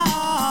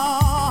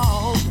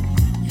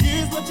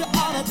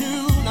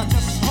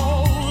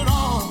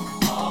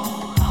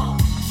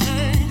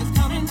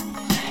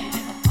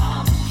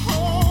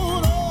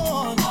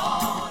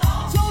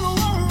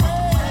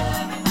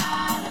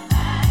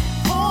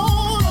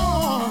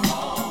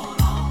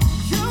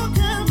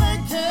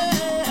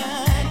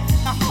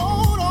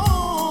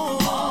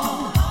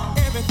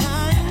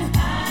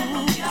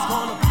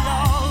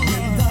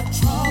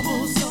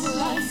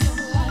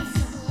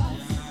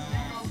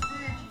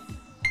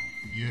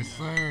Yes,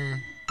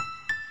 sir.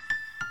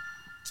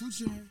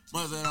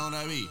 What's that on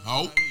that beat?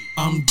 Oh.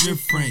 I'm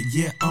different,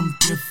 yeah, I'm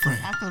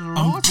different.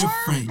 I'm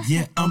different,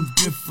 yeah, I'm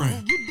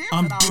different.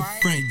 I'm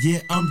different, yeah,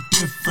 I'm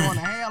different.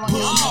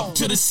 Pull up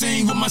to the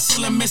scene with my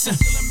ceiling missing.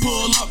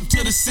 Pull up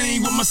to the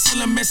scene with my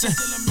ceiling missing.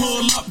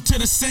 Pull up to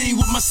the scene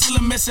with my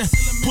ceiling missing.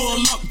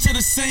 Pull up to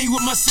the scene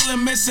with my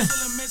ceiling missing.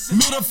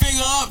 Middle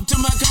finger up to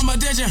my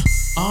competition.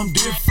 I'm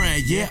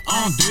different, yeah,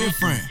 I'm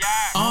different.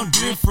 I'm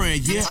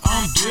different, yeah,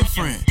 I'm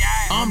different.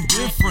 I'm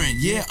different,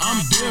 yeah,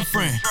 I'm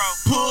different.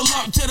 Pull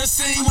up to the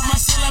scene with my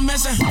ceiling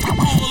missing.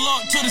 Pull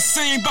up to the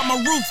scene, but my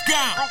roof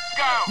gone.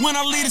 When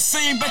I leave the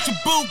scene, bet your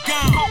boot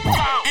gone.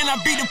 And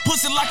I beat the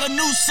pussy like a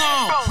new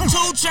song.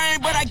 2 Chainz,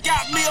 but I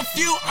got me a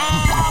few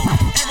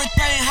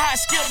Everything hot,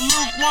 skip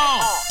lukewarm.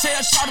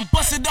 Tell Shaw to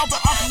bust it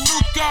open off the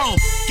Luke on.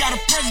 Got a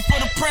present for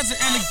the present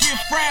and a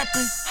gift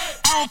wrapping.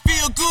 I don't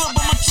feel good,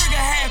 but my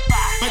trigger happy.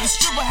 But the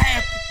stripper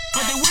happy,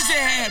 but they wish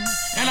they had me.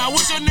 And I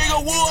wish a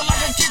nigga would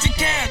like a kitchen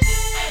cabinet.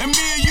 And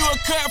me and you are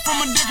cut from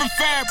a different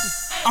fabric.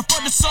 I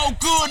fucked it so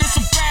good, it's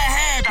a bad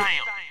habit.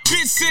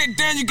 Bitch, sit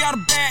down, you got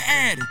a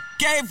bad addict.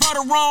 Gave her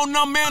the wrong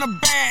number and a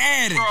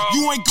bad addict.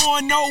 You ain't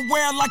going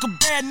nowhere like a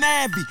bad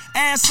navvy.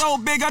 Ass so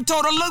big, I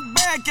told her, look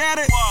back at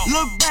it.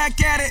 Look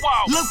back at it.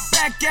 Look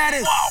back at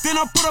it. Then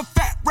I put a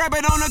fat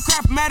rabbit on the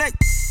Craftmatic.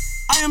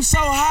 I am so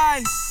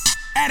high,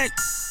 addict.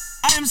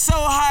 I am so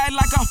high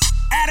like a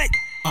addict.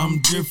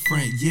 I'm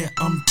different, yeah,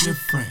 I'm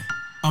different.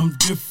 I'm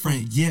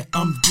different, yeah,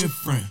 I'm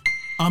different.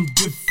 I'm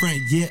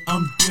different, yeah,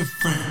 I'm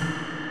different.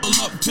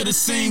 Pull up to the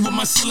scene with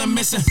my ceiling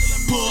missing.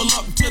 Pull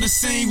up to the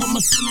scene with my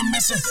ceiling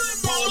missing.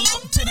 Pull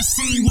up to the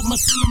scene with my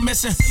ceiling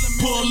missing.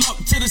 Pull up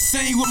to the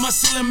scene with my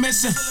ceiling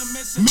missing.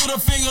 Middle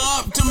finger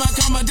up to my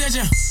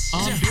competition.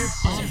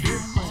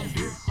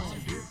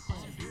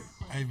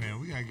 Hey man,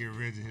 we gotta give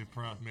Reggie his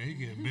props, man. He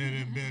getting better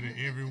and better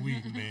every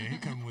week, man. He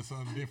coming with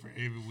something different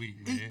every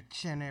week, man.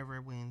 Each and every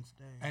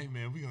Wednesday. Hey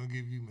man, we gonna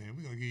give you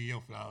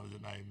your flowers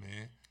tonight,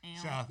 man.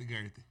 Shout out to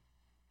Gertie.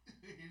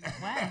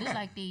 Wow, I do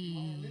like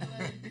these.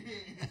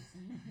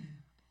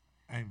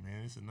 Hey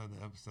man, it's another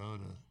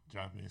episode of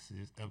Dropping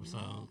Assist,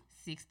 episode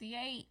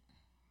 68.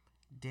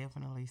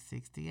 Definitely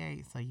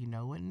 68. So you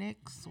know what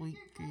next week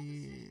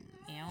is.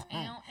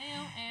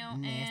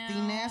 Nasty,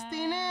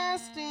 nasty,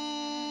 nasty.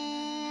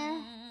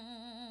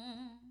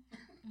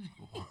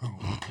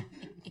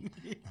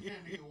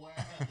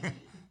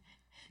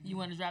 You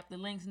want to drop the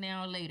links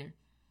now or later?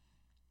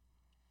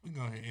 We can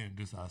go ahead and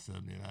introduce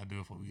ourselves then. I'll do it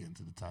before we get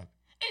into the topic.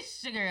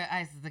 It's your girl,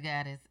 Isis the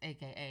Goddess,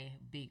 a.k.a.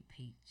 Big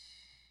Peach.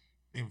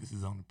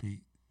 Emphasis on the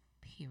peak.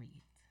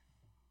 Period.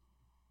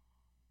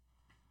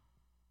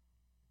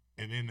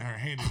 And then her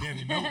handy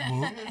dandy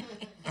notebook.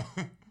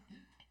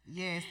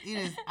 Yes, it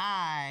is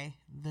I,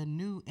 the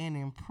new and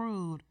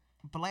improved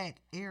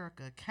Black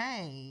Erica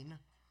Kane.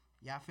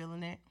 Y'all feeling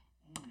that?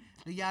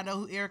 Do y'all know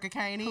who Erica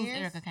Kane is? Who's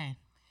Erica Kane?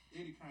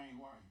 Eddie Kane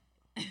White.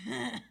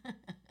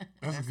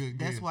 That's a good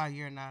guess. That's why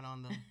you're not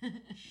on the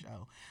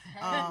show.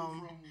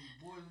 From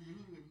Boys in the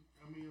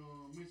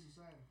Hood,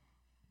 Mississippi.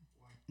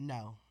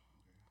 No.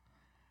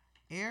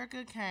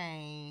 Erica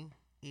Kane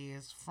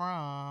is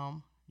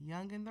from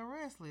Young and the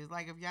Restless.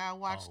 Like if y'all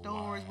watch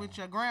stories with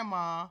your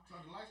grandma. So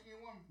the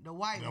light-skinned woman? The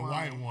white the woman.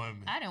 white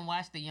woman. I didn't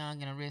watch The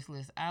Young and the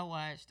Restless. I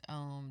watched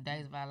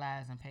Days of Our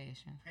Lives and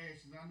Passion.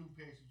 Passions. I knew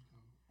Passions was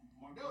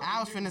coming. I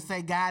was finna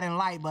say God and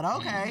Light, but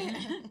okay.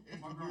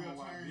 My grandma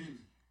watched Billy.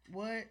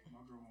 What?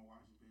 My grandma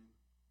watched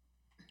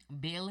Billy.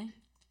 Billy?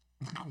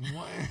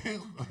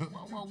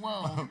 What?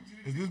 Whoa.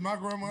 Is this my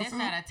grandma That's too?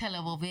 not a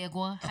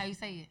telenovela. How you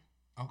say it?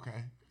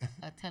 Okay.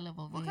 A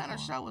telenovela. What kind of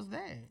show was that?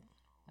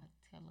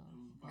 A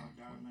About a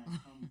guy named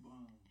Tommy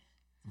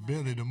Bond.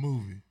 Billy the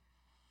movie.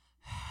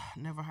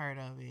 Never heard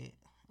of it.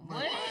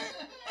 What?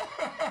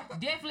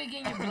 Definitely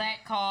getting your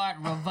black card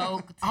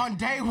revoked. On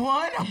day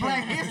one of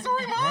Black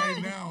History Month?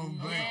 Right now,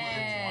 Black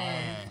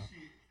Yes.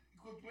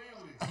 Quit playing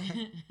with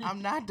it.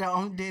 I'm not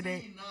dumb, did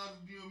it? Seen Nas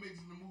and DMX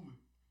in the movie.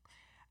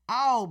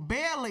 Oh,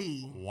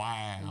 Billy.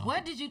 Wow.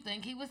 What did you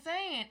think he was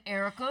saying,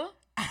 Erica?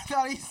 I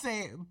thought he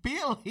said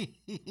Billy.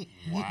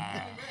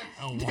 Wow.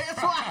 Oh,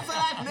 That's wow. why I said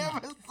I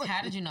never said.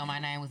 How did you know my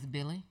name was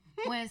Billy?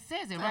 Well, it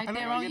says it right I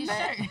there know on your your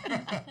shirt.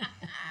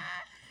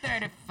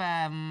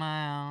 35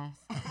 miles.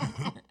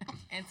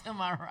 And to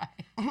my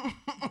right. Man,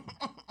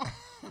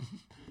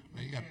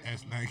 you got to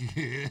ask Nike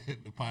here,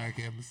 the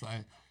podcast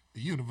beside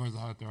the universe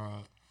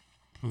author,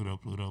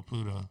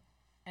 Pluto.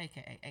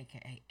 AKA.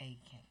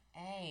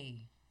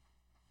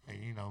 Hey,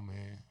 you know,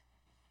 man.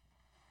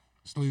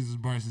 Sleezes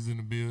Bryce in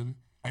the building.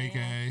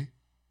 AKA.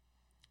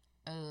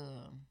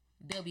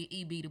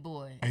 W.E.B. the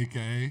boy.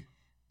 AKA.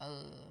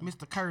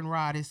 Mr. Curtain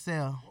Rod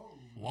itself.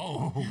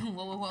 Whoa.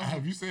 Whoa.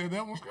 Have you said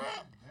that one,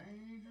 Scrap?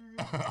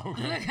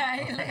 Okay. Look how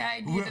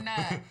he get the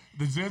nod.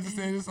 The judge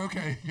said it's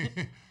okay.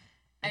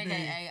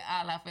 AKA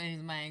all I for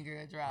his main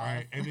girl drive.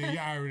 Right. And then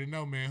y'all already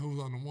know, man, who's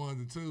on the ones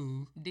and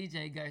twos.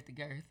 DJ Girth the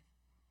Girth.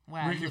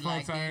 Wow, Ricky you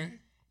like Fontaine.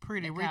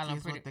 Pretty They call Ricky him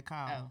is Pretty- what they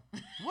call him. Oh.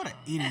 What an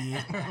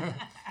idiot.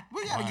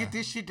 We got to get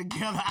this shit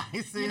together,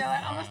 Isis. You know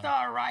what? I'm gonna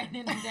start writing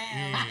it down.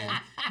 Yeah.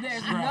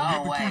 There's Scrap, no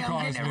get the way cue I'm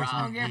cards getting it next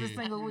wrong week, every yeah.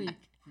 single week.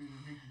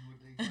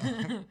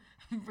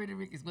 Pretty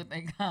Rick is what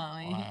they call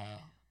me, Wow.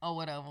 or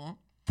whatever.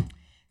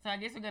 So I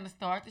guess we're gonna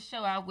start the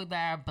show out with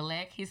our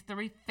Black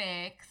History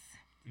facts.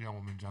 Y'all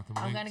want me to drop the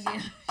I'm links? gonna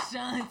give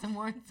Sean some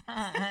more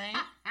time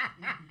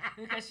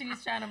because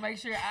she's trying to make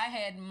sure I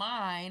had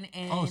mine.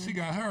 And Oh, she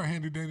got her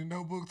handy dandy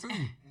notebook too.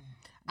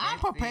 I'm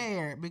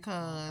prepared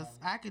because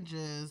I can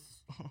just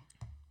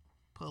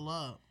pull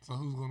up. So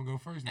who's gonna go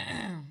first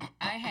now?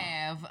 I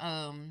have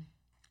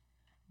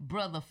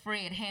brother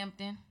Fred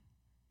Hampton.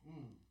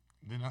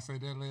 Didn't I say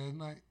that last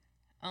night?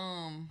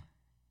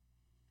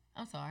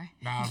 I'm sorry.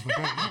 Nah, but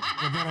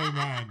that ain't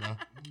mine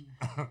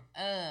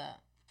though.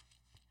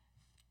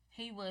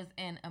 He was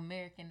an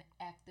American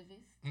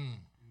activist.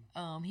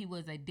 He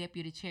was a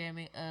deputy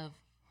chairman of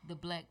the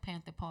Black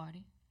Panther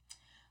Party.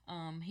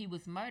 He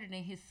was murdered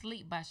in his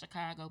sleep by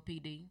Chicago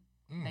PD.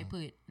 They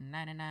put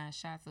 99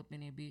 shots up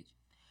in that bitch.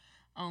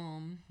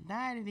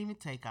 I didn't even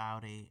take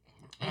all that.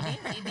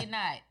 It did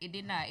not. It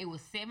did not. It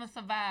was 7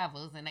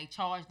 survivors, and they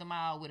charged them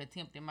all with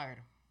attempted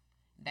murder.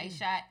 They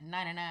shot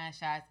 99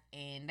 shots,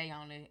 and they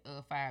only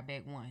fired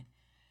back 1.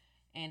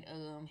 And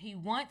he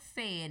once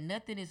said,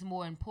 "Nothing is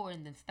more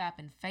important than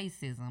stopping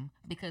fascism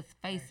because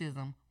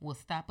fascism will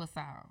stop us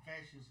all."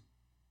 Fascism.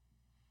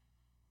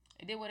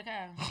 Is that what it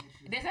called?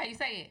 That's how you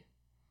say it.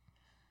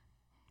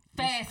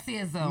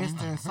 Fascism.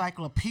 Mr.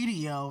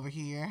 Encyclopedia over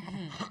here.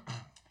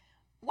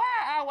 Why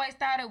I always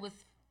thought it was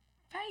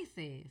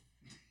faces.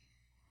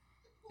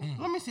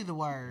 Let me see the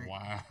word.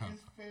 Wow.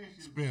 It's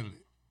fascism. Spell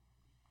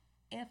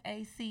it.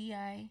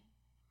 FACISM.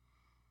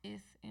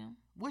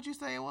 What'd you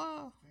say it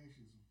was? Fascism.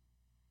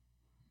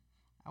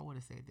 I would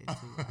have said that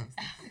too.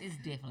 Isis. It's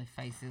definitely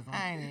fascism.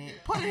 I ain't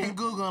it. Put it in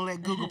Google and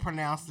let Google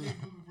pronounce it.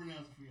 Google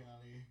pronounce it for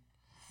y'all there.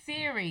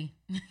 Siri.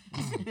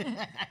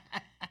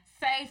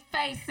 Say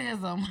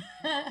fascism.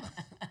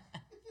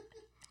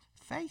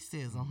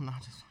 Facism. No,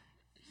 just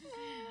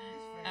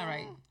All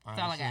right. That's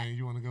all I got. Shane,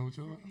 you want to go with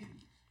yours?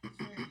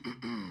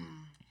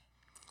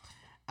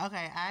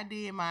 okay. I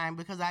did mine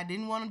because I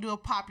didn't want to do a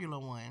popular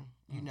one.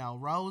 You know,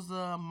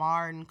 Rosa,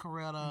 Martin,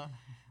 Coretta.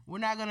 We're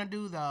not gonna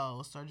do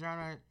those.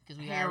 Sojourner, 'Cause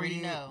we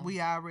already know.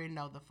 We already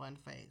know the fun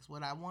facts.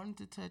 What I wanted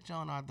to touch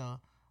on are the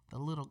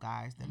little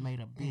guys that made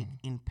a big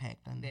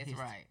impact on That's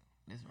history. right.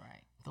 That's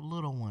right. The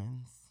little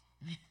ones.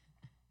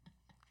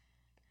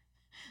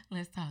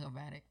 Let's talk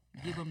about it.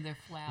 Give them their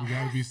flowers. We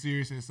gotta be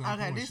serious at some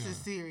Okay, point. this Sean. is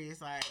serious.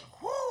 Like,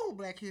 whoo,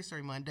 Black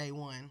History Month, day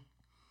 1.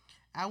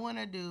 I want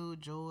to do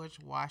George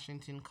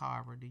Washington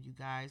Carver. Do you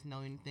guys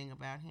know anything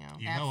about him?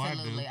 You know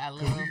Absolutely. I I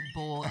do. love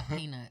boiled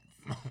peanuts.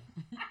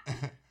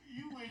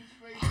 You went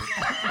straight to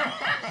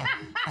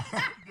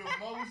the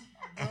most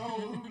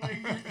gold Black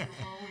History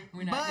moment.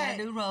 We're not going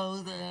to do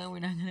Rosa. We're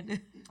not going to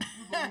do...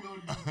 We're gonna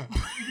go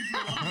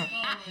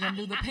We're going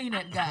to do the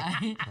peanut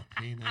guy.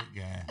 Peanut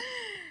guy.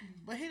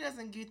 But he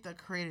doesn't get the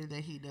credit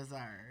that he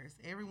deserves.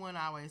 Everyone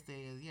always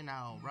says, you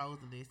know,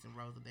 Rosa this and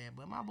Rosa that.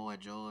 But my boy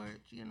George,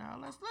 you know,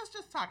 let's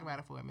just talk about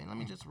it for a minute. Let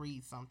me just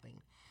read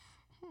something.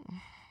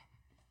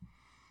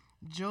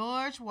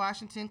 George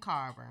Washington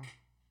Carver.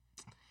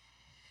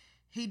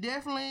 He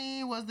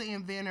definitely was the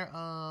inventor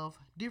of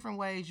different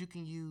ways you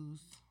can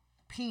use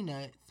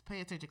peanuts.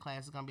 Pay attention, class.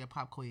 It's going to be a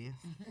pop quiz.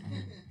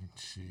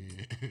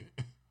 Shit.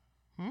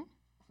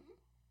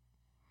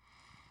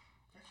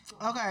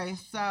 Okay,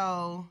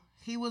 so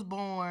he was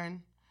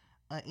born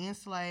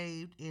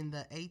enslaved in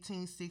the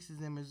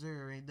 1860s in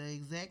Missouri. The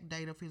exact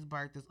date of his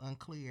birth is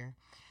unclear.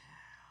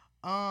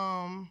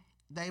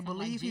 They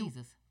believe like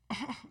Jesus.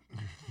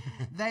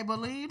 They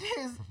believed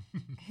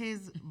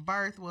his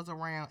birth was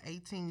around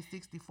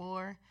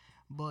 1864,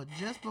 but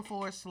just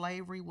before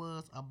slavery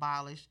was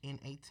abolished in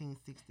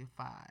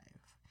 1865.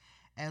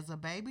 As a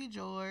baby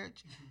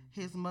George,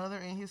 his mother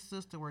and his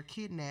sister were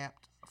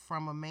kidnapped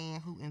from a man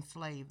who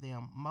enslaved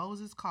them,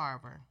 Moses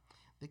Carver.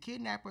 The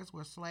kidnappers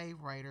were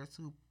slave raiders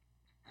who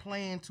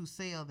planned to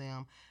sell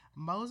them.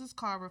 Moses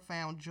Carver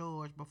found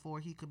George before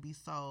he could be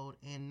sold,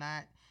 and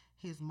not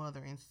his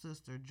mother and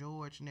sister.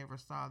 George never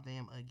saw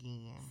them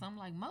again. Something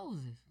like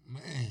Moses.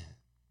 Man,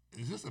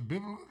 is this a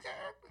biblical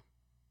character?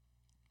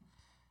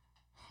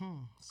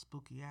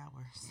 Spooky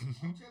hours.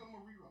 I'm telling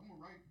him I'm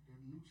gonna write the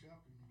new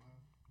chapter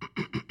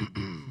in the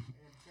Bible.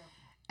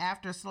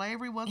 After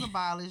slavery was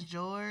abolished,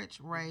 George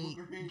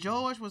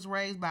was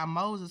raised by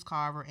Moses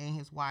Carver and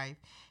his wife.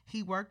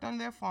 He worked on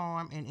their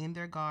farm and in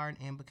their garden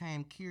and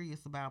became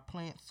curious about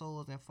plant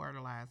soils and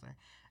fertilizer.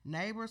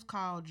 Neighbors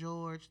called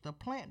George the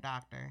plant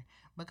doctor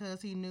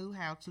because he knew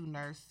how to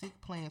nurse sick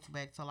plants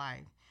back to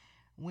life.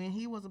 When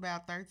he was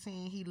about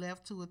 13, he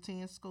left to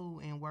attend school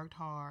and worked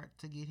hard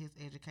to get his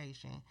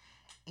education.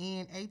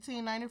 In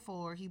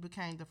 1894, he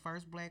became the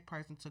first black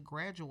person to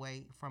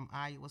graduate from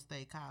Iowa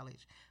State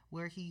College,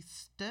 where he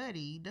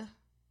studied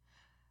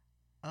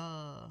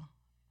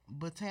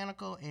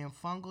botanical and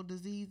fungal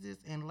diseases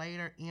and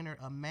later entered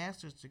a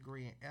master's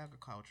degree in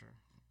agriculture.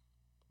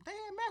 They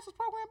had class was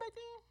programmed back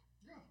then?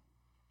 Yeah.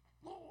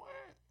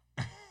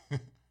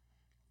 What?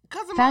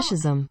 Cause of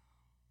Fascism.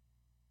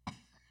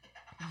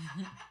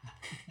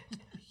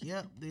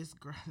 Yep, this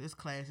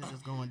class is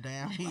just going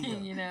downhill.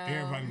 You know,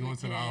 Everybody going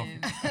to the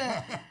office.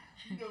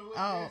 You know what?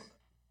 Oh,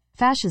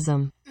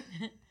 Fascism.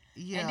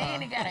 yeah. And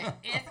then it got an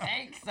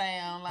SH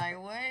sound. Like,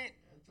 what? I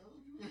told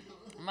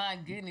you. My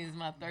goodness,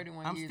 my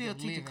 31 I'm years still of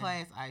teaching living.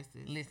 class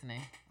ISIS.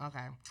 Listening.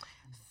 Okay.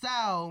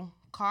 So,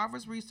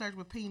 Carver's research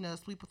with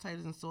peanuts, sweet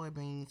potatoes, and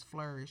soybeans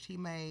flourished. He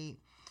made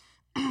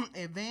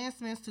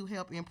advancements to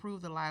help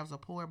improve the lives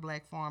of poor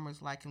black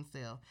farmers like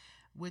himself.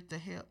 With the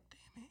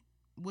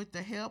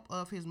help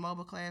of his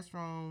mobile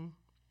classroom,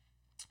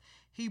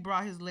 he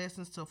brought his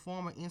lessons to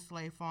former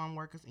enslaved farm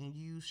workers and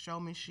used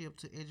showmanship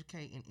to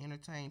educate and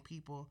entertain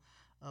people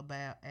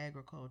about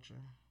agriculture.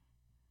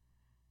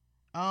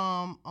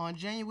 On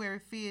January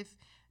 5th,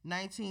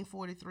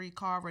 1943,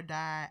 Carver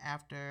died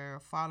after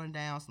falling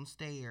down some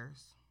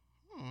stairs.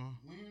 When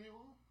it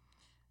was?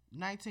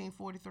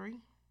 1943. He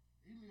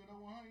lived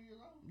over 100 years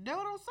old. That's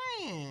what I'm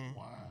saying.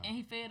 Wow. And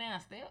he fell down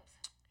steps.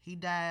 He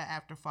died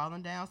after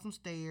falling down some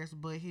stairs,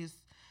 but his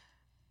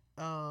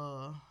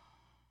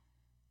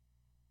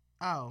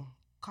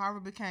Carver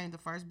became the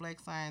first black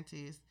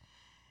scientist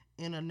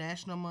in a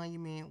national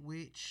monument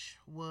which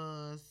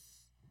was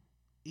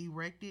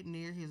erected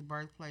near his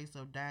birthplace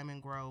of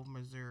Diamond Grove,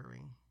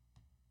 Missouri.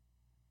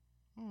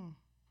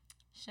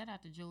 Shout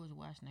out to George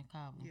Washington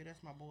Carver. Yeah,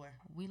 that's my boy.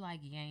 We like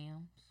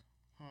yams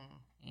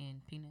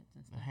and peanuts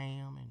and stuff.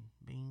 Ham and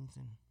beans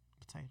and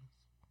potatoes.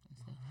 And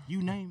stuff.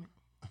 You name it.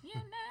 You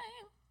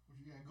know. But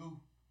you got go.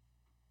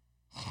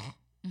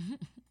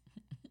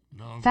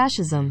 No,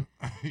 Fascism.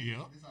 Yep.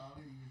 That's all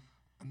it is.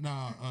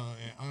 Nah, in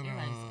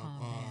Everybody just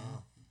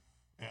calm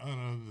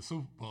honor of the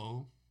Super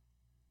Bowl,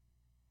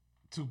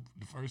 the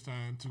first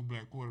time two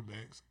black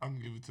quarterbacks. I'm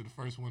gonna give it to the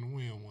first one to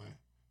win one,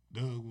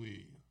 Doug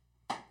Williams.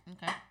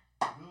 Okay.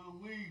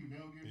 Doug Williams, they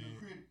don't get no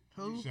credit.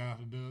 Who? Shout out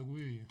to Doug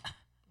Williams.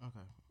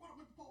 Okay. What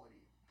am I poet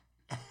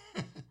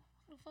in?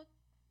 Who the fuck?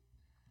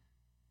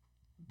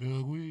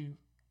 Doug Williams.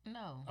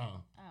 No.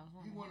 Oh, I was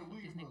He wondering one of who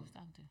the this Williams nigga was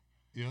talking to.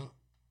 yep.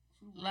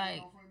 Super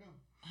Like- Bowl friend though.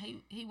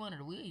 He one of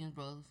the Williams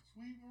brothers.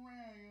 Sweep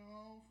around your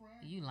old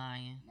friend. You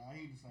lying. Nah,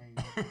 he the same.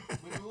 But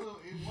it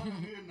one of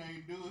his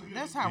name Doug.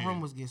 That's how Yeah.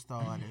 rumors get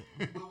started.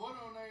 But what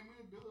on name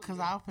is Doug? Cause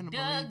I finna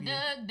Doug, believe you.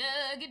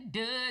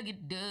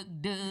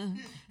 Doug.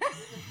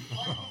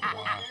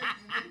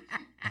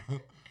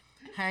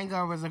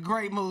 Hangover is a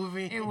great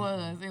movie. It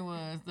was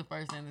the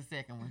first and the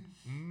second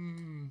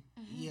one.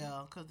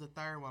 Yeah, cause the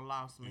third one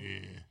lost me. Yeah.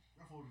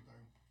 That's 43.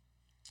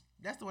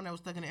 That's the one that was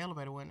stuck in the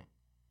elevator, wasn't it?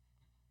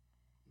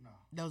 No.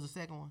 That was the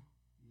second one.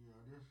 Yeah,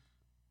 this.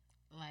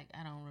 Like,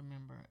 I don't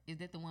remember. Is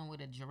that the one where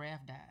the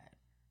giraffe died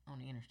on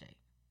the interstate?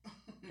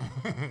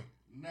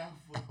 Now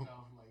fucked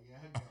off like yeah.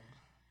 I got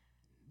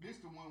it. This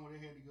the one where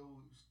they had to go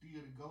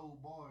steal the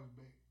gold bars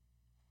back.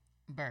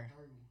 Burr.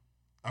 Third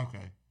one.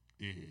 Okay.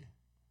 Yeah.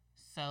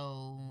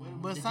 So,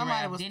 But the somebody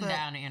giraffe was didn't stuck.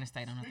 die on the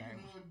interstate on the third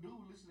Speaking one. of dude,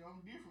 listen, I'm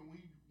different. When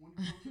you go to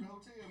the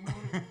hotel,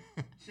 remember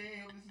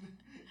Sham,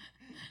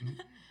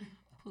 listen.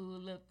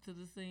 Pull up to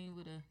the scene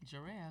with a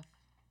giraffe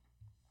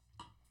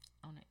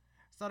on it.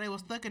 So they were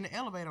stuck in the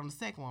elevator on the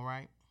second one,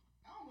 right?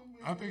 I don't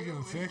remember. I think in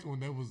the second one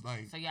that was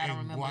like So y'all don't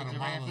in remember the giraffe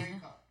Guatemala. either?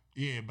 Bangkok.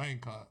 Yeah,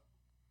 Bangkok.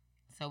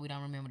 So we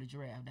don't remember the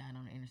giraffe dying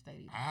on the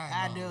interstate either.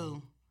 I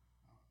know.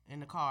 do. In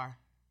the car.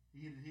 He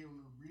hit his head on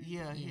the bridge.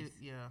 Yeah, Yes.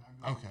 yeah.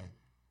 I know. Okay.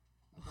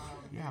 I thought I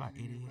was Y'all like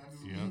imagining it, idiots. but I do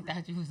Yeah. remember.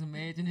 Thought you was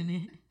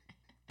imagining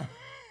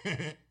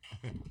it.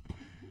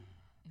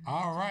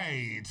 All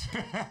right.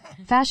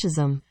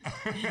 Fascism.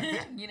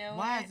 You know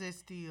Why what? is it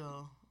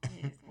still?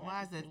 Yes,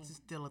 Why is that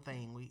still a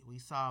thing? We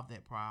solved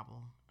that problem.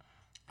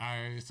 All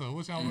right. So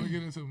what y'all want to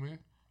get into, man?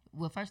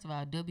 Well, first of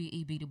all,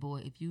 W.E.B. Du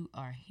Bois, if you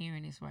are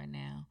hearing this right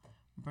now,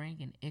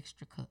 bring an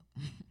extra cup.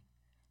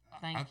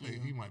 Thank I you.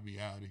 think he might be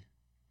outie.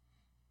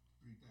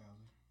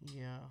 3,000.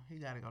 Yeah, he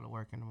got to go to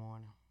work in the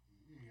morning.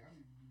 Yeah, I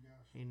need to do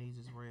that. He needs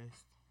his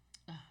rest.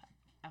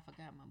 I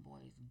forgot my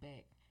boy's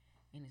back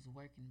in his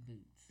working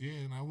boots.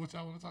 Yeah. Now what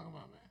y'all want to talk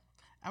about, man?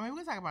 I mean, we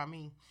can talk about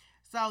me.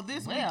 So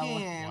this Well,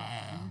 weekend,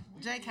 Wow.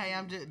 JK,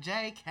 I'm just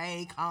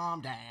JK.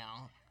 Calm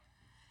down.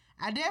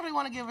 I definitely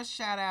want to give a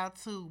shout out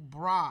to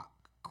Brock.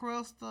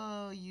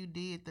 Crystal, you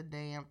did the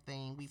damn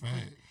thing.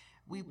 Fact.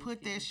 We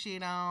put that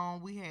shit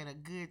on. We had a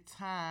good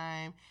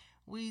time.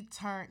 We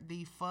turned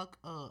the fuck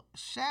up.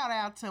 Shout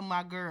out to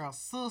my girl,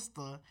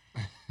 sister.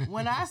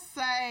 When I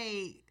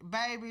say,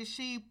 baby,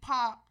 she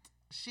popped,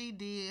 she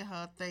did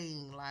her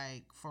thing.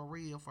 Like, for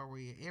real, for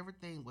real.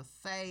 Everything was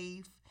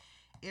safe.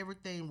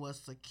 Everything was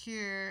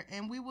secure.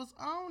 And we was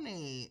on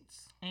it.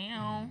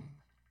 And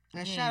And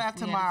Yes, shout out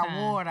to we had my a time.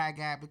 award I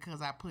got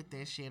because I put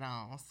that shit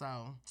on.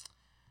 So,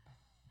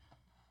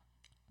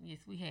 yes,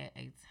 we had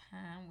a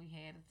time. We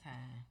had a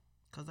time.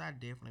 because I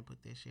definitely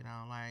put that shit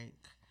on. Like,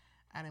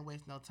 I didn't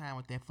waste no time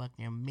with that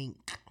fucking mink.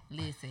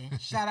 Listen,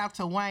 Shout out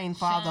to Wayne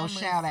for all Sean those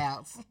was- shout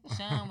outs.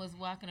 Sean was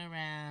walking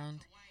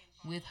around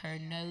with her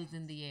nose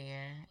in the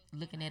air,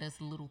 looking at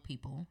us little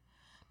people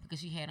because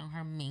she had on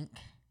her mink.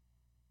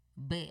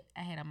 But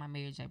I had on my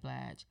Mary J.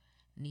 Blige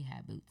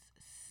knee-high boots.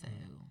 So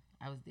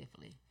I was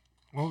definitely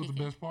What was the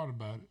best part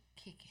about it?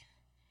 kicking.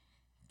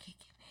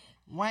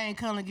 Wayne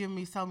Cullen giving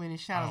me so many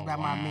shout outs about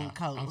my mink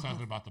coat. I'm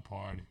talking about the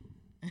party.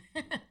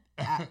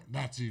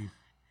 Not you.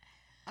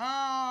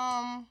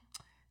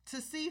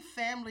 To see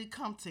family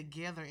come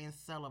together and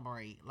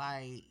celebrate,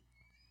 like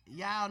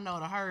y'all know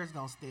the Herds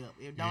gonna step.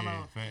 If don't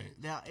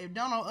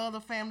know other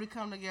family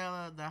come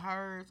together, the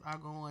Herds are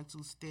going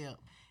to step,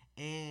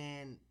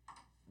 and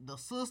the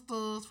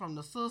sisters from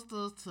the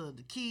sisters to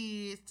the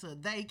kids to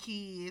they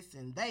kids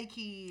and they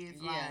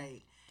kids,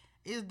 like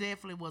it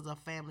definitely was a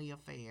family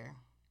affair.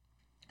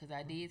 Cause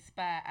I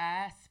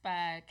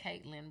spied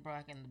Caitlin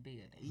Brock in the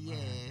building.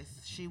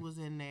 Yes, she was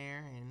in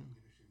there, and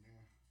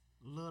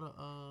little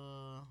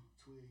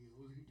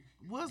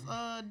what's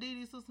Dee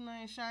Dee's sister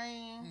name?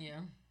 Cheyenne. Yeah.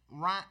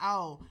 Ryan.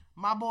 Oh,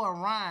 my boy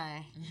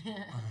Ryan.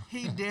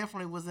 He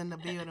definitely was in the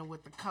building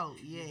with the coat.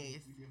 Yes.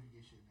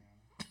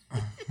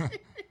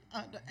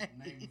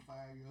 Name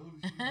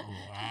 5-year-old. Oh,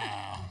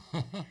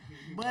 wow.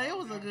 But it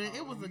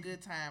was a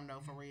good time though,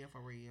 for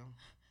real.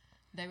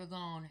 They were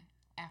gone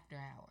after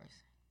hours.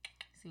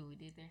 See what we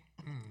did there?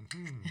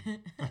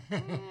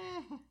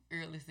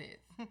 Early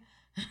sets.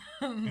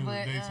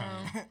 But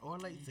daytime. Or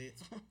late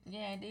sets.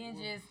 yeah, and then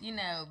just,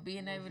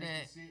 being able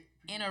to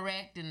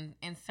interact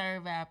and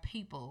serve our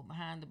people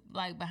behind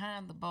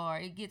the bar.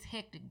 It gets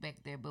hectic back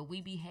there, but we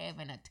be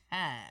having a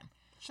time.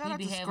 Shout we out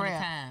be to having Scrap.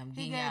 a time.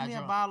 He getting gave y'all me a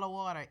drunk. bottle of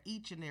water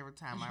each and every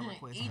time I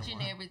requested Each and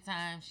one. every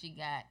time she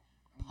got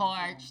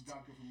parched,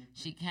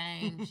 she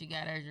came, she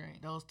got her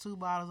drink. Those 2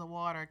 bottles of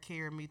water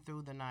carried me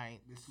through the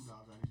night. This $2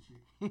 out of this shit.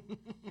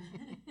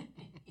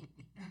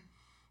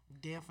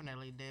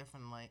 Definitely.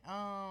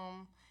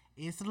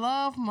 It's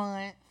Love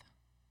Month.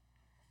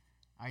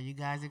 Are you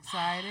guys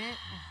excited?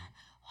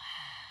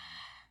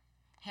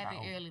 Happy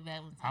early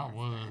Valentine's I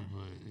was, Day.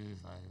 but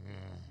it's like,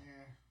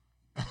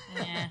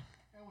 Yeah.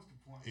 That was the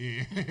point.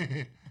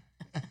 yeah.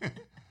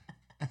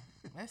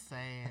 That's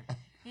sad.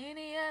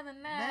 Any other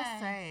night.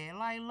 That's sad.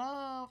 Like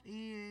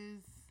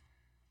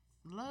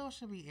love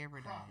should be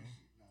every day.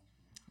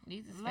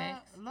 These is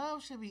facts.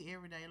 Love should be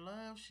every day.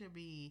 Love should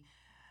be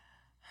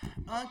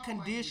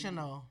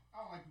unconditional. I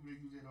don't like people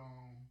that use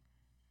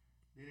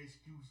that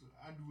excuse of,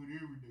 I do it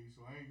every day,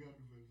 so I ain't got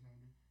to do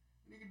Valentine's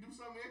Day. Nigga, do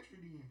something extra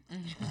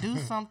then. Do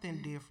something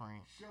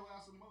different. Show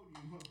out some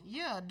more.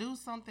 Yeah, do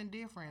something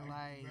different.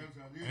 Like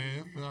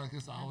Man, I feel like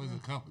it's always a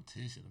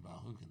competition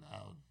about who can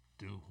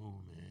outdo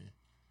who, man.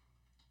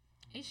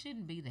 It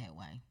shouldn't be that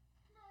way.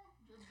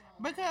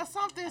 because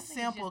something it's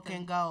simple just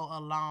can go a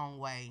long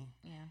way.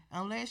 Yeah.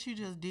 Unless you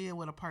just deal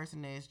with a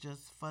person that's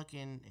just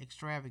fucking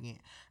extravagant.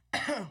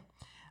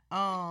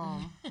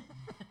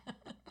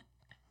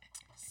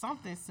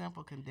 Something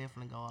simple can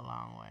definitely go a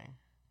long way.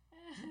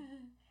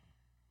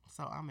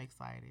 So I'm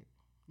excited.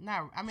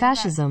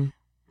 Fascism.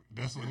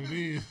 That's what it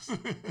is.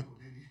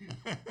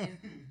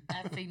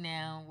 I see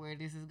now where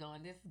this is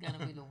going. This is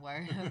gonna be the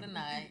word of the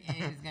night,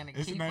 and it's gonna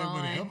It's keep the name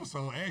on. of the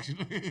episode,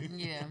 actually.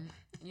 Yeah.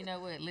 You know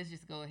what? Let's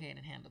just go ahead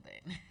and handle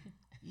that.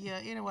 Yeah,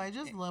 anyway,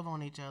 just love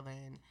on each other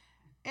and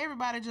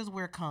everybody just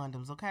wear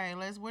condoms, okay?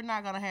 We're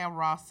not gonna have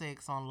raw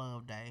sex on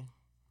Love Day.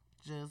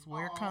 Just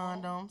wear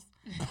condoms.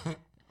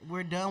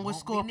 We're done with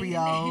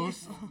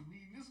Scorpios.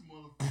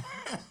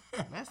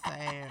 That's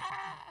sad.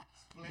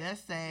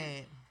 That's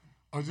sad.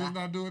 Or just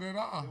not do it at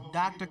all.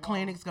 Doctor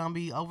Clinic's gonna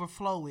be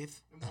overflow with,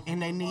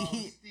 and they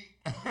need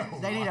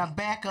a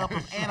backup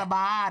of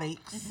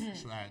antibiotics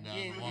Slide down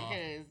Yes, the wall.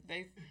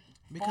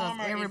 because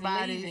farmer is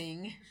everybody's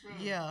leaving.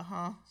 yeah,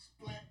 huh?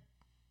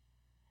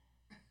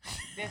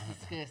 That's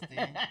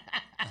disgusting.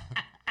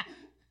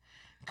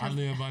 I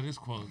live by this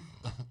quote.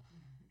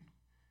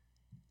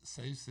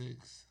 Safe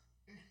sex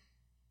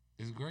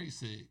is great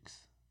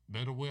sex.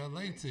 Better wear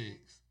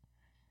latex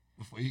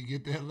before you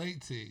get that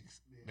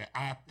latex. That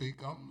I think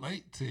I'm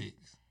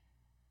latex.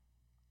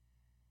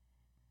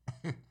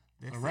 So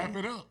wrap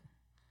it up.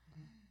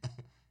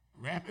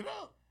 Wrap it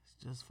up.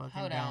 It's just fucking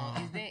Hold dumb.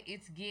 on. Is that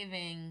it's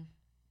giving?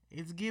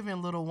 It's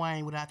giving Lil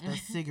Wayne without the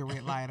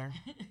cigarette lighter.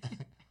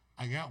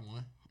 I got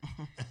one.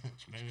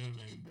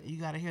 You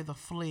gotta hear the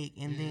flick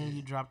and then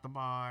you drop the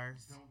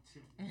bars.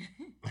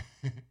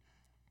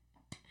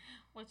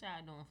 What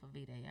y'all doing for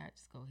V-Day? Y'all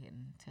just go ahead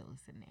and tell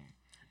us in there.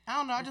 I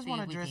don't know. I Let's just see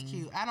want if to we dress can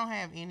cute. I don't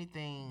have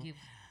anything Give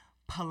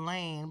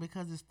planned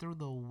because it's through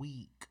the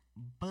week.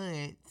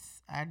 But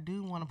I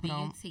do want to put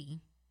on. BT.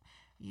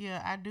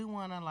 Yeah, I do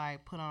want to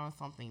put on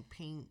something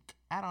pink.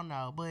 I don't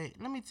know, but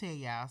let me tell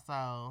y'all.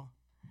 So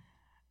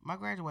my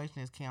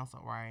graduation is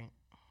canceled, right?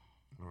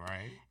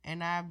 Right.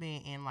 And I've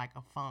been in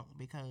a funk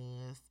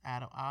because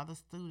out of all the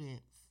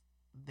students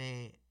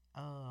that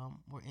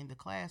were in the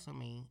class with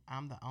me,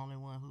 I'm the only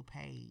one who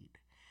paid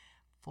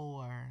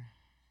for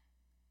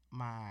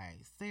my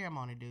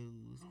ceremony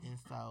dues, and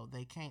so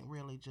they can't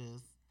really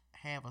just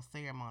have a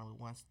ceremony with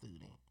one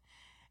student,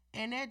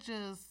 and that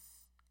just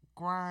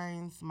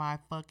grinds my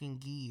fucking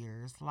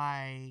gears.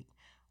 Why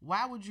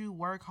would you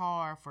work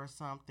hard for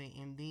something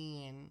and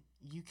then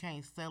you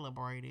can't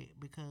celebrate it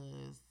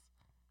because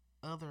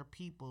other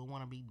people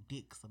want to be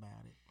dicks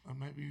about it. Or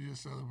maybe you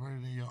just celebrate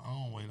it in your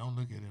own way. Don't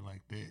look at it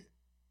like that.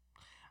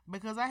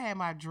 Because I had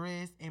my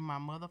dress and my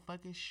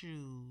motherfucking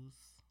shoes.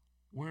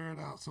 Wear it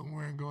out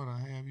somewhere and go to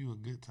have you a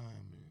good time,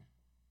 man.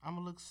 I'm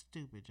going to look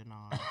stupid,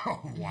 Janard.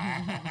 Oh,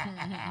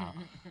 wow.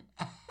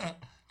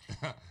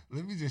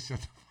 Let me just shut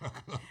the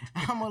fuck up.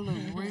 I'm going to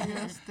look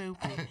real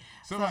stupid.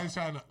 Somebody's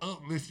trying to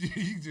uplift you.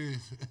 You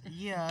just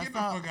yeah, get the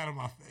fuck out of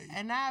my face.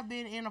 And I've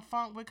been in a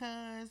funk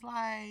because,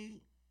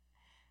 like,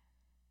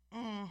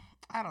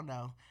 I don't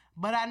know.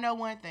 But I know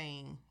one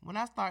thing. When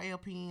I start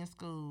LP in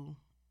school,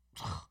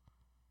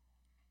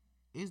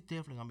 it's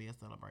definitely going to be a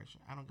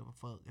celebration. I don't give a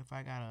fuck. If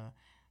I got to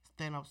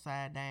stand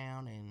upside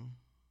down and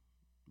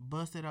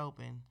bust it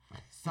open,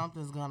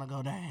 something's going to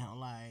go down.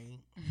 Like,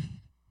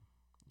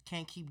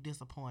 can't keep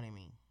disappointing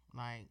me.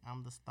 Like,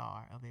 I'm the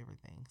star of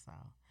everything. So,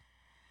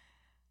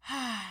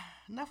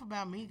 enough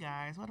about me,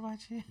 guys. What about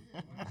you?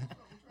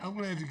 I'm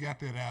glad you got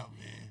that out,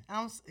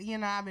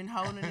 man. I've been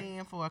holding it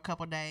in for a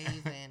couple days,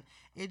 and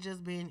it's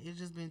just been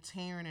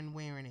tearing and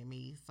wearing at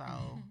me. So,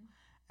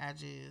 I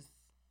just,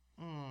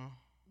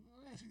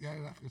 You got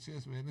it off your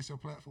chest, man. This your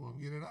platform.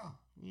 Get it off.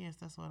 Yes,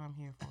 that's what I'm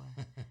here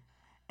for.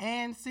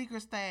 And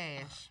Secret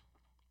Stash.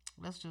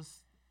 Let's just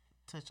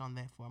touch on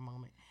that for a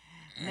moment.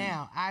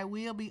 Now, I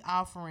will be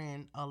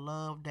offering a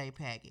Love Day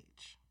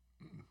package.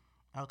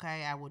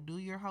 Okay, I will do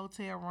your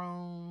hotel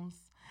rooms.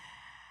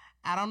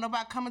 I don't know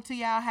about coming to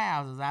y'all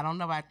houses. I don't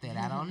know about that.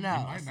 I don't know.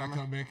 You might not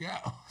come back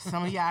out.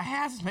 Some of y'all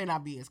houses may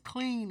not be as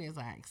clean as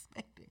I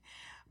expected.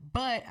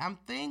 But I'm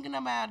thinking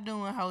about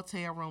doing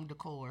hotel room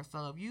decor.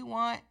 So if you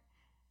want,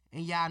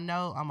 and y'all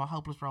know I'm a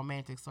hopeless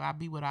romantic, so I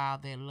be with all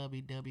that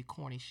lovey-dovey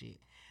corny shit.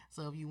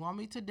 So if you want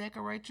me to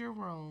decorate your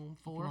room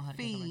for a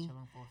fee,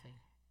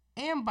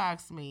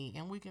 inbox me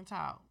and we can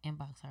talk.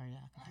 Inbox her,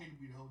 y'all. I hate to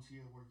be the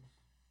hotel workers.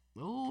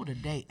 Ooh, the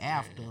day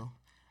after.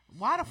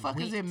 Why the fuck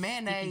is it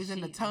mayonnaise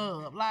in the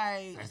tub?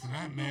 Like, That's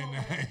not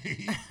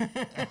mayonnaise.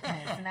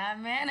 That's not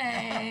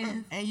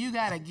mayonnaise. and you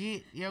gotta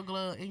get your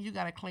glove and you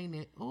gotta clean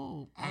it.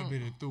 Ooh, I've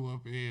been and threw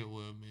up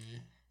everywhere,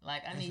 man.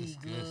 Like, I That's need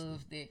disgusting.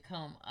 gloves that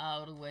come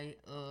all the way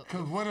up.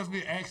 Cause what if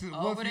you actually?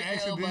 What Over if you the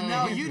actually? elbow.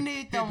 no, hit you the- need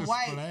hit them the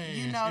white. splash,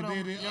 You know and then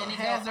them it- And it go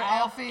hazard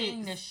out in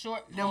outfits. the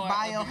short Them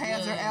part of the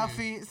biohazard glove.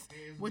 outfits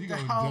with You the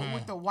gonna whole die.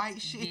 with the white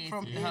shit Yes,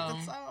 from the head whole-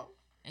 to toe.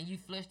 And you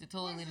flush the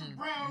toilet What's the and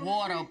brown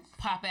water sheets?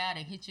 pop out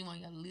and hit you on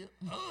your lip.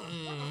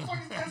 What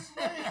is that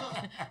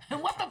smell?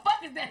 And what the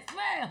fuck is that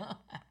smell?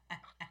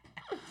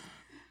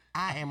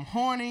 I am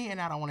horny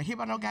and I don't want to hear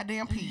about no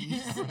goddamn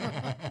peas.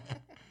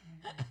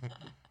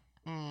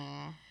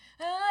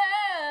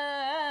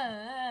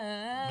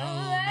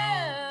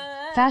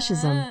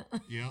 Fascism.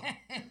 Yep.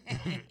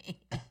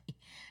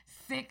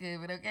 Sick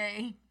of it,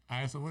 okay? All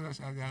right. So what else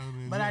y'all got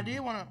on the But I agenda? did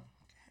want to.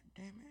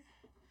 Damn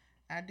it.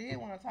 I did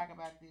want to talk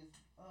about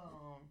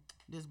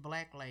this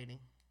black lady.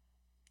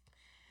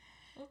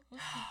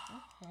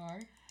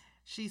 Sorry.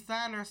 She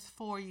signed her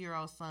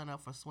 4-year-old son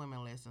up for swimming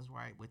lessons,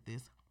 right, with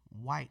this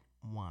white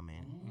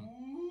woman.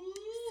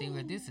 See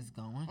where this is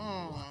going.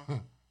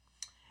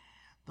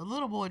 The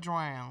little boy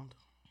drowned.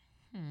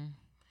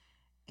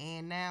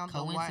 And now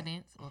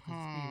Coincidence or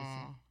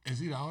conspiracy? Is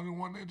he the only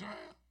one that drowned?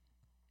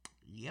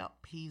 Yep,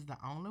 he's the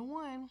only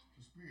one.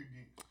 The spirit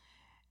dick.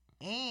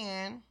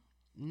 And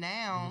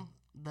now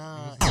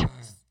Not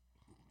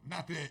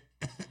that.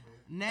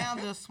 now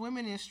the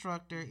swimming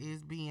instructor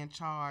is being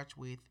charged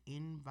with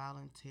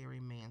involuntary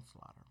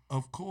manslaughter.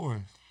 Of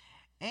course.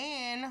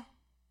 And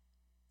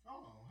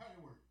Hold on, how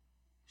that work?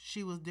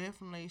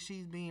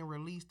 she's being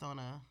released on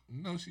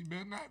No, she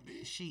better not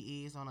be.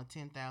 she is on a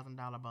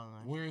 $10,000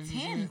 bond. Where is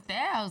this at?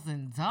 $10,000. They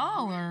have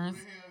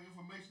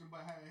information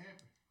about how it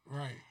happened.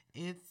 Right.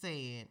 It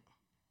said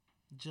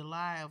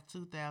July of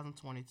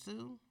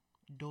 2022,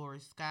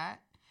 Doris Scott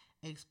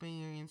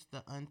experienced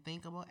the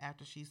unthinkable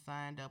after she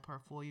signed up her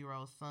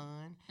 4-year-old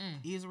son,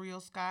 Israel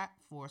Scott,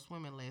 for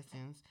swimming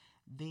lessons,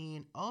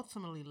 then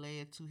ultimately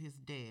led to his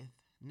death.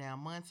 Now,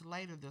 months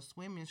later, the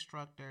swim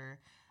instructor,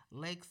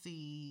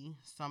 Lexi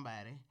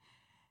somebody,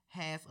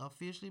 has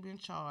officially been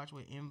charged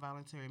with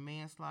involuntary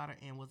manslaughter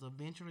and was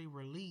eventually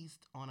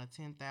released on a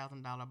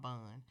 $10,000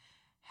 bond.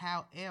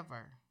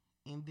 However,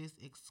 in this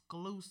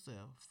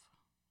exclusive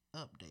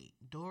update,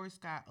 Doris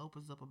Scott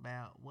opens up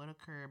about what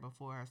occurred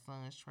before her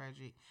son's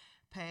tragic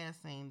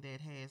passing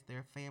that has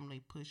their family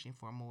pushing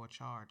for more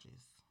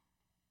charges.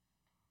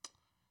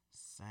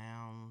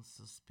 Sounds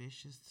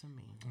suspicious to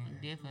me. It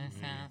definitely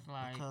sounds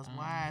like. Because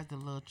why is the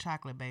little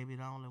chocolate baby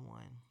the only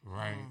one?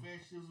 Right.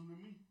 Fascism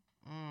to me.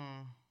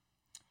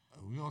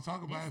 We gonna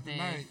talk about it This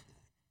tonight.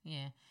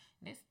 Yeah.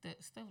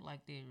 That's stuff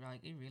like that,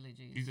 like, it really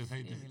just. You just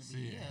hate to really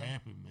see it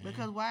happen, man.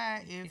 Because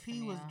why, if he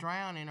Pissing me was off.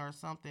 drowning or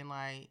something,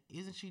 like,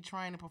 isn't she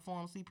trying to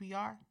perform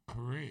CPR?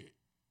 Correct.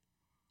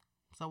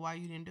 So why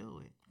you didn't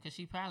do it? Because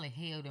she probably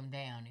held him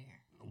down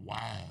there.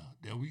 Wow.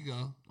 There we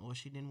go. Or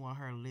she didn't want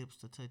her lips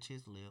to touch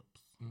his lips.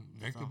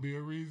 That could be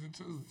a reason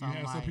too. You some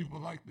have some like- people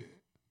like that.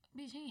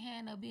 Bitch, he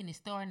had no business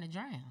starting to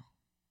drown.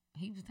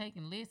 He was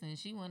taking lessons.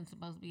 She wasn't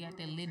supposed to be out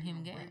there letting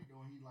him go. Break,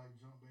 though, he like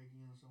jumped back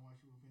in or something while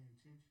she was paying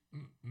attention.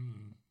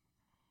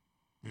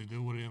 Is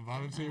that where the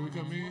involuntary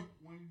come in?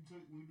 When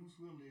you do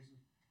swim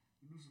lessons,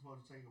 you do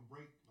supposed to take a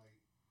break, like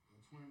a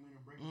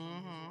 20-minute break. Or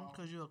something.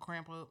 Because you'll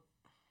cramp up.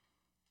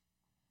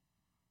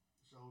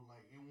 So,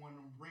 like, in one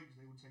of them breaks,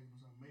 they would take them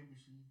something. Maybe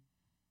she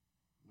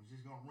was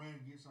just going to run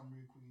and get something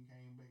real quick and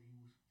came back.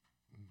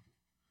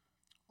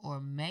 Or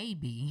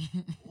maybe.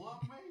 Or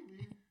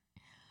maybe.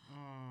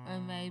 Or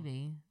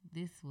maybe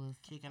this was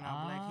Kicking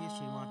out Black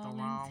History Month the all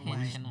wrong way. We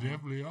intentional.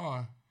 definitely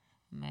are.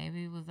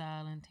 Maybe it was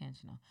all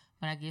intentional.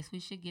 But I guess we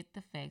should get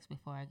the facts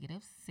before I get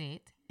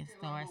upset and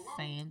start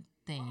saying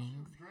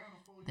things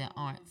that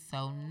aren't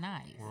so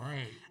nice.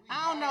 Right.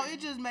 I don't know.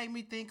 It just made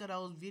me think of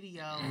those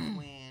videos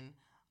when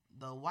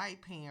the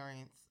white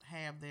parents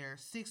have their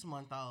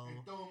 6-month-old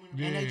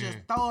and they just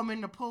throw him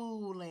in the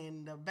pool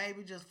and the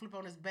baby just flip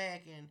on his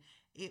back and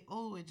it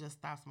just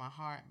stops my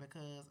heart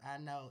because I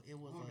know it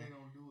was They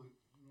don't do it.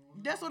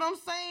 That's what I'm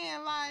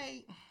saying.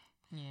 Like,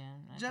 Yeah.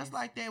 I just guess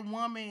like that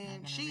woman,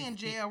 gonna she in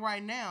risk it. jail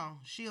right now.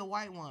 She a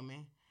white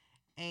woman,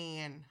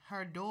 and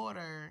her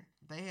daughter.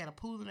 They had a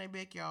pool in their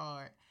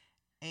backyard,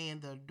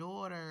 and the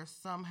daughter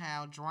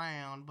somehow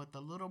drowned. But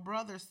the little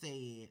brother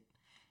said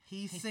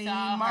he seen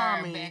saw her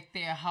mommy back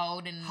there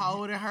holding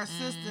her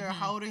sister,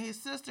 holding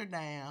his sister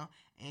down,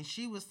 and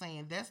she was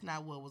saying that's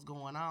not what was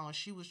going on.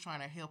 She was trying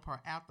to help her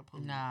out the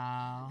pool.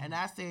 No. And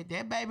I said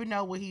that baby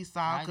know what he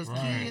saw because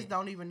Right. kids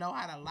don't even know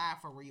how to lie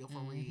for real,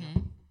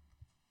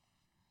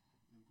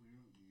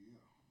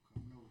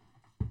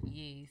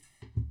 Yes.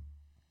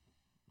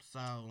 So,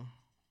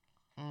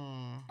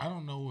 I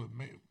don't know what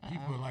make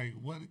people like.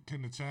 What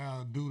can the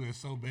child do that's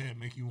so bad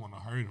make you want to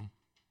hurt him?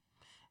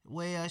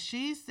 well,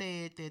 she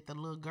said that the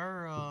little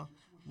girl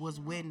was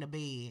wet in the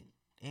bed,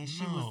 and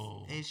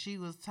she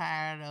was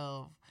tired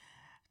of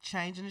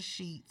changing the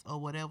sheets or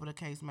whatever the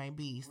case may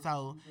be.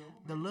 So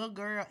the little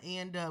girl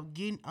ended up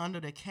getting under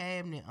the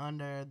cabinet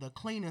under the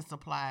cleaning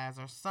supplies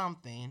or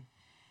something,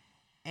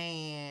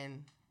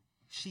 and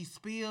she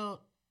spilled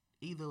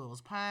either it was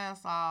Pine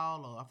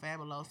Sol or a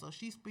Fabuloso.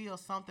 She spilled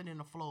something in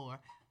the floor.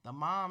 The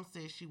mom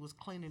said she was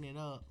cleaning it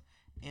up,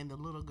 and the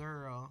little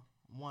girl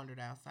wandered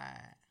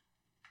outside.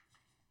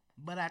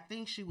 But I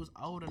think she was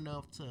old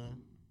enough to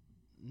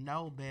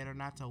know better,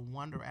 not to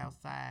wander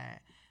outside,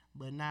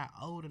 but not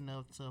old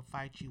enough to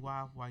fight you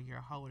off while you're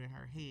holding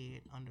her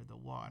head under the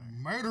water.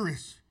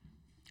 Murderous.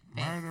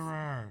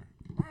 Murderer.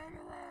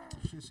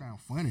 Shit sound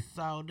funny.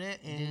 So that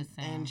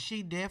and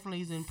she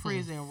definitely is in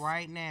prison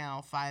right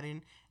now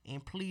fighting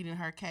and pleading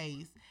her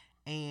case.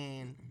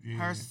 And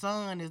her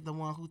son is the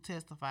one who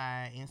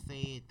testified and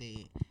said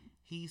that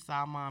he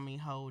saw mommy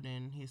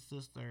holding his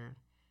sister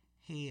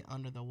head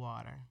under the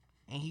water.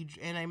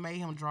 And they made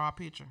him draw a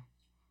picture.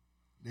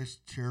 That's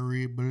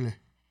terrible.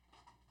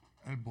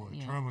 That boy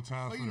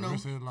traumatized for the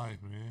rest of his life,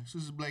 man.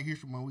 Since it's Black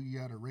History Month, we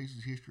got a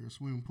racist history of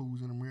swimming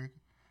pools in America.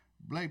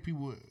 Black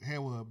people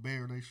have a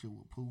bad relationship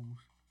with pools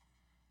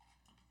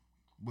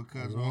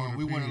because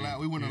we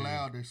weren't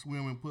allowed to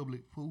swim in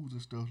public pools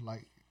and stuff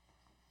like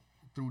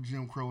through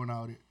Jim Crow and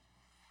all that.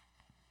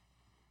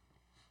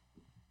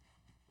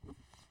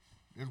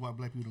 That's why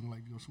black people don't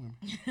like to go swimming.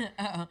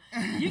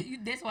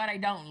 That's why they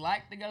don't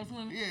like to go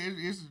swimming? Yeah,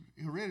 it's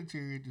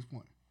hereditary at this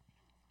point.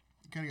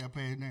 You kind of got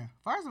passed down.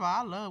 First of all,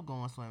 I love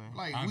going swimming.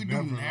 Like, I we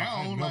never, do now.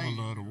 I never like,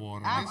 loved the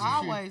water. I've some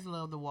always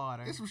loved the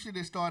water. It's some shit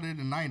that started in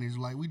the 90s.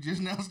 Like, we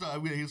just now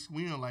started with his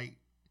swim, like,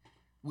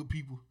 with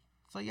people.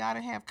 So y'all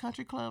didn't have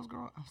country clubs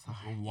growing up? I'm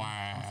sorry.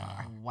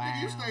 Wow. Wow.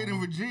 Nigga, you stayed in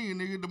Virginia,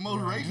 nigga, the most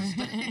racist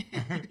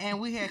state. And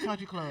we had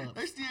country clubs.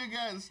 They still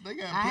got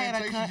I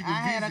plantations you can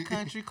had a visit.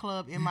 country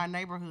club in my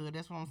neighborhood.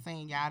 That's what I'm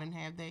saying. Y'all didn't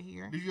have that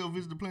here? Did you ever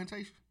visit the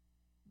plantation?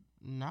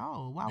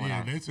 No. Why would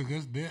Yeah, I? they took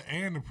us there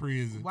and the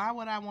prison. Why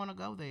would I want to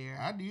go there?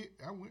 I did.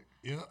 I went.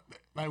 Yeah,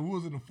 like we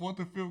was in the 4th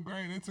or 5th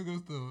grade. They took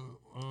us to.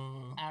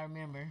 I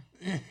remember.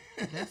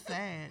 That's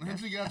sad. They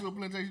took you out to a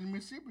plantation in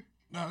Mississippi.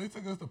 No, they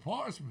took us to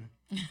Parchment.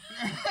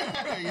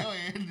 Yo,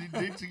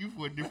 they took you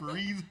for a different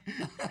reason.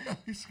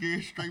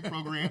 Scared straight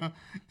program.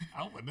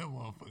 I want that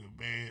motherfucking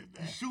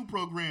bad. Shoe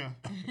program.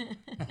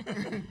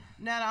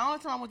 Now, the only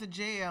time I went to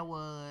jail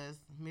was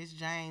Miss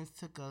James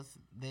took us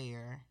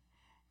there.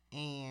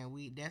 And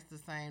that's the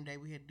same day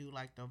we had to do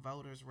like the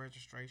voters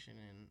registration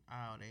and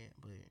all that.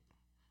 But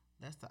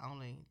that's the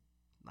only,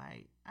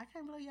 like, I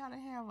can't believe y'all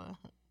didn't have a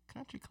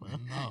country club.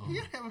 No.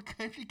 You have a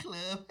country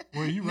club.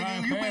 Well, you Nigga,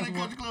 ride you been past in a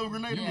one. country club with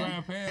Grenada? You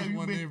ride past Have you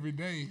one been- every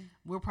day.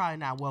 We're probably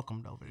not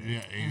welcomed over there.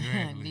 Yeah,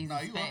 exactly. These Nah,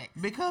 is you facts.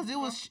 Because it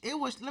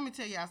was, let me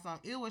tell y'all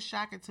something. It was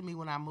shocking to me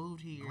when I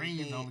moved here. Green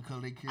is that- the only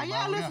color they care Are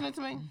about. y'all listening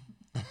to me?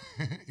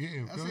 Yeah,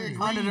 I go said ahead.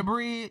 green. Under the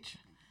bridge.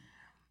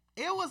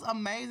 It was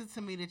amazing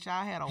to me that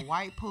y'all had a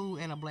white pool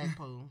and a black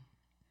pool.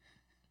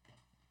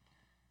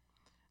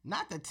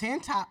 Not the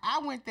 10 top. I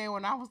went there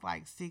when I was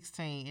like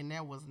 16, and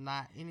there was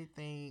not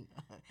anything.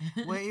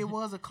 Well, it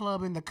was a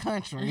club in the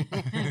country.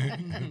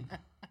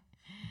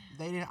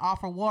 They didn't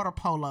offer water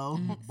polo.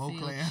 Boat Sell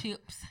class.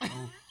 chips,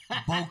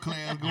 Boat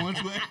class going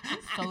to it.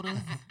 sodas,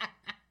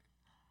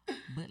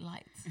 Bud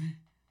Lights.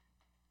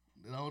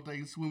 The only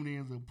thing swimming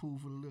in is a pool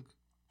for the liquor.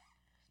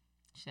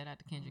 Shout out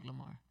to Kendrick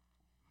Lamar.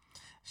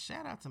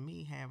 Shout out to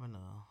me having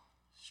a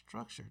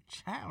structured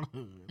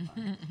childhood.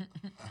 Like,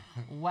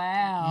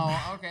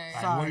 Wow. Okay.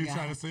 Like, Sorry, what are you guys.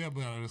 trying to say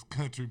about us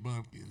country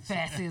bumpkins?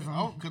 Fascism.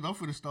 Oh, because I'm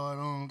finna start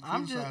on.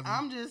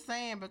 I'm just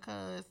saying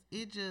because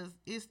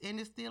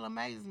it still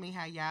amazes me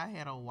how y'all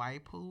had a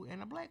white pool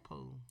and a black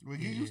pool. Well,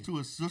 get used to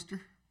it,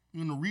 sister.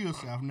 You in the real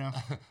South now.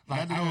 Like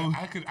Not that old,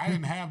 I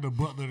didn't have the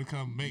butler to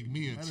come make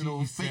me a not that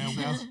old cheese fake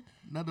sandwich. South.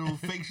 Not that old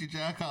fake shit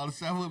y'all call the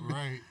South.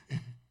 Right.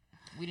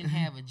 We didn't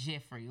have a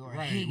Jeffrey or a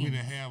Right. We Higgins.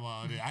 didn't have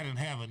all that. I didn't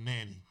have a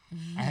nanny.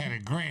 I had a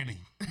granny.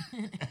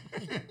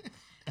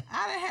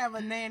 I didn't have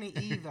a nanny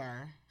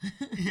either.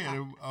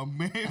 Yeah, a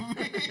man.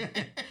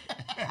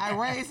 I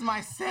raised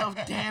myself,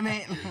 damn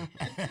it.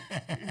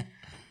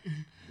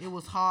 It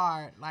was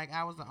hard. Like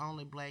I was the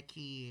only black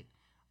kid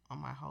on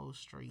my whole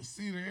street.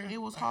 See there?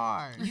 It was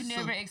hard. You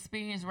never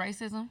experienced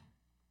racism?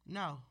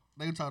 No.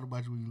 They talked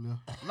about you when you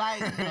left.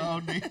 Like All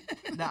day.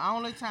 the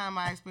only time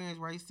I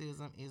experienced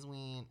racism is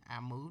when I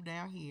moved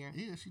down here.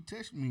 Yeah, she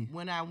texted me.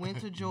 When I went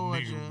to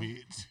Georgia Nigger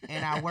bitch.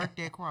 and I worked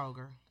at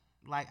Kroger.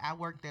 Like I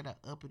worked at an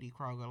uppity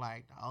Kroger,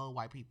 like the old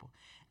white people.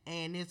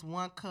 And this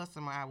one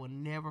customer I will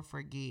never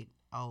forget.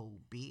 Oh,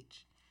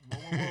 bitch.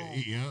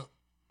 Yep.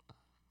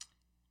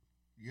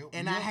 Yep.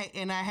 And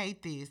yep. I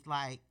hate this.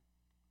 Like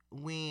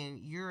when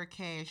you're a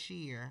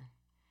cashier,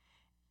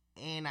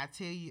 and I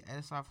tell you,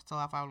 and so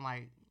if I'm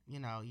like, you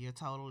know, your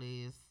total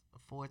is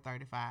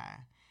 $4.35,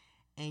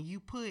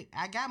 and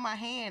I got my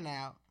hand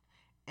out,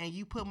 and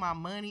you put my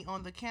money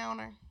on the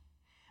counter.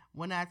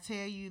 When I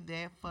tell you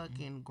that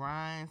fucking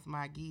grinds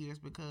my gears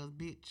because,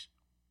 bitch,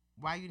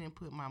 why you didn't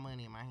put my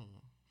money in my hand?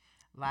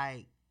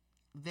 Like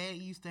that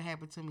used to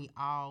happen to me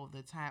all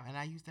the time, and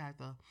I used to have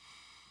to.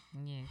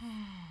 Yes.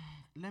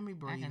 Let me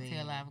breathe I can in.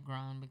 tell I've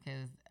grown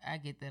because I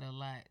get that a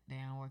lot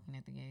down working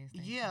at the gas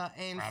station. Yeah,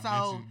 and I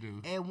so bet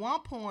you do. at one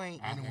point,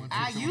 I don't want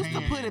I to used to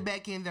hand. put it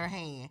back in their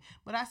hand,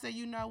 but I said,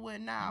 you know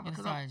what, nah, I'm gonna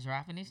because I'm,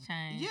 start dropping this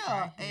change.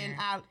 yeah, right and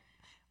here.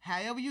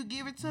 however you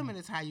give it to me,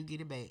 that's how you get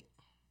it back.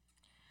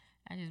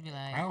 I just be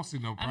like, I don't see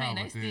no I problem mean,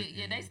 they with still, that.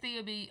 yeah, they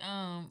still be,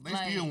 They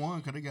like, still won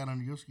because they got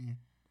under your skin.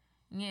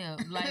 yeah,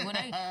 like when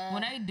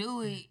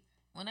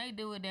they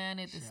do it down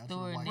at the Shout out to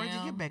store the white- Where'd you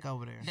now, get back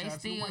over there? they Shout out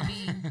to the still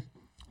white- be,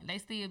 they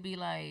still be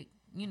like,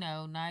 you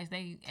know, nice.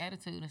 They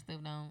attitude and stuff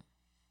don't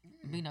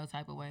be no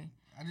type of way.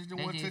 I just didn't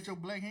They want to touch just- your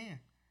black hand.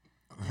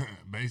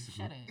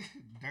 Basically. Shut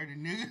Dirty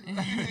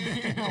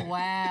nigga. up.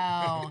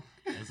 Wow.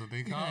 That's what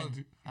they called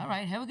you. All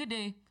right, have a good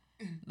day.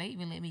 They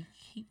even let me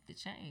keep the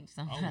change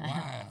Oh, sometimes.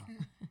 wow.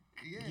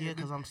 Yeah,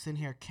 because I'm sitting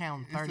here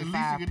counting It's the least you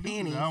 35 can do.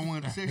 pennies. I don't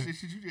want to text that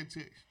shit you just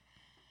text.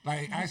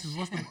 Like, actually,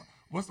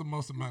 what's the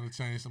most amount of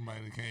change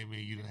somebody that came in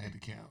you done had to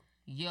count?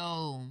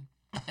 Yo,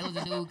 it was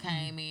a dude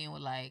came in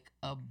with like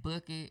a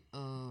bucket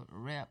of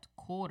wrapped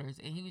quarters,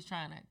 and he was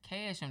trying to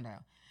cash them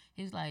down.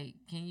 He was like,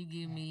 "Can you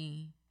give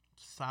me?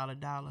 Solid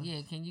dollar.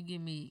 Yeah, can you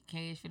give me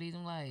cash for these?"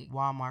 I'm like,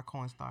 Walmart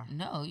Coinstar.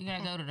 "No, you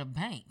gotta go to the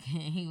bank."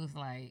 And he was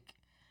like,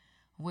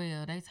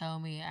 "Well, they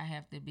told me I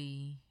have to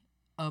be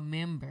a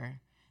member,"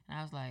 and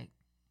I was like,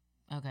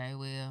 "Okay,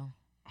 well,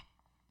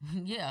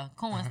 yeah,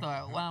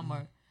 Coinstar,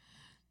 Walmart.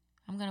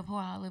 I'm gonna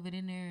pour all of it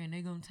in there, and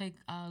they're gonna take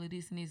all of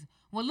this and this.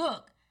 Well,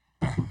 look."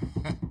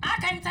 I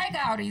can't take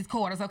all these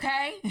quarters,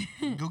 okay?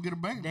 Go get a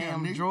bank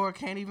account, Damn nigga. drawer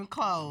can't even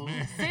close.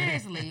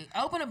 Seriously,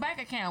 open a bank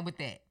account with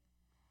that.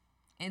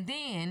 And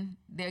then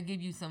they'll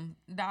give you some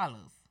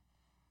dollars.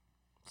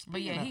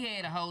 But yeah, he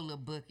had a whole little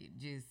bucket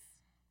just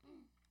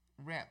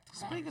wrapped.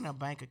 Speaking of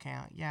bank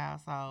account, yeah,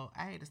 so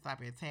I had to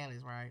stop at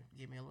Tally's, right?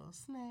 Give me a little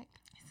snack.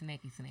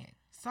 Snacky snack.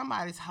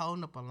 Somebody's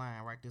holding up a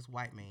line, right? This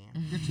white man.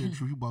 Get to the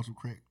truth. You bought some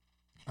crack.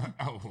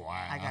 Oh,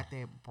 wow. I got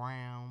that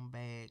brown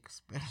bag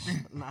special.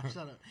 Nah,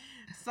 shut up.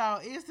 So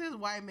it's this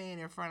white man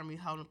in front of me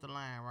holding up the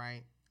line,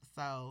 right?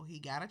 So he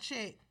got a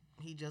check.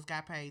 He just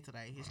got paid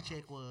today. His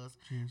check was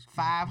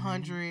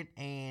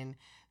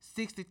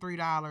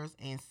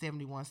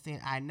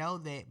 $563.71. I know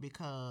that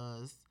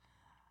because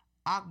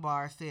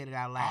Akbar said it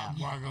out loud.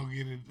 Why gonna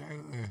get it?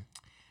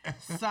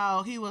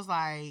 So he was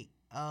like,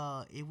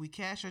 if we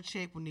cash your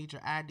check, we need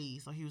your ID.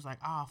 So he was like,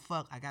 oh,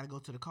 fuck, I got to go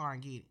to the car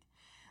and get it.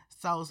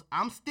 So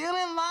I'm still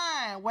in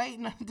line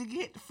waiting to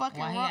get fucking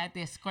While he run. out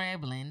there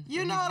scrabbling.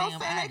 You for know his what I'm damn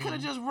saying? They ID. could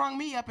have just rung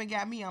me up and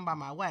got me on by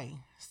my way.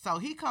 So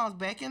he comes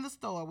back in the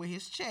store with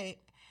his check.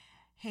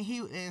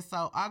 And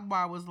so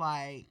Akbar was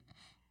like,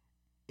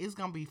 it's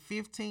going to be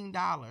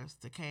 $15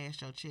 to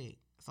cash your check.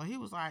 So he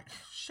was like,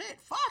 shit,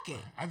 fuck it.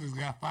 I just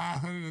got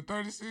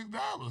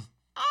 $536.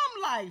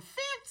 I'm like,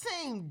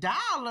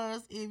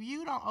 $15 if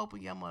you don't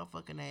open your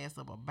motherfucking ass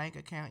up a bank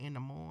account in the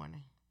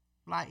morning.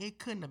 Like, it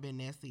couldn't have been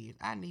that serious.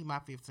 I need my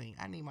 15.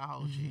 I need my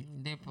whole check.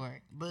 That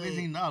part. But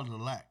 $15 a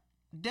lot.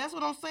 that's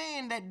what I'm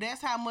saying.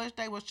 That's how much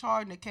they was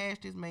charging to cash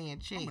this man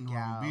check, I'm in the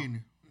wrong y'all.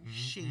 business.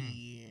 Shit.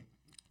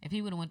 If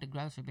he would have went to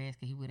grocery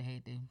basket, he would have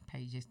had to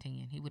pay just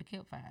 10. He would have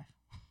kept 5.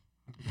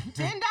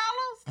 $10?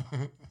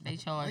 They They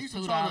charge used to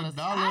 $2. charge $1 I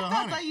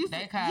thought $100. they used They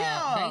to. call,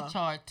 Yeah. they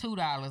charge $2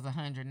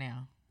 $100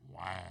 now.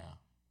 Wow.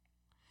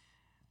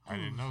 I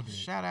didn't know that.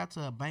 Shout out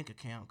to a bank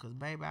account, because,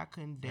 baby, I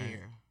couldn't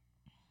dare.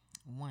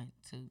 1,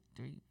 2,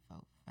 3, 4,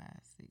 5,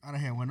 6. I done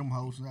had one of them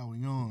hoes since I was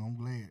young. I'm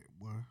glad,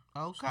 boy.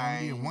 Okay.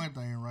 I did one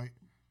thing right.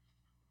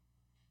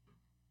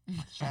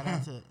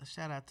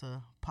 Shout out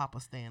to Papa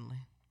Stanley.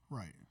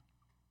 Right.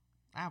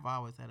 I've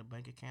always had a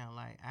bank account.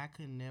 Like I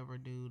could never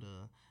do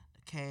the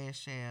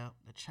Cash App,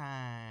 the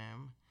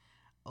Chime,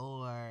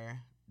 or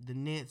the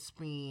Net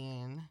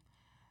Spin.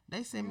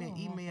 They sent me an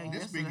email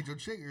This yesterday. big your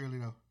check early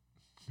though.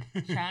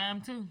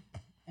 Chime too.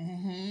 Get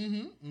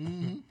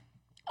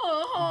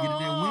Uh-huh. it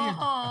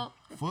that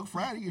win. Fuck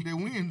Friday, get that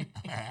win.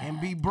 And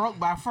be broke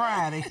by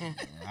Friday.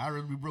 I'd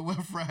rather be broke by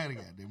Friday.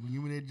 Goddamn,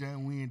 give me that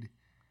John Wendy.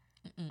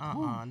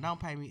 Don't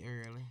pay me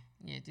early.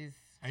 Yeah, just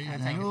I used I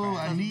to take it No,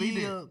 back. I need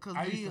it.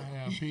 I used to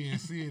have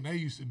PNC, and they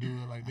used to do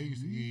it like they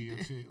used to give you a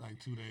check like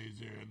 2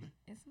 days early.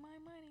 It's my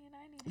money and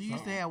I need You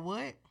used to have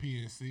what?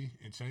 PNC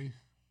and Chase,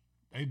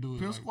 they do it.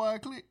 Pimp Like,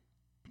 Squad click.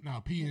 nah,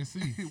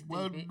 PNC.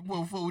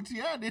 well, for what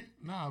T.I. did.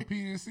 Nah,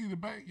 PNC, the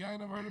bank. Y'all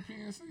ain't never heard of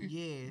PNC?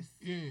 Yes.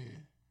 Yeah.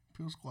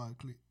 Pimp Squad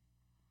click.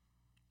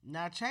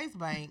 Now Chase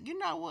Bank, you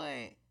know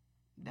what?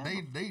 That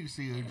They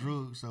see a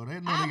drug, so they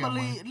know I they got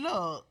believe. money.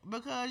 Look,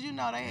 because you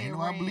know they Ain't had no,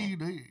 I ran- believe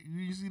they.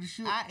 You see the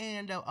shit. I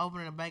ended up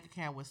opening a bank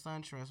account with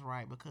SunTrust,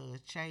 right?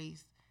 Because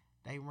Chase,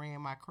 they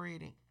ran my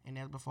credit, and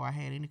that's before I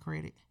had any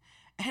credit.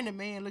 And the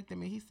man looked at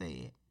me. He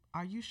said,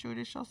 "Are you sure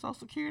this your Social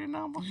Security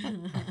number?"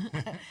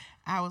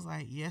 I was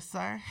like, "Yes,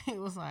 sir." He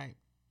was like,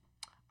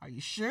 "Are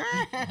you sure?"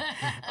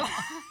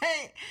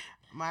 Like,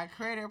 my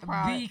credit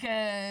probably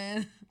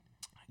Because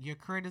your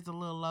credit's a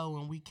little low,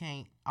 and we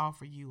can't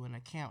offer you an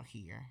account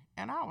here.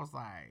 And I was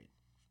like,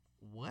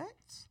 "What?"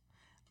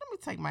 Let me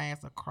take my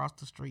ass across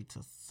the street to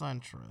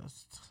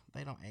SunTrust.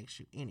 They don't ask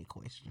you any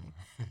questions.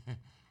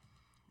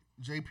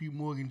 J.P.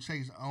 Morgan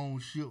Chase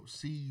owned ship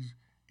seized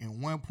in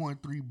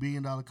 $1.3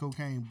 billion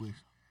cocaine bush.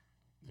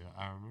 Yeah,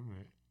 I remember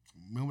it.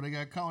 Remember they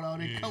got caught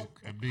out in coke?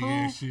 That big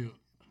ass shit.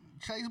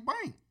 Chase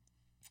Bank.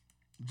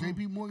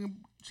 J.P. Morgan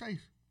Chase.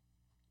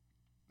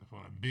 That's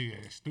one of the big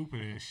ass,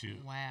 stupid ass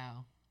shit.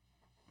 wow.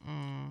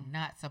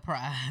 Not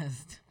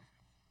surprised.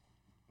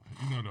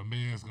 You know the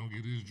man's gonna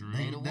get his drug.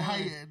 They the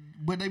ones.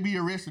 But they be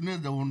arresting us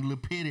though on the little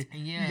petty.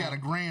 Yeah. You got a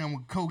gram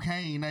of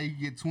cocaine, now you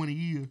get 20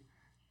 years.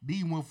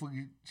 These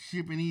motherfuckers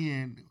shipping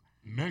in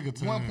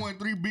Megaton.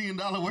 $1.3 billion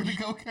worth of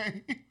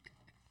cocaine.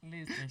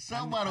 Listen,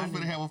 Somebody was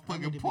finna have a I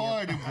fucking need to be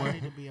party, I boy.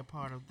 need to be a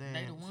part of that.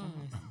 they the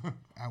ones.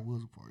 I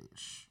was a part of it.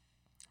 Shh.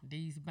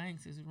 These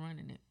banks is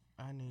running it.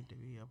 I need to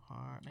be a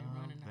part They of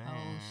running the that.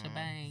 whole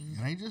shebang.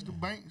 It ain't just the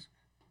banks.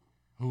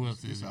 Who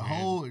else It's is a it?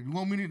 whole. You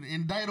want me to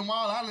indict them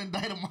all? I'll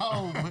indict them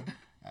all. But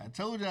I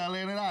told y'all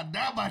that I'll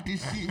die about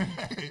this shit.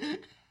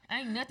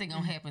 Ain't nothing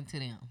gonna happen to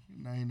them.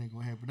 Nah, ain't that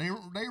gonna happen. They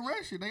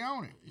run shit. They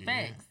own it. Yeah.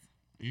 Facts.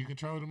 You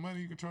control the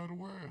money, you control the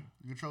world.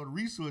 You control the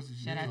resources.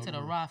 Shout out to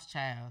the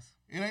Rothschilds.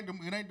 It ain't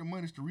the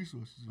money. It's the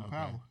resources and Okay.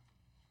 power.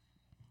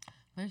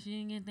 But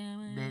you get that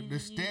money. The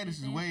status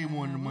is way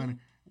more than the money.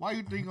 Why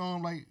you think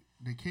like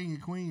the king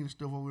and queen and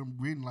stuff over in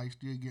Britain like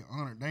still get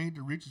honored? They ain't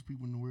the richest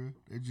people in the world.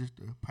 They're just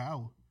the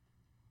power,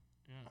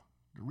 Yeah.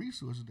 the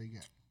resources they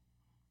got.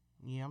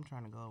 Yeah, I'm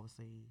trying to go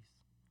overseas.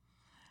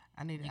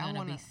 I need. You're I gonna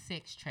want be to.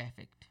 sex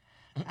trafficked.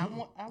 I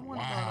want to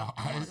Wow.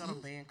 go to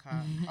Bangkok.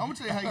 I'm gonna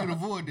tell you how you can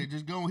avoid that.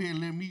 Just go ahead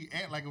and let me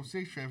act like I'm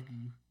sex trafficking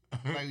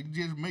you. Like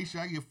just make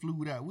sure I get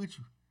flued out with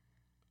you,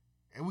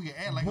 and we can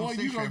act like Boy, I'm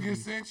sex you gonna trafficking. get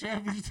sex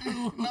trafficked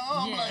too? No,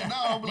 I'm Yeah. like, no,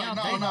 I'm like,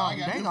 no, I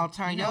got They this. gonna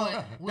turn You know your.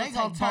 what? We'll They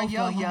gonna take turn both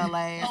your of 'em. yellow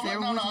ass I'm like,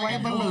 every no, which I way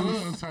got but both of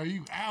loose. Look, turn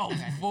you out,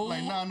 fool.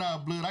 Like, nah,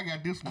 blood, I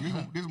got this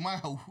one. This my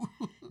hoe.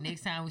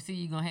 Next time we see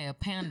you, gonna have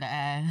panda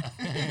eyes.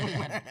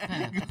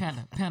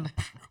 panda.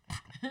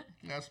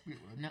 I spit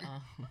right there.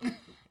 Nuh-uh.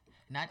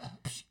 Not.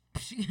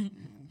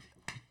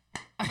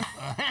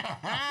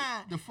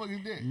 The fuck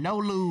is that? No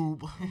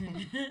lube.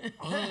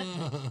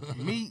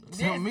 Meat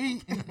to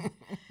meat.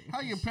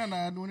 How you panda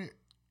eye doing it?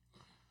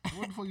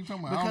 What the fuck you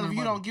talking about? I Because if know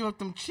you about don't give up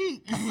them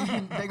cheeks,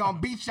 they gonna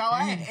beat your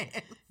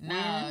ass.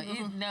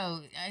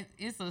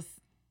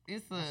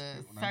 It's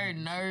a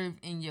certain nerve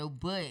in your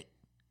butt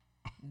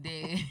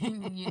that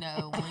when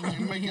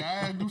You make your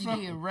eyes do you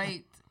something? get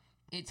raped,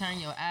 it turn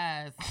your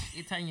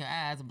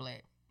eyes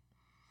black.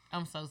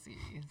 I'm so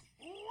serious.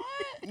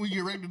 When you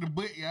get raped in the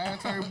butt, your eyes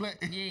turn black.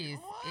 Yes,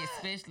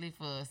 especially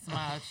for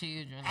small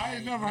children. I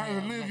ain't like, never heard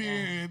have black Olivia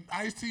eyes. and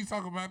Ice-T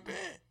talk about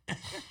that.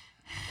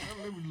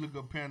 Let me look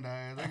up panda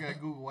eyes. I got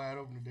Google wide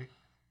open today.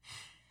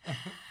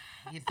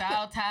 It's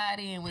all tied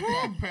in with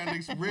that. Panda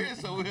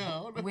Express over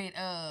here. With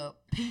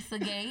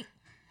Pizzagate,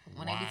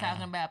 when they be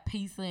talking about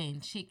pizza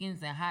and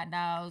chickens and hot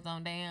dogs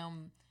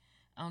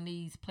on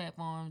these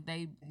platforms,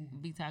 they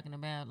be talking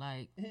about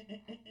like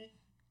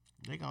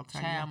They gonna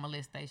turn child you.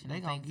 molestation They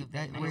and gonna things get of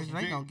that that. nature.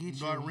 They gonna get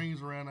Dark you.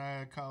 rings around the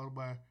eye caused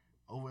by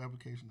over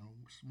application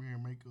of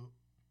smearing makeup.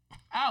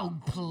 Oh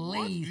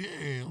please,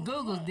 Yeah.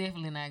 Google's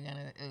definitely not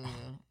gonna.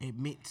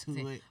 Admit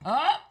to it.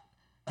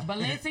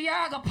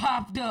 Balenciaga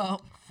popped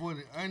up. For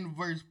the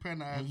unversed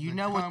panda eyes. And you the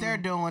know what they're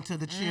common- doing to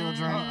the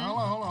children.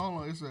 Hold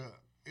on.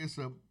 It's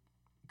a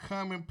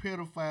common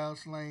pedophile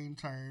slang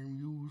term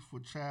used for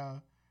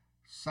child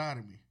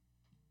sodomy.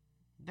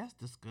 That's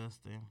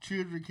disgusting.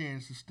 Children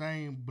can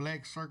sustain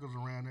black circles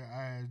around their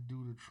eyes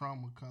due to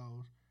trauma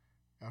caused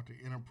after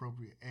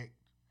inappropriate act.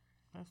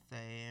 That's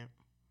sad.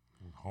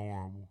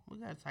 Horrible. We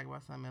gotta talk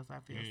about something else. I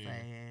feel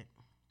sad.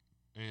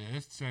 Yeah,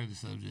 let's change the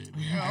subject.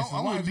 Yeah,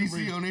 I want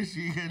DC on this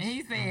shit.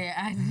 He said,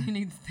 I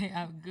need to stay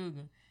out of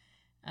Google.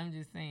 I'm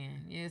just saying.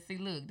 Yeah, see,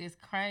 look, this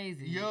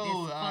crazy.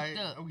 Yo, this fucked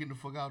up. I'm getting the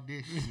fuck out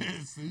this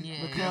shit. See?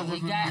 Yeah,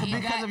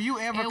 Because if you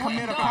ever it commit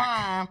went a dark.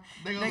 crime,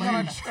 They they gonna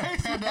gonna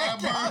trace pan back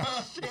that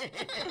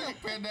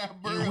down.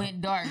 bird. It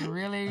went dark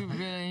really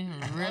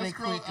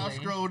quickly. I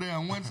scrolled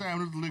down one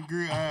time. This little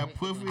girl, I had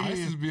puffy I head.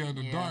 used to be on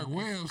the Yeah. dark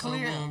web.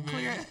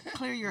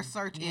 Clear your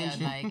search Yeah,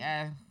 engine. like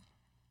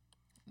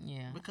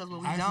yeah. Because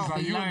what we ISIS, don't are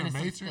be you in learning the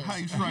some Matrix? How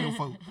you strangle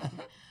folk?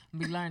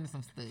 Be learning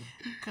some stuff.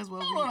 because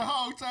what I'm we on a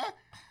hog tie.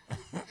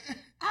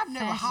 I've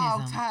never Fascism.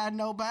 hog tied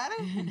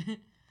nobody.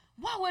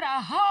 Why would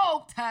I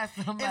hog tie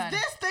somebody?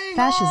 Is this thing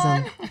Fascism.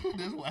 on?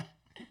 That's why.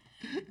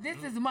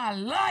 This is my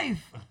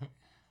life.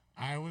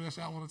 All right, what else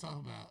y'all want to talk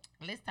about?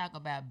 Let's talk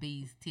about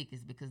B's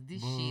tickets because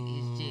this shit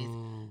is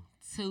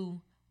just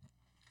too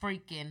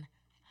freaking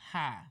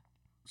high.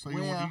 So you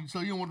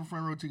don't want the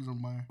front row tickets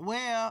on mine?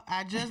 Well,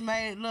 I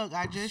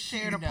just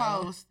shared a No.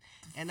 post,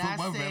 and I For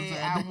my said,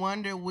 Valentine's I Day.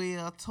 wonder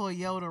will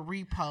Toyota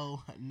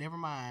repo? Never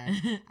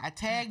mind. I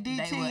tagged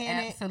DT They were in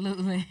it.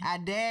 absolutely. I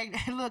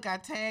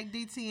tagged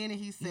DT in it.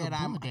 He said,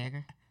 I'm I'm. a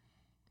dagger.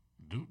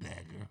 Do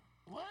that, girl.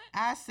 What?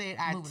 I said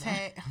I Moving on.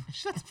 tagged.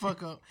 Shut the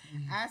fuck up.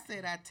 I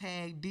said I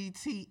tagged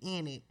DT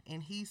in it,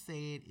 and he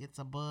said it's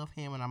above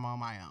him, and I'm on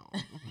my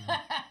own.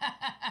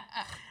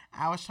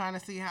 I was trying to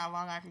see how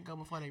long I can go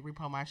before they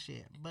repo my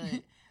shit, but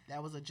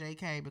that was a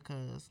JK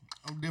because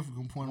I'm definitely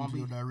gonna point them to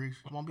your direction.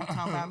 won't be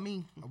talking about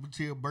me. I'm gonna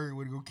tell Bird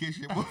where to go catch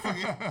that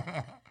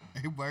motherfucker.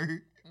 Hey,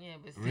 Bird. Yeah,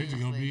 but Reggie seriously,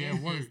 gonna be at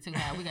this work. is too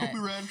high. We We got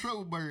riding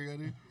trouble Bird out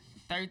there.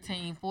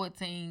 $13,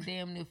 $14,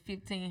 damn near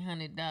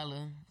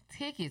 $1,500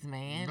 tickets,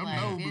 man. Them Like,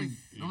 nosebleeds.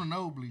 it's- Them the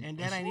nosebleeds. And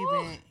that ain't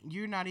even.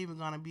 You're not even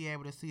gonna be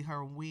able to see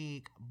her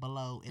wig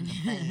below in the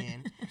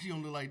fan. She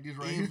don't look like this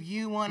right here. If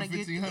you want to For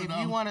if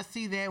 $1,500. you want to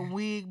see that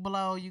wig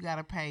below, you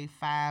gotta pay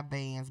 5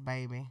 bands,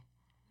 baby.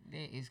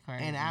 that is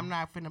crazy. And I'm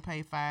not finna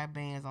pay 5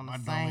 bands on the My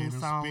dumb same ass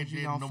done songs spent you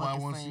that, gonna nobody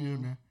fucking wanna see her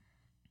sing. now.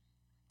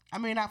 I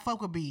mean, I fuck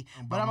with B,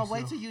 I'm but by I'm gonna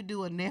wait myself. till you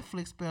do a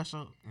Netflix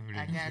special.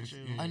 I got you.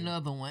 Yeah.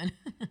 Another one.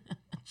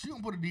 She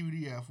gonna put a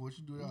DVD out for it.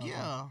 She do that. all the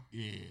time.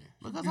 Yeah, Yeah.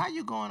 because how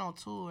you going on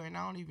tour and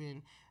I don't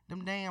even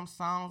them damn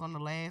songs on the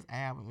last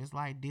album? It's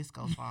like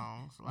disco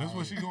songs. That's what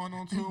like- she going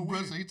on tour Bruh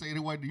with. said he take it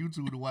white to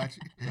YouTube to watch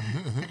it.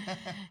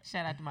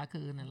 Shout out to my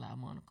cousin-in-law,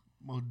 Monica.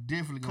 Most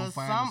definitely gonna Cause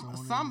find us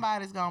on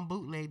somebody's gonna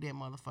bootleg that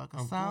motherfucker.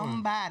 course.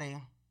 Somebody.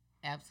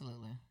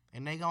 Absolutely.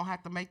 And they gonna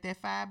have to make that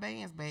 5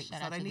 bands back. Shout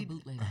so out they to need the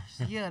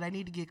bootleggers. yeah, they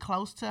need to get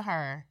close to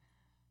her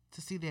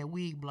to see that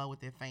wig blow with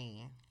that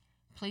fan.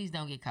 Please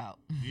don't get caught.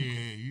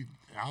 Yeah,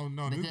 I don't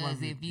know. This might Because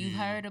be- if you yeah.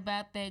 heard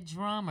about that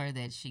drummer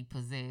that she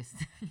possessed,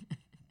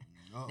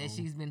 Uh-oh. that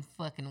she's been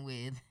fucking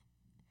with,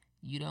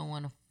 you don't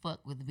want to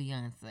fuck with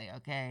Beyonce,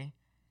 okay?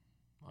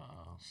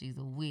 She's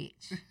a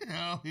witch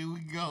Oh, here we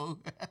go.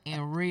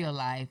 in real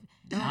life.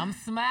 I'm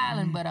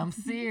smiling, but I'm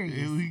serious.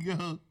 Here we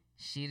go.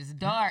 Shit is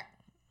dark.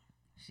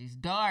 She's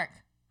dark.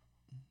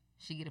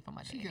 She get it from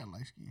my She dad. got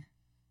light skin.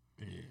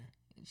 Yeah.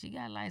 She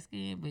got light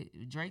skin,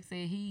 but Drake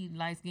said he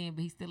light skin,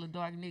 but he's still a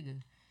dark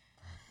nigga.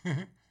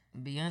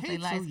 Beyonce He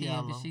light too skin,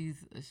 yellow. but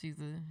she's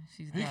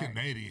He dark.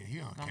 Canadian. He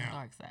on On the count.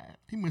 dark side.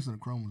 He missing a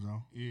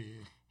chromosome. Yeah.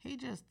 He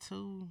just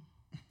too.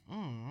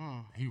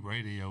 He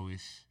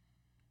radio-ish.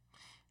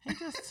 He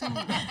just too.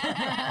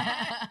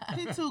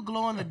 he too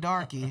glow in the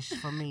darkish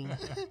for me.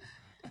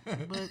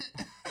 But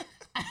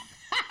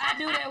I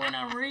do that when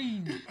I'm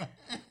reading.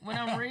 When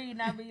I'm reading,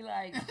 I be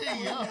like,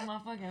 with my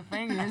fucking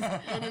fingers.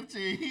 Let him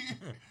tell you.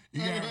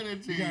 You Let got, him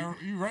you tell you.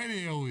 got you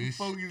radio-ish.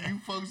 You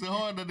focusing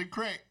hard on the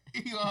crack.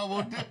 You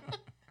almost done.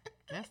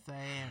 that's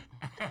sad.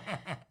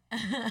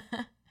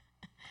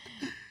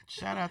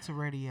 Shout out to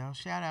radio.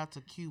 Shout out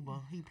to Cuba.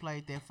 He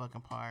played that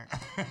fucking part.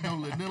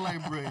 Don't look nothing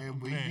like bread,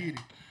 but he did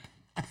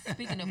it.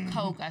 Speaking of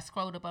Coke, I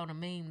scrolled up on a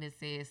meme that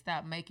says,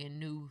 stop making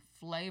new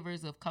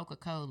flavors of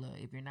Coca-Cola.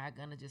 If you're not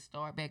going to just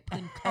start back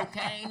putting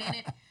cocaine in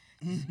it,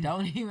 just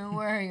don't even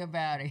worry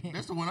about it.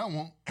 That's the one I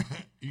want.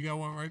 You got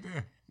one right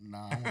there.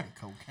 Nah, I want the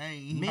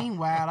cocaine.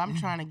 Meanwhile, I'm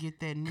trying to get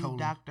that new Cola.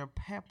 Dr.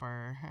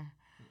 Pepper.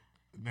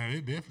 Now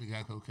they definitely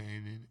got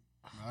cocaine in it.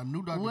 I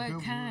knew Dr. What Pepper.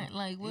 kind?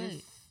 Like what?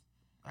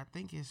 I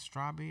think it's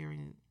strawberry.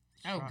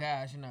 Oh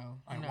gosh, no.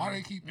 Like, no. why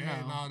they keep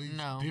adding No, all these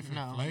no, different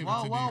no. flavors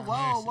Whoa, to whoa, these whoa,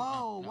 classics?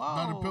 whoa, whoa.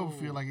 Dr.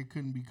 Pepper feel like it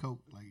couldn't be Coke.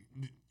 Like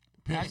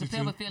Dr. Pepsi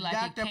Pepper too. feel like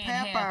Dr. it can't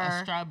have Pepper.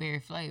 a strawberry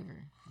flavor.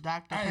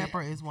 Dr. Hey,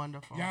 Pepper is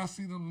wonderful. Y'all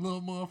see them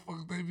little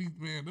motherfuckers? They be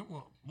them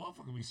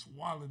motherfuckers be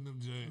swallowing them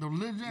jams. the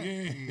little jack.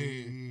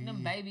 Yeah.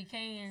 Them baby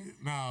cans.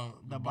 No,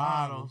 the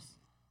bottles.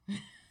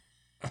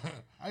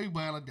 I be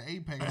buying like the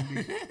 8-pack of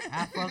this.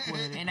 I fuck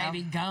with it. And they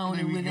be gone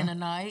There we within go. a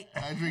night.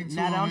 I drink two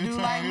Now of don't them do at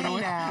a like time, you know me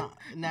what? now.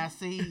 Now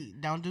see,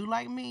 don't do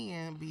like me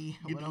and be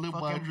Get with the a lip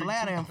bar, fucking drink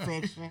bladder two.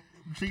 infection.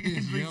 Drink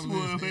It's two yellow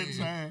of them as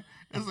at a hell. time.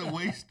 That's a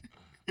waste.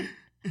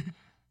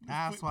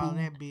 I swallow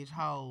that bitch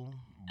whole.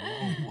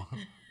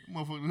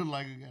 Motherfucker look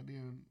like a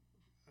goddamn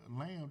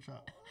lamb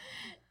chop.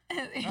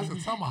 That's a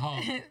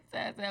tomahawk.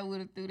 I would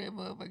have threw that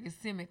motherfucking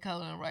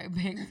semicolon right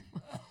back.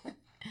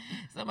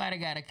 Somebody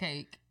got a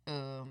cake.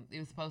 It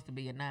was supposed to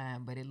be a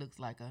 9, but it looks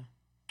like a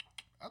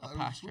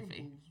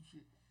apostrophe.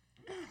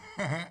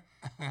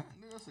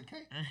 That's a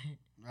cake.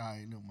 All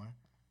right, no mind.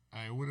 All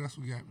right, what else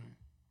we got, man?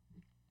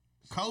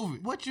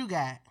 COVID. What you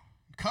got?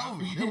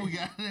 COVID. Then we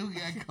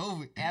got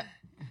COVID. Yep.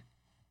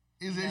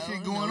 Is that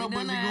shit going up?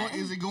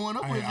 Is it going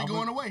up or is it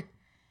going away?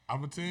 I'm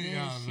gonna tell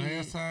y'all.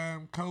 Last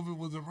time COVID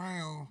was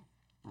around,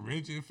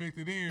 Reggie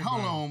infected everybody.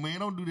 Hold on, man.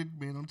 Don't do that,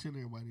 man. Don't tell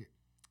everybody that.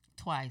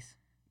 Twice.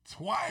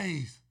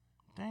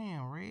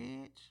 Damn,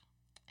 Reg.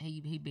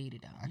 He beat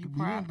it though. I could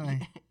be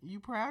anything. You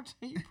proud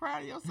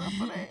of yourself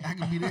for that? I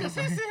could be Cause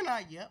he anything. said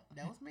like, yep,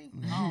 that was me.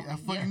 I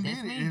fucking yeah, did that's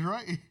it. me. It's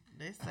right.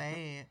 That's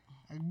sad.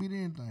 I could be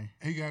anything.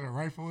 He got it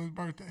right for his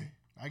birthday.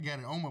 I got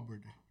it on my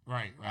birthday.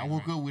 Right. I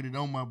woke up with it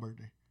on my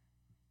birthday.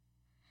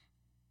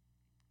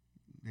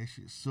 That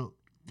shit sucked.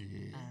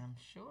 Yeah. I'm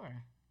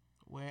sure.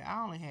 Well,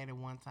 I only had it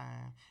one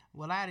time.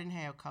 Well, I didn't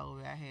have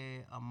COVID. I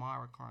had a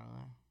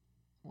Maricron.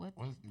 What?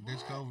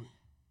 That's COVID.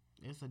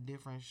 It's a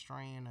different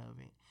strain of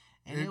it.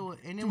 And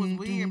it was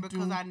weird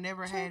because I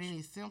never had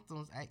any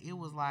symptoms. It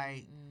was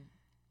like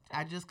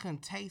I just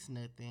couldn't taste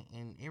nothing,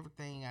 and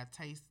everything I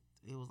taste,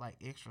 it was like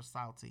extra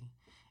salty.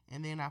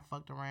 And then I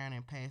fucked around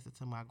and passed it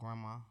to my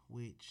grandma,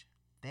 which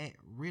that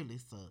really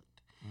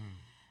sucked.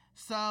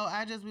 So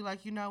I just be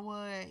like, you know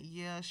what?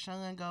 Yeah,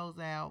 Sean goes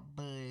out,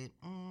 but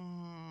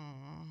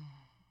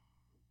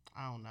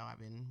I don't know. I've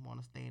been want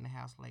to stay in the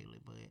house lately,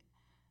 but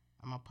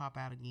I'm gonna pop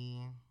out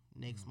again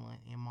next month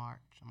in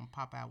March. I'm gonna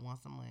pop out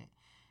once a month,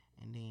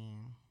 and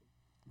then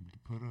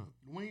Put up.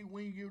 When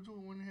you give it to it,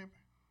 when it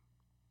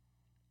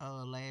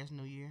happened? last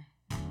New Year.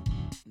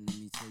 Let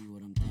me tell you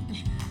what I'm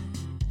thinking.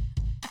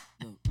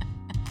 Look,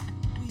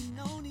 we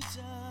known each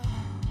other.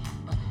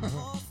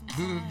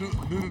 Do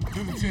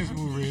the tense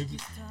move, Reggie.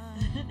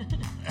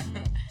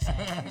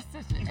 He's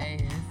such an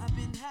ass. I've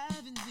been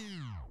having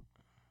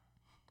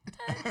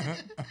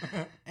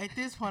At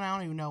this point, I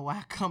don't even know why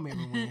I come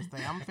every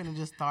Wednesday. I'm finna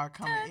just start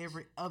coming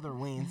every other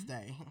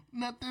Wednesday.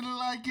 Nothing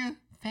like you.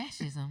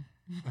 Fascism.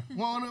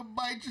 Wanna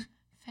bite you?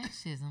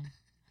 Fascism.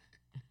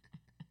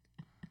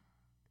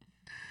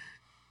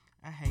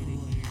 I hate it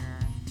here.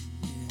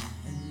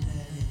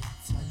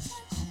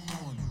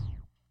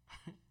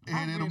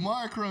 Had it a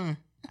Maricron.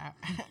 I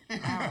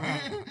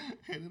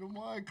Had it a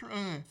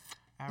Maricron.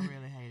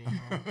 really hate it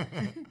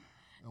here.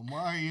 A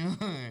Marion.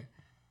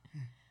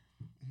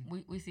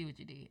 We see what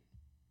you did.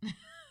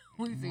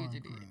 We see what you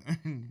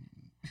did.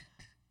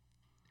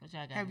 What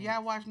y'all got? Have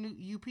y'all watched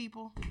You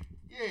People?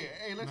 Yeah,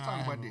 hey, let's Nah, talk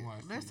I about haven't that.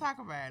 watched Let's it. talk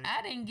about it.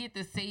 I didn't get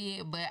to see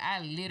it, but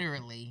I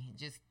literally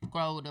just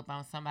scrolled up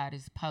on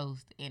somebody's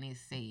post and it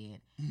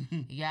said,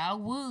 y'all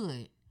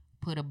would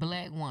put a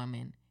black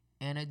woman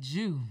and a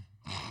Jew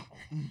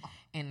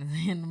in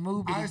the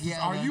movie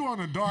together. Are you on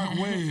the dark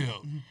web?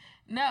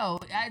 No,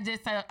 I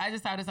just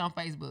saw this on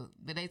Facebook.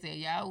 But they said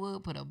y'all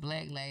would put a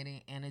black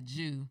lady and a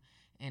Jew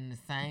in the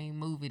same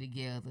movie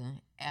together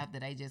after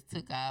they just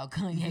took all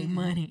Kanye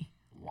money.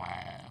 Wow.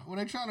 Well,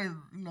 they're trying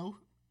to,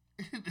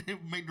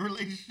 make the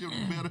relationship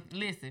better.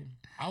 Listen,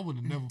 I would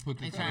have never put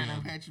They this trying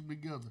together. to- Patch them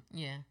together.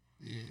 yeah.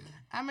 Yeah.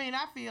 I mean,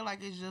 I feel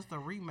like it's just a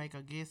remake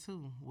of Guess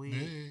Who with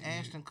Yeah.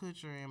 Ashton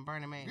Kutcher and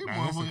Bernie Mac. This Nah,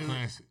 that's a motherfucker-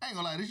 classic. I ain't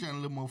gonna lie, this shit a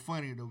little more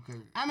funny though. Cause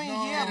I mean,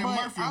 No, yeah, Eddie but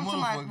Murphy a I'm talking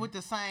about motherfucker. with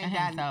the same I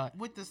hadn't saw it.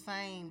 with the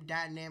same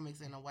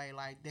dynamics in a way.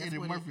 Like that's Eddie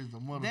what Murphy's a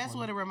motherfucker. that's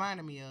what it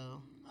reminded me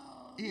of.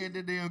 Yeah,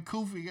 that damn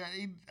Koofy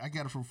I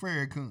got it from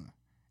Farrakhan.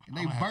 And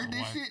they I'ma have burnt to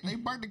that watch shit. They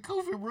burnt the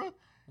Koofy, bro.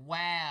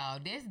 Wow,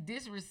 that's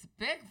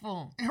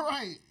disrespectful.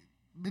 Right.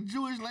 The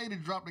Jewish lady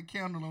dropped a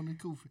candle on the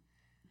Koofy.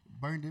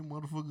 Burned that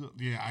motherfucker up.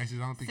 Yeah, Isis,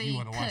 I don't think See, you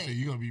want to watch cut. it.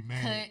 You're going to be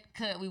mad.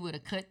 Cut. We would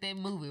have cut that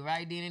movie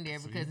right then and there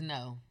because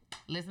no,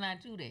 let's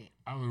not do that.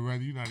 I would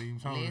rather you not even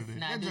talk Let's to that.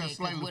 not do That's that. just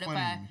 'Cause slightly what if funny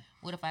to I me.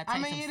 what if I take I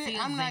some mean,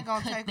 scissors I'm not and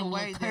gonna cut take them away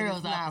little that curls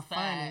it's off not the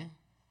side?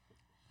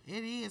 funny.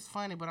 It is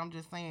funny, but I'm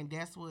just saying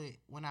that's what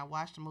when I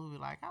watched the movie,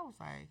 like I was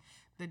like,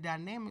 the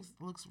dynamics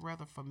looks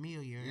rather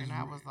familiar, and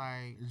I was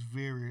like, It's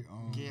very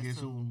Guess Guess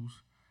Who. Who's.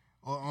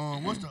 Or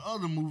what's the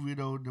other movie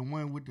though? The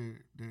one with the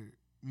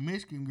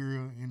Mexican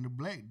girl and the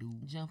black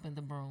dude. Jump in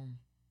the broom.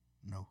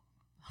 No.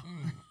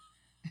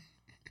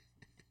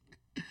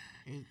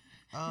 it,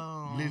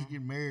 Let's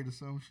get married or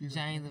some shit.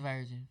 Jane the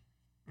Virgin.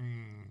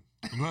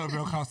 Love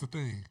don't cost a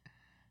thing.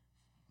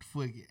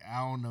 Fuck it. I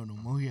don't know no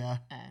more. Yeah,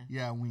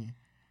 I win.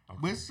 Okay.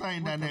 But it's the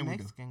same with the dynamic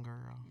though. Mexican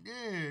girl.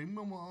 Yeah,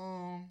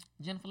 remember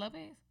Jennifer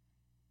Lopez.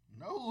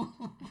 no.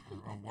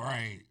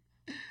 Right.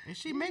 Is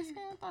she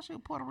Mexican? I thought she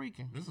was Puerto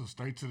Rican. This is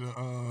straight to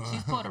the...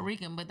 She's Puerto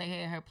Rican, but they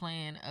had her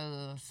playing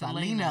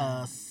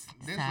Selena. Selena.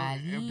 If that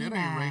ain't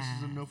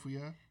racist enough for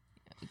y'all.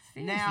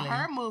 Seriously. Now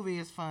her movie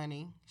is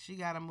funny. She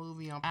got a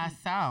movie on I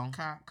saw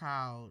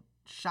called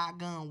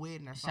Shotgun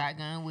Wedding or something.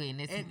 Shotgun Wedding.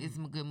 It's a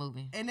good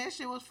movie. And that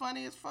shit was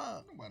funny as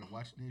fuck. Nobody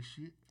watching this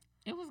shit.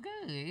 It was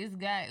good. It's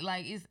got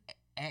it's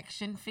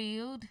action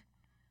filled,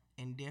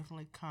 and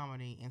definitely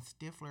comedy, and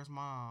Stifler's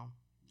mom.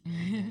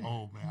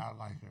 Oh man, I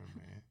like her,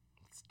 man.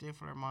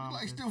 Stifler mom. You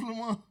like just- Stifler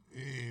mom?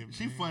 Yeah,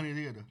 She man. funny as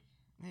hell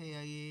though.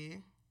 Hell yeah.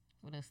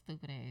 With a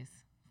stupid ass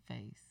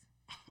face.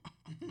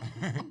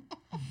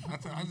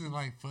 I just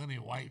like funny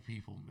white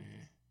people,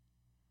 man.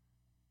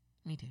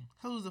 Me too.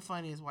 Who's the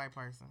funniest white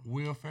person?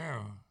 Will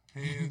Ferrell,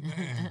 hands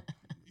down.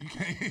 You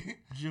can't.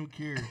 Jim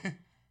Carrey.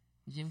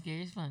 Jim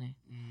Carrey's funny.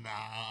 Nah.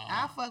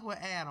 I fuck with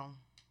Adam,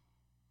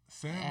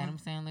 Adam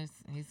Sandler. Sandler's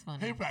he's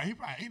funny.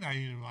 He not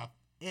even my.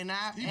 and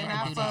I He and might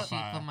I I be do top that fuck shit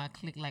five. for my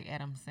clique like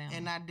Adam Sandler.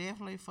 and I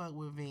definitely fuck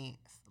with Vince.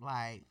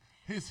 Like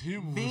His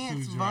humor Vince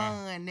was too dry.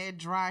 Vaughn, that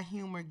dry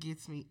humor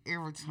gets me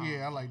every time.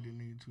 Yeah, I like that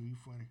nigga too. He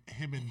funny.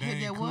 Him and Hit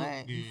Dan that Cook. what?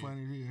 Yeah. He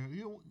funny as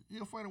hell. He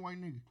a funny white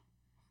nigga.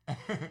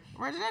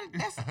 Reggie,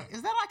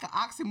 is that like an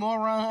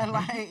oxymoron?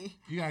 Like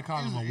You gotta call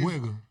him a It's-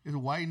 wiggle. It's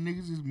white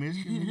niggas, it's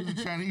Mexican niggas,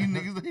 it's Chinese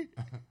niggas.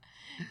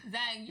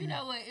 Zang, you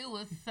know what? It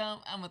was some.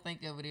 I'm gonna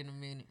think of it in a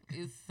minute.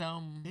 It's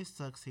some. it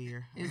sucks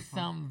here. It's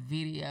some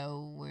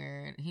video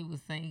where he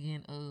was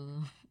singing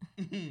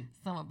something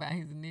about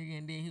his nigga,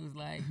 and then he was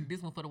like,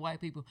 "This one for the white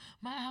people,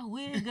 my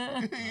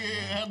wigger."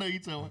 Yeah, I know you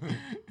talking about.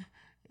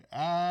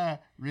 I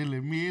really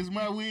miss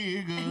my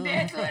wig.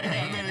 That's what it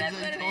is. That's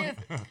what it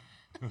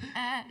is.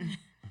 I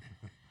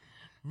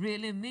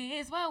really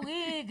miss my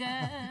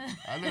wigger.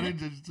 I know they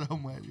just talking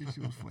about this.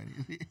 Shit was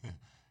funny.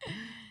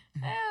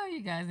 Oh,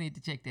 you guys need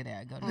to check that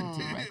out. Go to the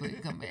YouTube right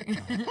quick. Come back.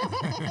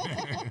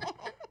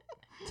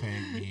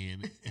 Tag me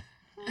in it.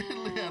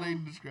 Look how they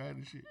describe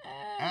the shit.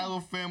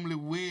 Our family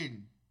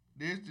wedding.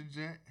 There's the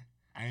joint.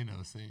 I ain't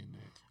never seen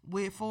that.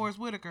 With Forrest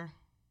Whitaker.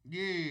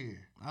 Yeah.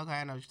 Okay,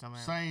 I know what you're talking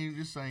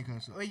about. Same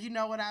concept. Well, you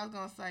know what I was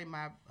gonna say?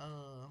 My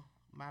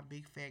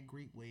big fat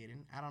Greek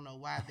wedding. I don't know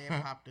why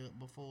that popped up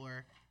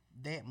before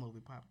that movie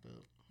popped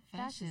up.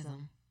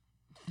 Fascism.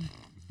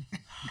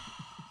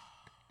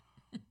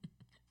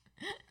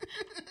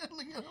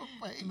 Look at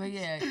her face. But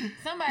yeah,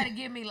 somebody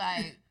give me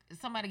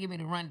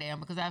the rundown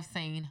because I've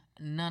seen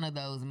none of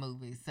those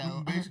movies.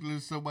 So Basically,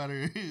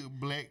 somebody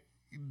black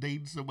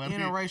dating somebody.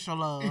 Interracial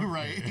love.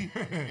 Right.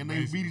 And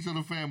they beat each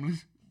other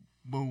families.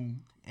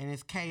 Boom. And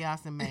it's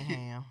chaos and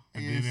mayhem.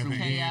 And Yeah, then so- at the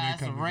end, chaos,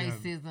 they come together.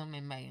 racism,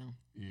 and mayhem.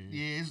 Yeah.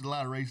 Yeah, it's a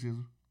lot of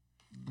racism.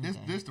 Okay.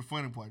 This the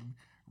funny part.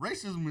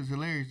 Racism is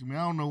hilarious to me.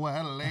 I don't know why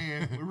I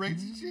laugh when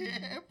racist shit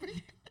happen.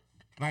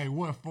 Like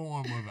what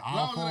form of it? As All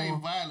long as it ain't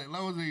form? violent, as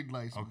long as it ain't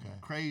like some Okay.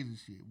 crazy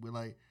shit. But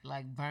like,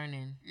 Like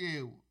burning.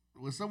 yeah,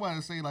 when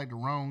somebody say like the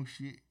wrong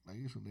shit, like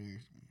it's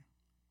hilarious to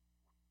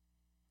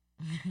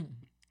me.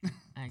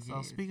 I guess.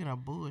 So speaking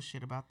of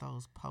bullshit about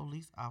those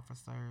police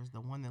officers, the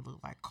one that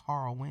looked like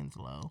Carl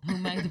Winslow. Who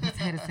made the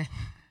potato salad?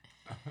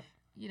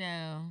 You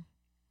know,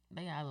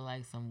 they all look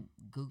like some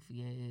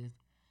goofy ass.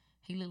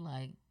 He looked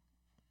like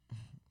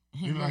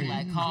He looked like-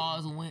 like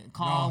Carl he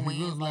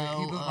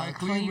Winslow, look like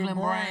Cleveland Cleveland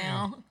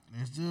Brown. Brown.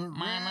 It's the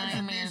My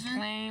name is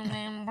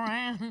Cleveland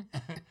Brown.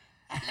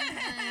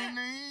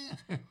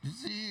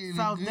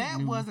 So that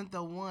wasn't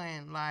the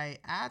one. Like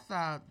I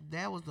thought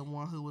that was the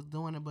one who was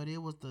doing it, but it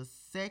was the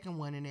second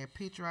one in that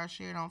picture I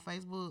shared on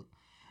Facebook.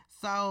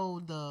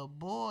 So the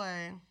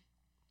boy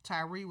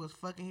Tyree was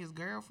fucking his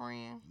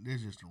girlfriend,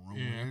 That's just a rumor.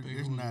 Yeah, I think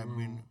It's it was not a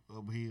been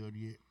rumor. upheld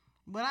yet.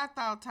 but I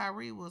thought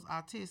Tyree was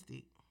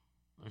autistic.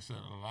 They said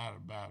a lot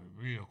about it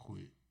real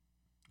quick.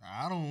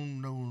 I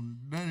don't know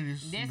none of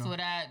this. That's you know.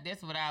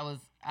 that's what I was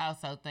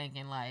also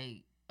thinking.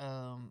 Like,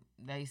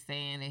 they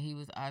saying that he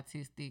was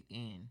autistic,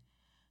 and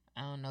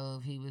I don't know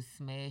if he was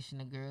smashing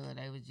a girl or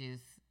they was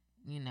just,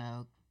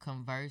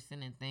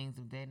 conversing and things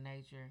of that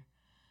nature.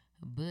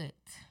 But,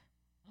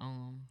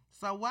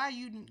 So why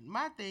you?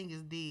 My thing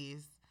is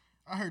this: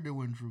 I heard that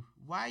wasn't true.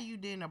 why you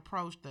didn't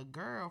approach the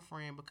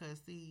girlfriend? Because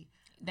see,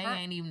 they Her-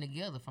 ain't even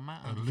together, from my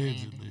understanding.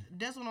 Allegedly.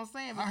 that's what I'm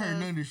saying. I Because heard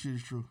none of this shit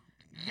is true.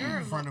 Your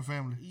In front of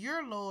family.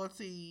 your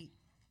loyalty,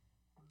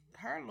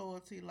 her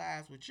loyalty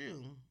lies with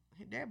you.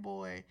 That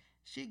boy,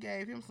 she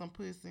gave him some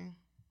pussy.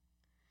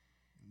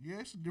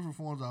 Yeah, it's different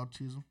forms of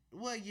autism.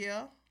 Well,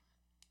 yeah,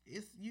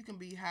 you can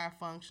be high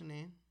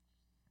functioning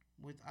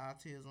with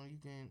autism. You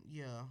can,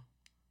 yeah.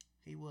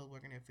 He was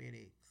working at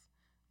FedEx,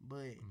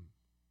 but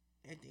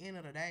at the end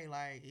of the day,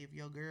 like if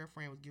your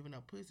girlfriend was giving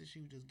up pussy, she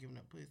was just giving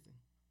up pussy.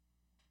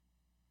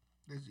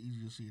 That's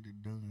easier said than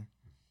done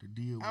to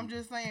deal with. I'm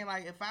just saying,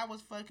 like if I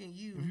was fucking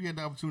you, If you had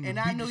the opportunity and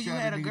to I beat knew the you shot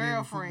had at a nigga that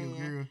was fucking your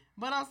girlfriend, girl,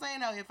 but I'm saying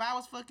though, if I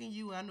was fucking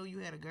you, and I knew you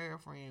had a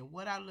girlfriend,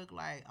 what I look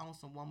like on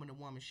some woman to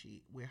woman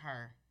shit with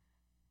her.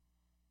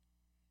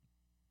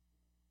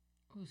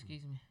 Ooh,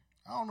 excuse me.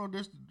 I don't know.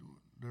 That's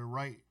the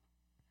right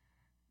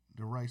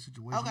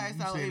situation. Okay,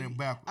 you so saying it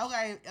backwards.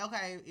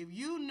 okay. If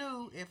you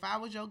knew, if I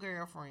was your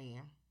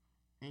girlfriend,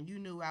 and you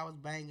knew I was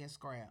banging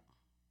Scrap,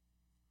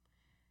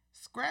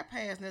 Scrap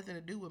has nothing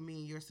to do with me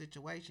in your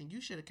situation. You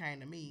should have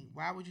came to me.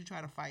 Why would you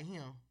try to fight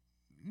him?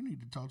 You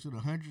need to talk to the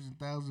hundreds and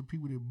thousands of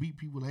people that beat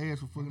people's ass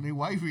for fucking their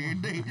wife every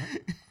day.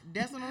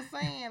 That's what I'm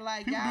saying.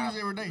 Like People do y'all,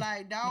 this every day.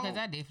 like don't. Because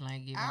I definitely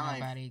ain't giving I ain't-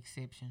 nobody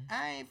exception.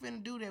 I ain't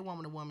finna do that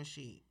woman to woman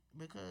shit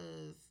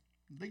because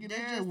They that get their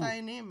ass just whooped.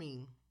 ain't in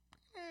me.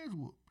 Ass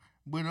whooped.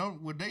 But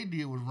what they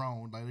did was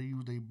wrong. Like they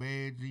used their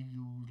badge,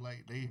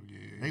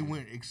 they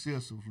went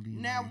excessively.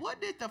 Now,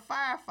 what did the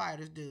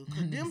firefighters do?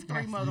 Cause them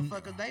 3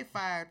 motherfuckers, they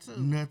fired too.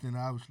 Nothing,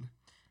 obviously.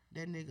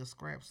 That nigga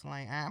scrap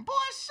slang iron. Boy,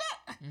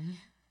 shut.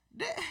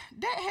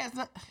 That has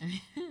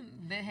nothing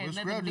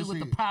to do with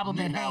the problem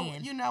at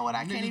hand. You know what?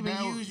 I can't Niggas even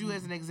down- use you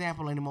as an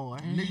example anymore.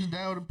 Niggas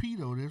down to P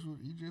though. That's what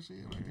he just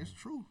said. Like that's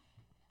true.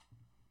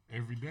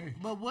 Every day.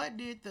 But what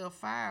did the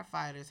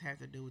firefighters have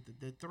to do with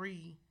the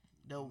 3,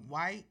 the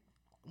white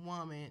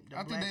woman, the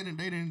I black? think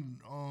they didn't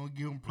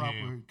give them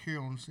proper care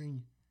on the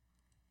scene.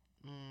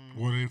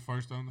 Were they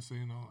first on the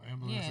scene on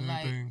ambulance and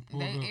everything?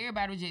 Pulled up?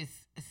 Everybody was just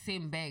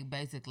sitting back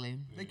basically.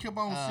 They kept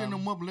on sending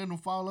them up, letting them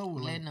fall over.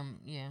 Letting them,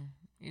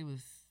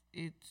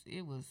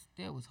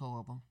 that was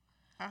horrible.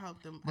 I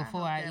hope them.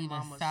 Before I I hope even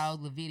that mama's- saw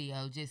the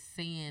video, just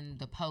seeing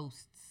the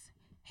posts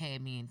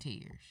had me in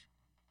tears.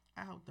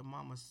 I hope the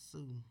mama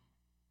sue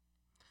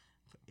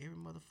for every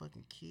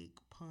motherfucking kick,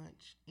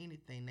 punch,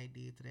 anything they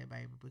did to that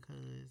baby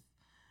because.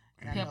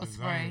 and I Pepper know-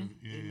 spray.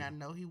 And I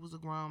know he was a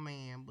grown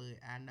man, but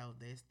I know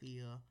that's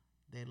still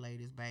that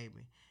lady's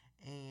baby.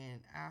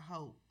 And I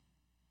hope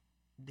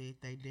that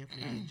they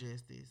definitely get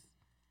justice.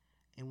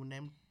 And when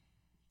them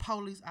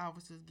police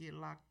officers get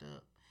locked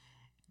up,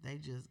 they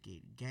just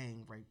get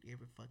gang raped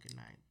every fucking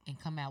night. And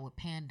come out with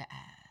panda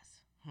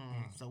eyes.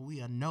 So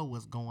we'll know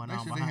what's going They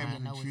on said they behind.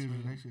 happened know to it's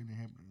children. real. They said they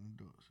happened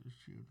to adults. It's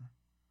children.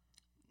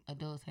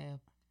 Adults have,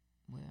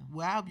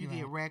 Well, I hope you You're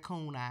get right.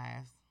 raccoon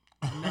eyes.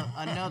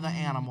 Another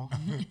animal.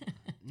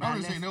 I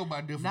just ain't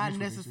nobody different. Not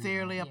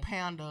necessarily a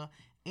panda,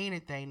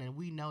 anything. And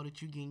we know that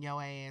you getting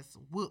your ass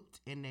whooped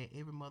in there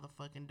every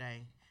motherfucking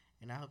day.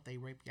 And I hope they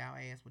rape y'all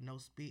ass with no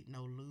spit,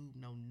 no lube,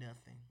 no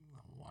nothing.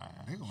 Wow.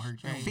 They gonna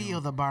hurt them. Feel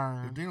the If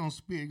burn. they don't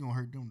spit, it gonna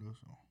hurt them though.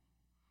 So.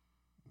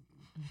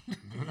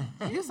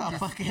 You're so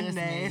fucking Disgust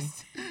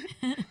nasty.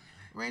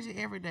 Reggie,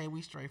 every day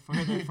we stray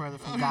further and further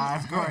from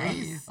God's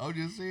grace. I'm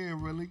just saying,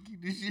 bro. Let's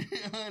keep this shit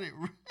 100,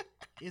 bro.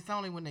 It's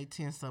only when they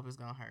tense up it's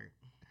gonna hurt.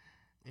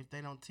 If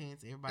they don't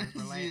tense, everybody's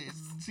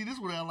relaxed. See, this is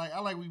what I like. I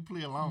like when you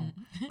play along.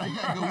 Like, you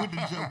gotta go with the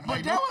joke.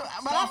 Like, that was-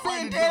 but I'm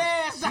being dead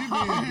ass,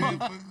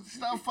 dog.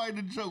 Stop fighting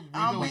the joke,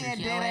 bro. I'm Go being ahead.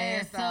 your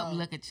dead ass ass up, dog.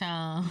 look at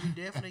y'all.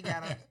 Definitely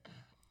gotta.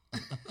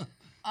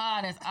 Oh,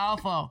 that's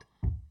awful.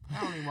 I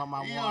don't even want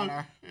my Yo,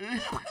 water.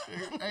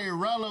 Hey,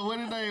 Rollo, what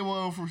the name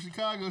was from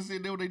Chicago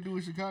said that what they do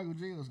in Chicago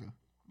jails though.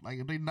 Like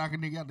if they knock a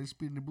nigga out, they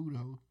spit in the booty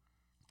hole.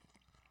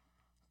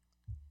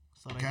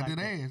 So they Got like that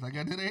they, ass. I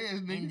got that ass,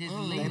 And nigga. just Uh,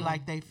 leave they them.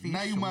 like they fish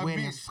Now you my wet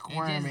and bitch. And just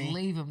squirmy.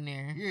 leave them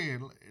there. Yeah.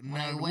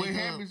 Now they what wake up,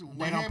 happens? They What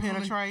don't happens when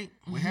penetrate.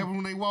 What happens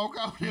when they walk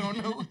out? They don't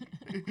know.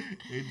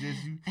 It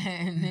just you.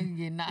 And nigga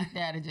get knocked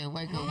out and just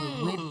wake up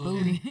with wet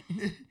booty.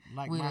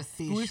 Like With my a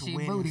fish squishy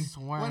wet booty. and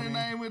squirmy. What the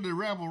name of the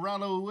rapper?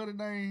 Rollo. What the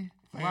name?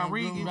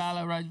 Rodriguez.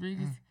 Rollo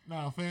Rodriguez.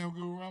 Nah, fam,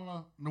 good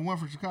Rollo. The one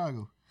from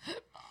Chicago.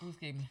 Who's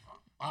kidding me?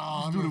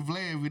 Oh, Used to do the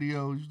Vlad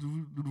videos. Used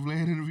to do the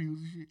Vlad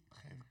interviews and shit.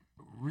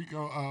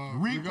 Rico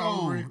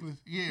Rico. Reckless.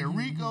 Yeah,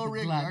 Rico The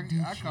Reckless.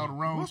 Glock I called the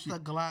wrong What's shit. the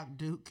Glock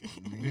Duke?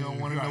 You don't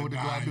want to know what the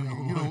Glock do.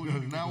 You don't not want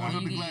to know When,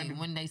 what you the Glock get, do.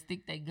 when they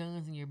stick their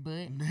guns in your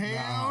butt.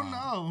 Hell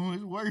no.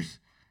 It's worse.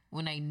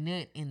 When they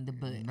nut in the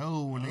butt.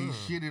 No, when they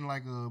shit in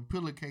like a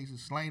pillowcase and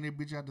slang that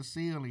bitch out the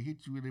cell and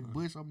hit you with a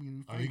bus on your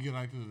Oh, you face. get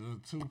like the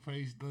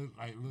toothpaste,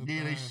 like little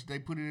Yeah, thing. they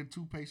put it in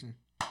toothpaste and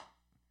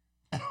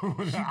With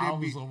the that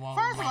hours bitch. on my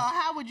First of all, mouth.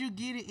 how would you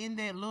get it in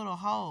that little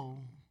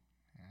hole?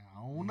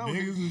 I don't know.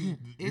 Niggas is-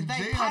 Is In they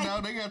jail pipe- now,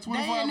 they got they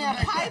 24 in hours there a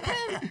day.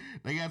 piping?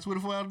 They got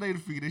 24 hours a day to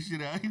figure this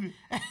shit out.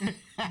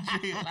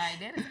 Jail. Like,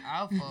 that is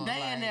awful. They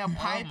like, in there oh my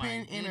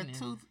piping in a goodness.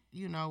 tooth.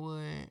 You know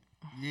what?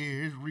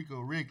 Yeah, it's Rico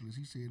Reckless.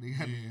 He said they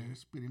got to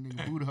spit a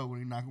nigga booty hole when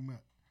they knock him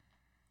out.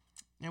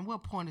 And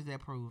what point is that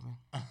proving?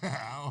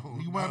 I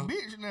don't You my know.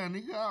 bitch now,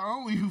 nigga. I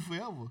own you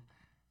forever.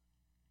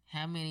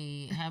 How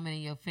many of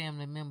your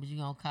family members you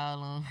gonna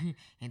call on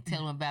and tell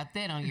them about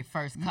that on your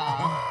first call?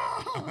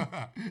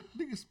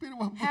 Nigga spit in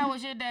my booty. How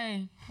was your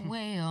day?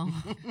 Well,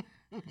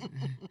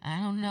 I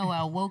don't know.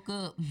 I woke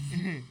up.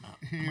 My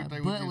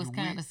Everything butt was just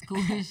kind wet. of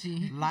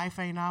squishy. Life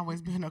ain't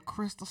always been a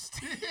crystal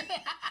stick.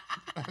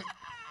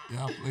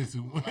 Y'all play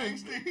too much.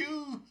 Thanks to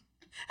you.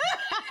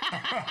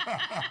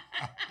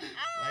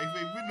 Life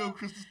ain't been no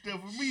crystal step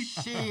for me.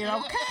 Shit,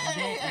 okay.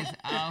 That is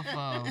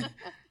awful.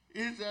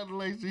 It sounded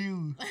like to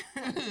you.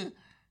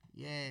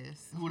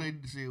 Yes. Who they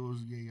said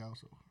was gay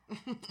also.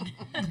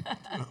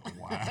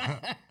 Wow.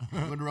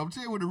 I'm telling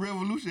you when the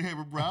revolution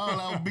happened, bro, all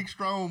our big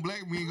strong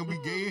black men gonna be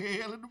gay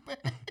as hell in the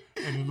back.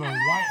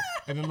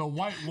 And the little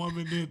white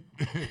woman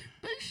that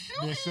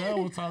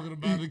Cheryl was talking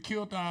about that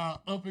killed our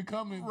up and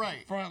coming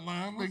Right.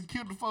 frontliners. They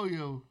killed the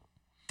 4-year-old.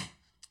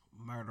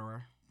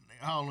 Murderer.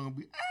 They all gonna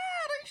be,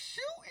 they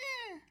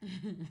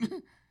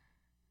shooting.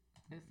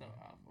 That's so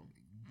awful.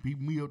 Beat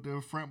me up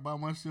there front by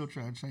myself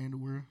trying to change the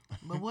world.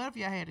 But what if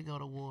y'all had to go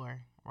to war,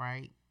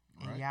 right?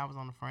 And Right. y'all was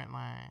on the front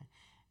line,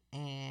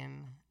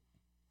 and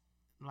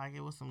like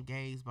it was some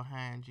gays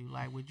behind you,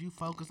 like would you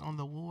focus on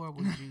the war or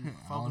would you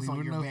focus don't on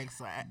even your know.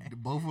 backside?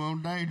 Both of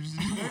them dangerous.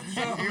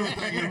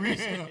 Everything is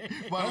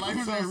risky. My life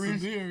is at risk.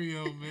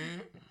 Scenario,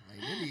 man. Like,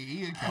 that nigga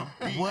Ian kind of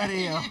big. What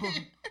else?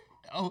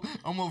 Oh,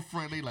 I'm up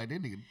front. They like,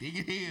 that nigga big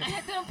as hell.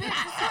 Let them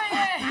pictures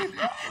swing.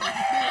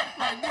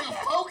 Like, nigga,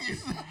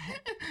 focus.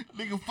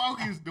 Nigga,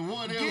 focus. The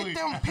one that way. Get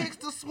them picks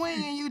to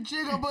swinging, you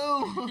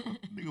jigaboo.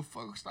 Nigga,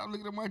 focus. Stop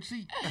looking at my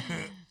cheek.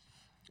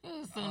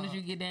 As soon as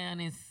you get down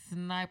in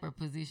sniper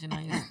position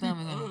on your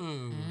stomach,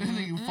 That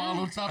nigga fall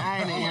on top of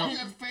I the know. I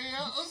just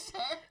fell.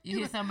 you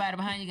hear somebody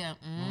behind you go,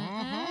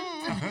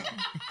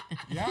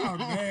 Y'all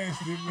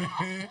nasty,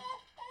 man.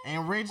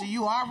 And Reggie,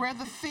 you are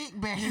rather thick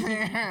back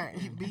there.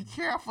 Be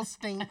careful,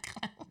 stink.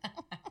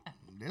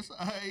 That's all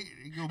right.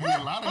 It's going to be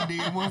a lot of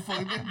dead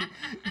motherfuckers.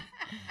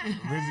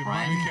 Reggie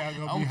body count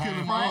gonna I'm be killing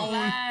high. my own.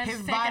 line, His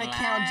second body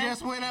count line.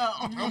 just went up.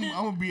 I'm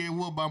going to be at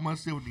war by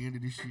myself at the end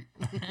of this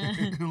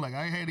shit. Like,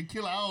 I had to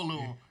kill all of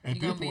them. At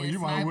You this gonna be point, in you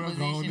might as well sniper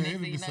go on position, the next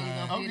enemy thing you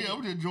know, you side. gonna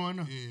I'm just joining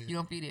them. You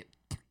gonna feed it.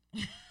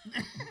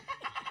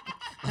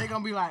 They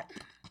gonna be like,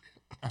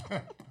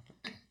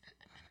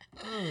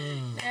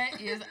 That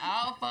is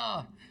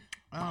awful.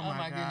 oh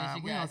my goodness, God,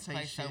 you we don't guys take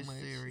play so shit much.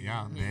 serious.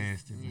 Y'all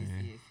nasty, Yes,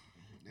 man. yes.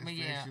 That's But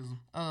yeah, fascism.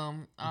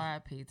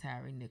 R.I.P.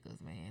 Tyree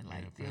Nichols, man.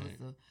 Like Yeah, it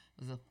fact.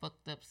 was a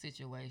fucked up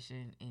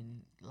situation,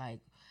 and like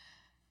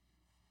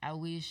I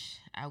wish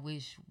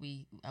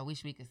we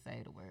could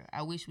save the world.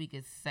 I wish we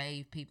could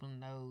save people in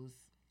those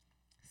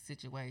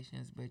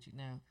situations, but you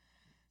know,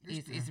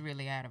 it's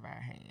really out of our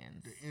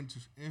hands.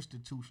 The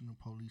institutional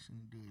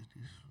policing does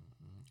this.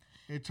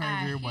 It turns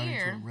I everybody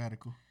hear- into a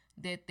radical.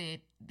 That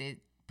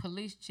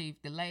police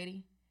chief, the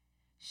lady,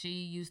 she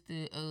used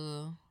to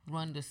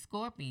run the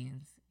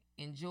Scorpions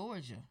in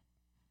Georgia,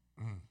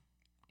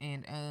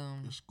 and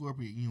The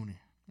Scorpion Unit.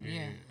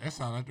 yeah. That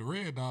sound like the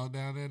Red Dog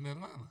down there in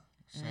Atlanta.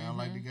 Sound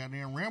like the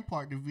goddamn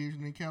Rampart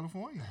Division in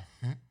California.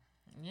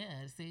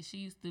 Yeah, it said she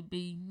used to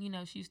be,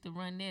 she used to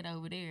run that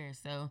over there.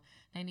 So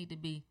they need to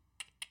be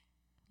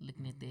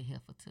looking at their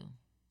heifer too.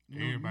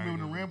 You Everybody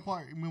remember the does.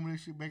 Rampart? Remember that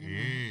shit back in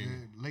Yeah.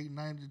 the late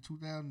 90s to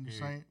 2000s? Yeah.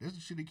 Same. That's the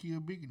shit that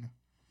killed Biggie now.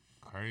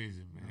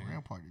 Crazy, The man.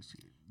 Rampart is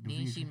shit. Then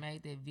she Division.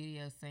 made that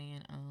video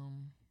saying,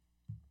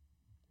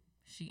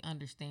 she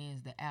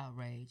understands the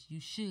outrage.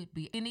 You should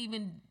be, and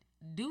even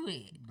do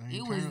it. They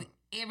It was turn-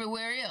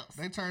 everywhere else.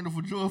 They turned her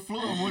for George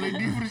Floyd when they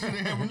did for the shit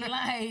that happened.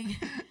 Like,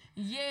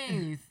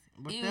 yes.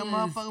 But it them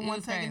was- motherfuckers it wasn't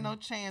was taking crazy. no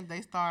chance.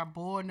 They started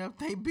boarding up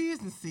their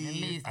businesses. And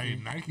listen, Hey,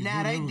 Nike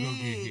Now knew they was gonna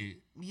get did. hit.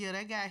 Yeah,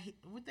 they got.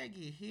 What they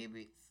get?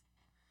 Hibbits?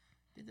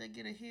 Did they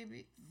get a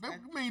Hibbits?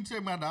 You mean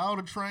tell me about all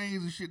the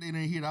trains and shit they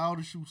didn't hit all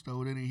the shoe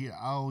stores. They didn't hit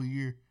all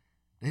year.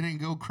 They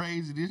didn't go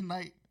crazy this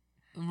night.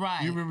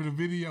 right. You remember the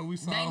video we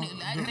saw? They knew,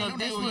 I The- think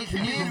this they was were-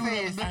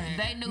 Memphis.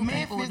 They knew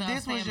people was Memphis, on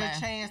this was your standby.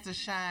 chance to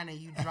shine and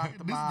you dropped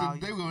the This ball. is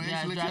the, they were gonna Yeah,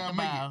 actually let drop y'all the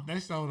make ball. They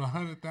sold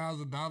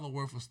 $100,000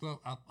 worth of stuff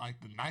out like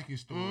the Nike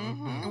store.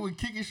 it. They were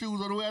kicking shoes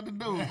on the way out the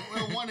door.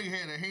 Well, one nigga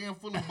had a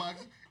handful of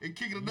boxes and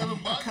kicking another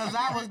box. Because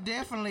I was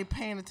definitely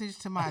paying attention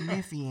to my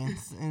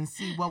Memphians and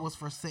see what was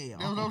for That's what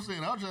sale. I'm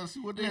saying. I was trying to see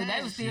what they Look, had.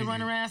 they was still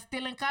running around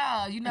stealing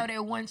cars. You know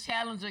that one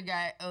Challenger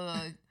got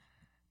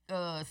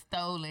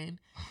stolen,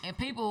 and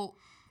people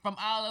from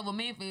all over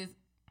Memphis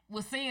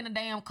was seeing the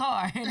damn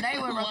car, and they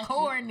were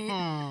recording it.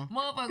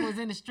 Motherfucker was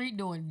in the street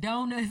doing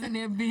donuts in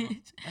that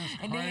bitch,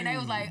 and then they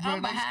was like, Bro,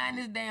 "I'm they- behind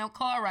this damn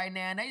car right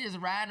now," and they just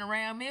riding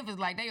around Memphis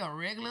like they a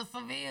regular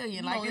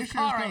civilian, like No, this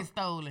insurance car ain't com-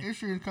 stolen.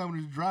 Insurance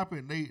companies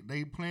dropping.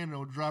 They planning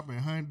on dropping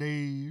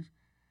Hyundais.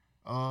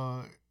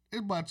 It's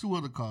about 2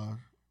 other cars.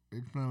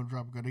 They plan on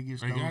dropping because they get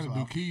They stolen. got to so do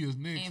off- Kias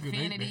next. 'cause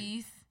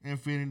Infinities.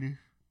 Infinity.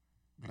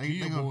 The They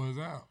Kia gonna- boys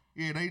out.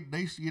 Yeah,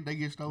 they see it. They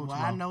get stolen. Well,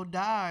 too I often. know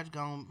Dodge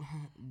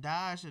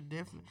should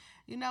definitely.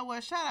 You know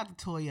what? Shout out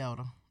to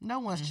Toyota. No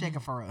one's Mm-hmm. checking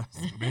for us.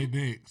 They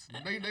next.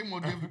 They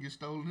more definitely get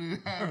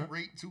stolen. High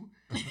rate too.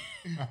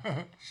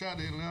 Shout out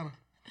to Atlanta.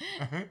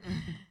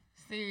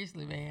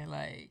 Seriously, man,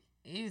 like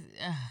it's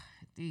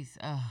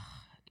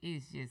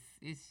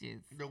it's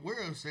just. The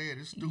world said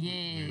it's stupid.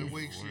 Yes. The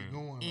way shit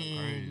going. Like, And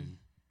Crazy.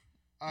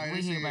 all right, we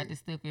they hear said about this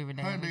stuff every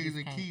day. We Hyundais just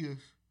and can't. Kias.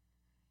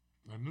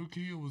 A new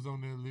Kia was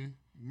on that list.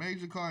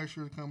 Major car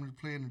insurance companies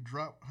plan to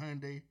drop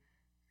not the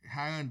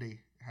Hyundai,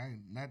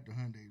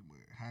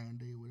 but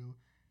Hyundai, whatever,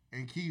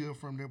 and Kia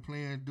from their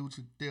plans due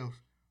to thefts.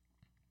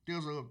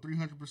 Thefts are up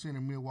 300%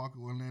 in Milwaukee,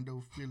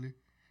 Orlando, Philly,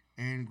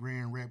 and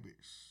Grand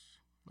Rapids.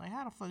 Like,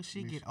 how the fuck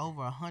she get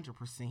over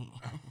 100%?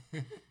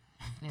 That's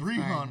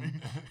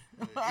 300.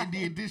 It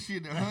did this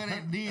shit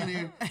 100,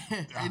 then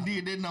it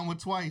did that number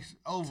twice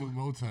over. 2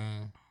 more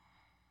times.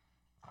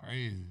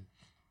 Crazy.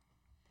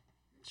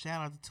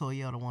 Shout out to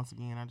Toyota once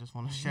again. I just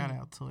want to shout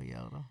out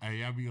Toyota. Hey,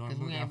 y'all be on Cause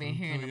the we lookout ain't for been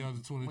hearing Toyota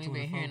them. 2024. We ain't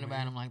been hearing about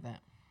man. them like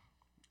that.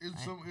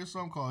 It's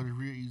some cars that's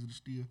real easy to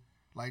steal.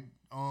 Like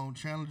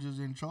Challengers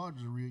and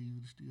Chargers are real easy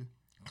to steal.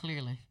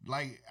 Clearly.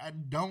 Like, I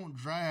don't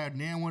drive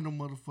damn one of them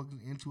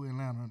motherfuckers into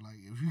Atlanta. Like,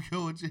 if you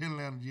go into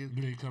Atlanta, just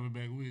You ain't coming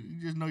back with it.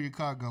 you just know your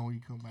car gone when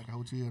you come back to the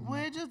hotel.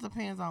 Well, it just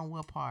depends on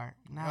what part.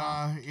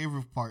 Nah.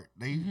 Every part.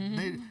 They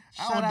I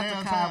Shout was out to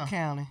Cobb downtown.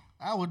 County.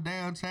 I was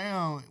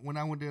downtown when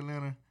I went to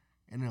Atlanta,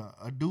 and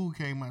a dude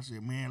came out and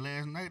said, "Man,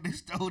 last night they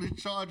stole the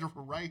charger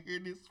from right here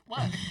in this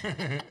spot."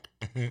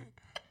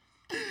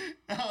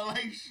 I was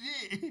like,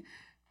 shit.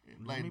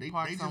 Like, me they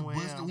park just somewhere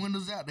bust the else.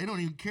 windows out. They don't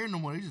even care no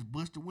more. They just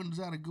bust the windows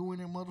out and go in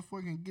there,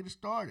 motherfucker, and get it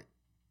started.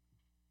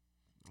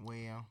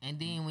 Well, And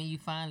then when you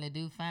finally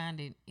do find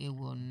it, it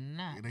will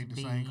not It ain't the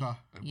be, same car.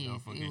 Yes,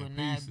 motherfucker it will in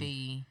not pieces.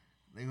 be.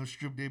 They gonna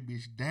strip that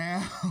bitch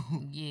down.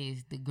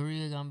 Yes, the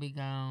grill gonna be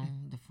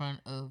gone. The front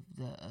of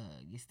the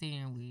your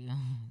steering wheel,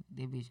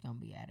 that bitch gonna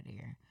be out of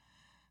there.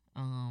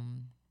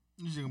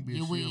 It's gonna be a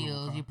Your shell of a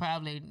wheels, car. you're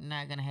probably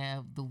not gonna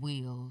have the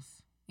wheels.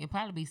 It'll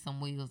probably be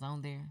some wheels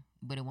on there,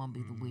 but it won't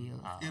be the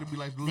wheels. It'll be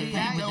like the See, little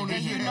I- pink donuts.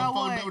 and you Have know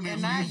four what? donuts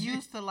And I in it.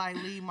 used to like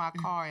leave my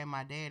car at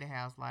my dad's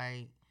house,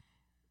 like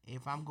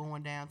if I'm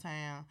going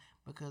downtown,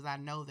 because I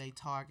know they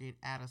target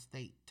out of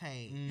state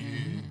tag.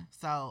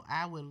 So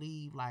I would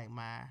leave like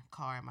my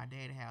car at my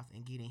dad's house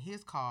and get in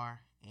his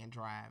car and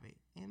drive it,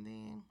 and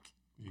then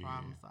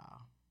problem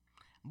solved.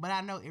 But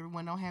I know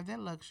everyone don't have that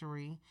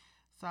luxury,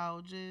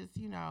 so just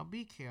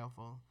be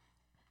careful.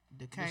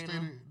 Decatur,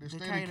 the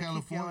state of Decatur, keep your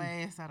California.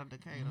 ass out of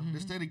Decatur. The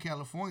state of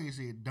California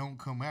said, "Don't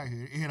come out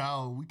here at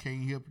all. We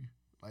can't help you."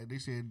 Like they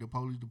said, the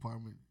police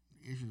department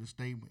issued a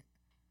statement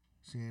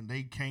saying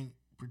they can't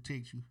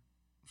protect you.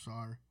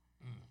 Sorry.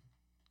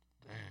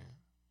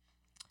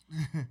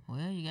 Damn.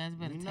 Well, you guys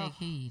better You know- take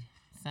heed.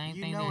 Same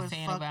you thing know they're it's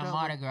saying fucked about up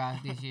Mardi with- Gras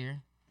this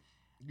year.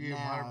 Yeah,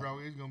 Now- Mardi Gras.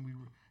 It's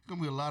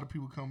gonna be a lot of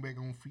people come back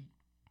on feet.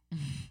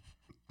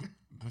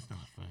 That's not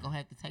fair. Gonna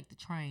have to take the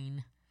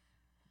train.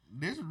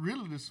 This is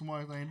really the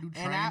smart thing. Do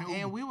train And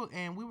Uber.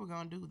 we were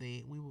gonna do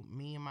that.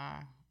 Me and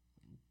my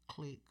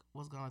clique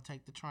was gonna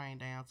take the train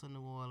down to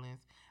New Orleans,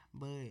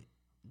 but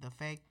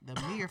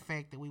the mere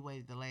fact that we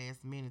waited the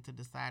last minute to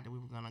decide that we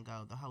were gonna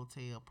go, the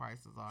hotel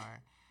prices are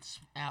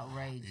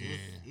Outrageous.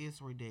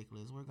 it's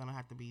ridiculous. We're gonna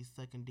have to be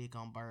sucking dick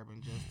on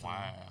bourbon just to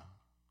Wow.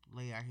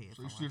 lay our heads.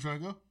 So you somewhere. still trying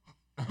to go?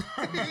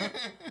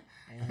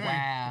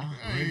 Wow.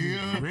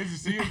 Reggie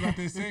serious about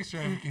that sex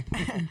trafficking.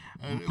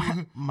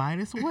 Might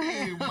as well.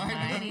 Hey, Might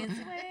Mike, as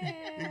well.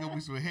 they gonna be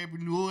some happy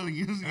New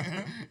Orleans.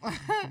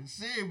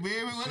 Say,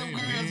 baby, what them Say,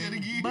 girls man. at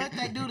again? But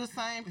they do the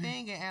same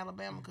thing in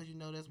Alabama because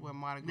that's where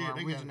Mardi Gras Yeah,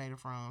 they got it. originated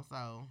from.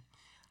 So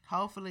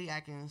hopefully I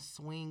can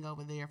swing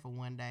over there for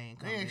one day and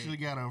come They back. actually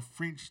got a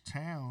French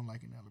town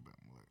like in Alabama.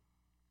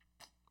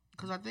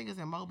 Because I think it's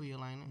in Mobile,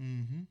 ain't it?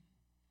 Mm-hmm.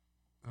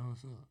 Oh,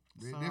 what's up?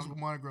 So That's I'm- where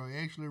Mardi Gras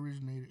actually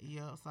originated.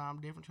 Yeah, so I'm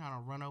definitely trying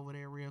to run over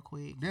there real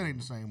quick. That ain't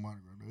the same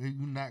Mardi Gras, though.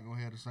 You're not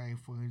gonna have the same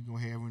fun you're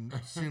gonna have in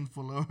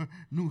sinful of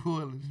New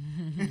Orleans.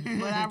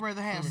 But I'd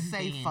rather have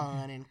safe Understand.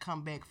 fun and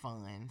come back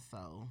fun.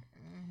 So,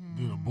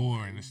 Do the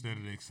boring instead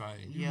of the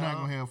exciting. You're not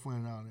gonna have fun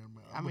in all that.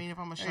 I mean, if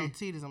I'm going to show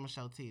titties, I'm going to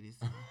show titties.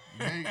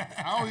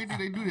 I don't even think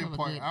they do that Have a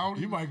part. good- I don't,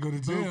 You might go to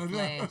jail.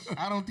 Flash.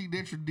 I don't think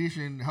that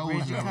tradition holds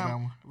Reggie, in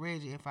Alabama.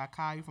 Reggie, if I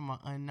call you from an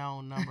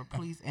unknown number,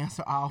 please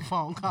answer all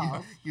phone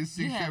calls. Get You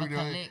sex have a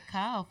trafficked. collect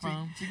call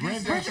from. To get Reggie,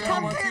 sex show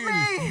Come my get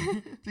titties.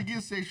 me! to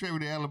get sex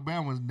trafficked in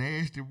Alabama is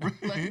nasty, bro.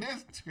 Like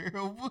that's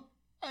terrible.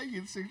 How you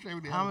get sex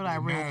trafficked in I'm like,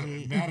 Alabama?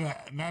 Reggie.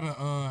 Not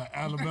a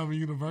Alabama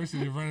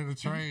University running a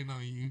train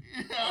on you.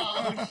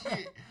 Oh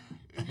shit!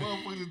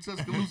 Motherfuckers in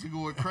Tuscaloosa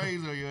going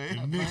crazy on your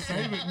ass. Nick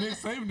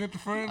Saban at the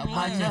front A of the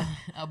bunch line. of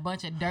a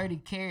bunch of dirty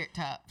carrot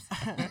tops.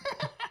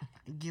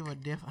 Give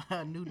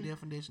a new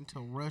definition to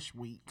Rush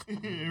Week.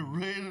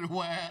 Red and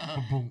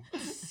wild. Boom.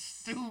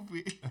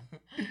 Stupid.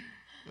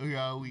 Okay,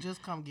 all week.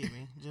 Just come get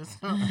me. Just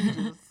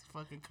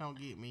fucking come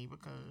get me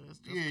because.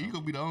 Just Yeah, you come-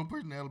 gonna be the only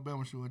person in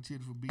Alabama showing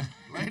titties for beef.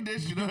 Like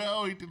that shit. I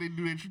don't even think they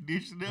do that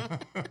tradition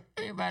now.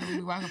 Everybody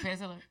be walking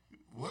past her like,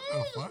 What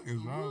the fuck is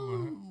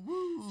wrong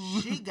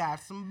with She got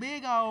some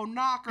big old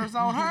knockers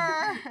on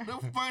her. The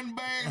fun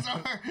bags are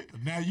her?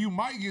 Now you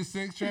might get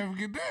sex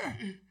trafficking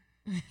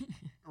there.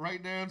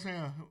 right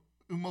downtown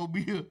in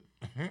Mobile.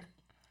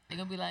 they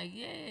gonna be like,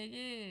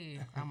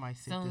 yeah. I might As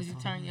sit soon this as you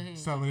one. turn your head.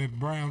 Some of that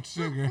brown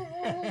sugar.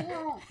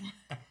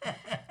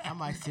 I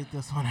might sit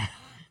this one out.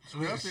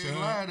 Scrap said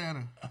live down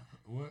there.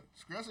 What?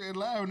 Scrap said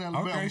live in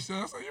Alabama. Okay, so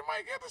you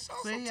might get to show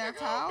some See, I ticket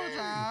told on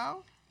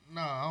y'all.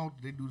 No, I don't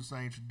think they do the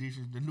same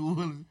traditions. The New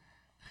Orleans.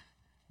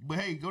 But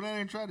hey, go down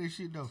there and try this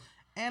shit though.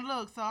 And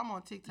look, so I'm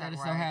on TikTok, Let us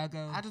right? know how it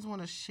goes. I just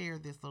want to share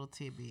this little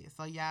tidbit.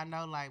 So y'all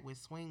know, like with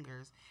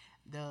swingers,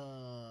 the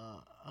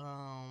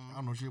I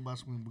don't know shit about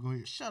swing, but go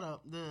ahead. shut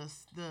up. The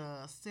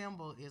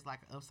symbol is like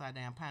an upside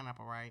down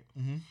pineapple, right?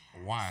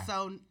 Why?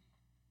 So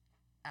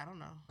I don't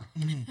know.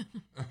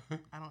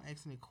 I don't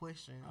ask any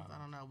questions. I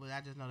don't know, but I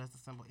just know that's the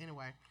symbol.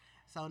 Anyway,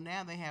 so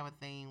now they have a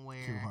thing Kevin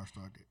where Hart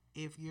started that.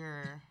 if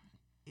you're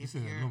You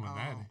said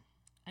Illuminati.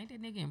 Ain't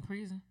that nigga in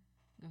prison?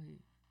 Go ahead.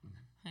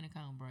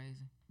 Honeycomb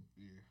brazen.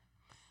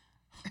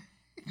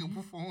 He gonna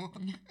perform.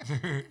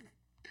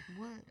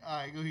 what? All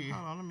right, go ahead.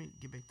 Hold on, let me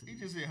get back to He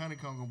this. just said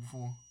Honeycomb gonna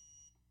perform.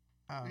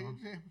 Oh.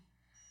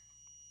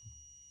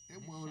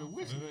 That boy was a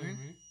whistle, man.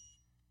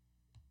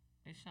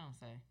 It's Sean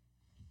say.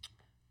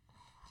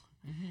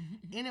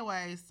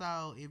 Anyway,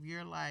 so if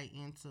you're like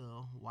into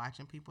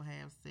watching people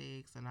have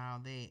sex and all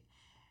that,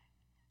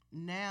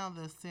 now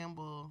the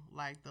symbol,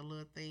 like the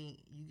little thing,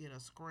 you get a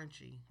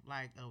scrunchie,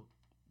 like that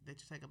you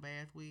take a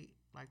bath with,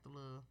 like the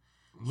little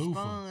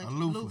Loofah. sponge. A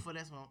loofah. Loofah,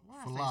 that's what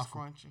I say Falafel.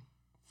 scrunchie.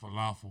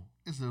 Falafel.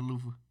 It's a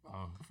loofah.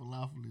 Oh,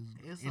 Falafel is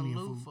It's a Indian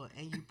loofah,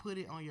 and you put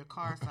it on your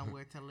car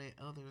somewhere to let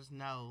others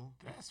know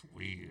that's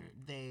weird.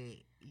 that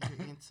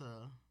you're into.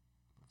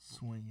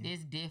 Swinging.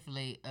 That's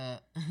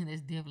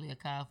definitely a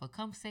call for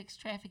come sex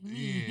traffic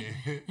me.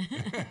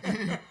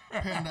 Yeah.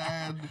 Panda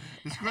eyes.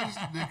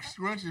 The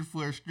scrunch is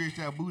for a stretched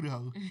out booty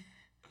hole.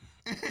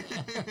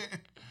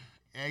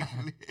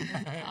 Actually,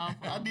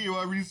 I did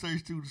my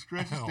research too. The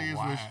scrunch stands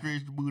for a Wow.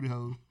 stretched booty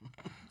hole.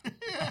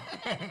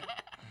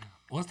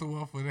 What's the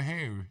one for the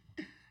hairy?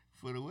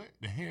 For the what?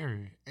 The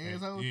hairy.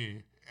 Asshole?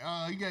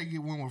 Yeah. You gotta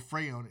get one with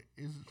fray on it.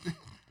 It's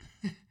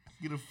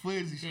get a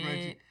fuzzy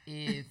scrunchie. That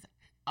is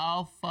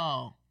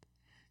awful.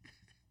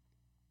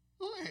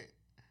 What?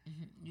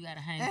 You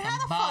gotta hang And some how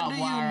the fuck barbed do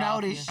you wire know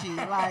off this you.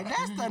 shit? Like,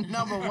 that's the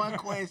number one I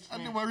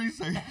question. did my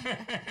research.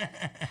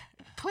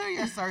 Clear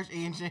your search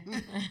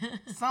engine.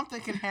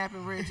 Something can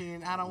happen, Reggie,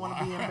 and I don't want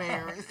to be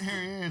embarrassed.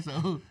 Hairy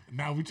asshole.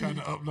 Now we trying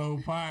to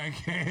upload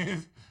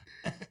podcasts.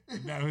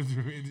 That was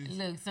really.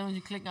 Look, as soon as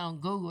you click on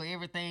Google,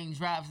 everything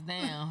drops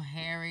down.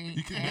 Hairy,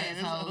 You can-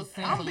 asshole,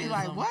 I'm gonna be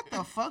like, symbolism. what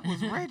the fuck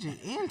was Reggie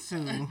into?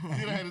 Then I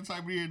had to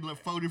type it in like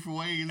 4 different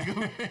ways.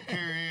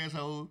 Hairy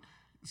asshole.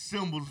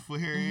 Symbols for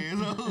hairy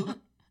asshole.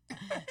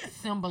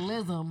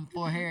 Symbolism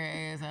for hairy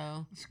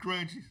asshole.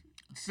 Scrunchies.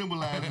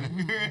 Symbolizing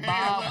hairy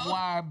Barbed asshole.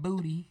 wire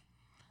booty.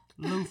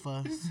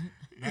 Loofahs.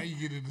 Now you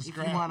get into If you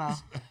scraps. wanna,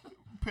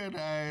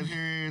 Panda eyes,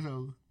 hairy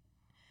asshole.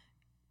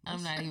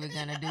 I'm not even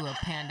gonna do a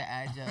panda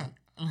eye joke.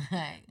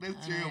 Like, That's I'm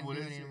not terrible,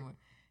 doing that's it anymore.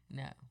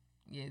 No.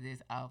 Yeah,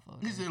 that's awful.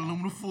 He That's said awful.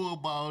 aluminum foil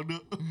balled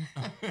up.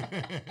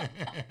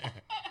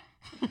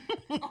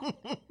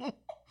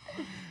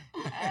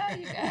 Oh,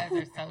 you guys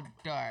are so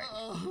dark.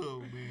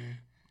 Oh, man.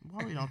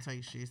 why we don't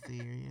take shit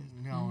serious?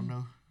 I don't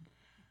know.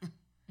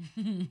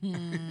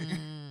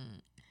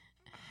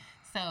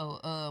 So,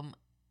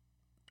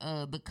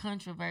 the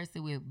controversy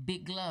with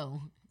Big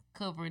Glow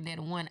covering that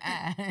one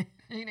eye,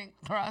 he didn't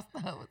cross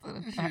over to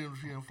the She top.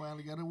 done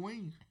finally got her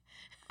wings.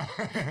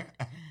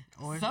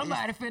 Or is-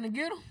 Somebody finna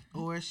get him.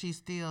 or is she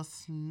still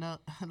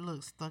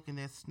stuck in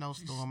that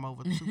snowstorm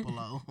over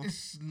Tupelo? It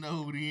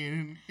snowed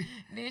in.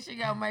 Then she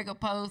gonna make a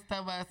post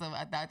talking about something.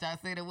 I thought y'all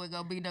said it wasn't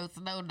gonna be no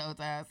snow no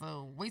time,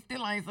 so we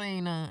still ain't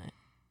seen none.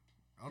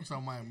 I'm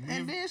talking about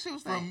And then she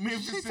was from saying,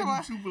 Memphis she to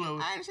told Tupelo.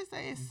 she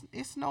said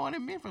it's snowing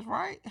in Memphis,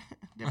 right?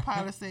 The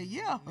pilot said,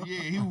 yeah.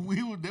 Yeah, he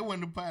was. That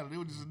wasn't the pilot. It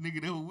was just a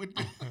nigga that was with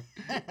them.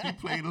 He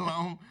played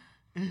along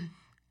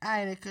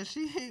I ain't cause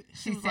she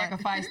She was like,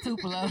 sacrificed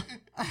Tupelo.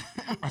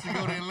 to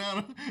go to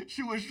Atlanta.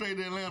 She went straight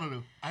to Atlanta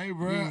though. Hey,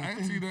 bro, I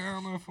ain't see that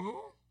on the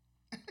fool.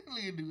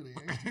 Look do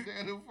that. She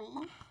said that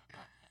fool.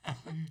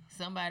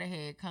 Somebody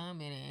had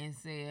commented and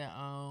said,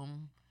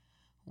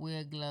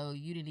 well, Glow,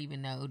 you didn't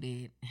even know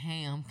that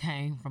ham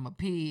came from a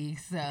pig,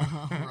 so.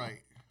 Right.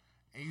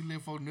 And you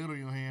left for noodle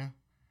in your hand.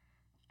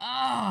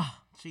 Oh,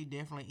 she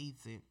definitely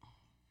eats it.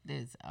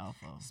 that's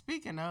awful.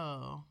 Speaking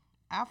of,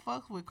 I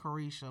fucked with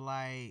Carisha.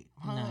 Like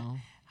No.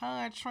 her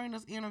and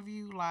Trina's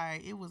interview,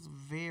 like it was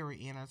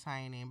very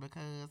entertaining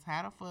because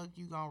how the fuck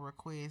you gonna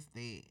request that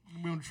You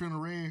remember Trina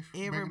Rash?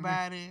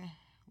 everybody?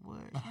 What?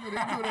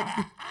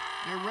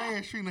 That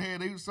Rash Trina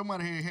had,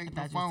 somebody had I hacked her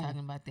thought you was phone. talking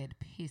about that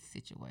piss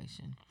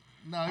situation.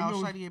 Nah, you Oh,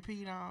 remember, Shady get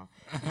peed on.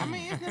 I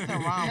mean, it's nothing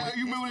wrong. Yeah, with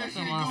you remember that it's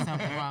shit? nothing wrong.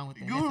 Something wrong with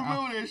that. you That's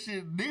awful. remember that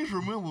shit? Niggas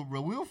remember,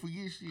 bro. We don't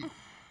forget shit.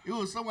 It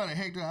was somebody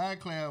hacked her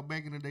iCloud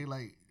back in the day,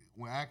 like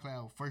when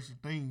iCloud was first a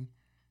thing,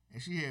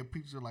 and she had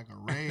pictures of like a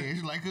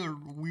rash, like a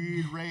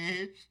weird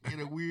rash in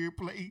a weird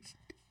place.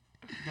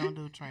 Don't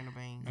do Trina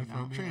Beans. That's No.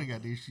 what Trina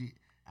got this shit.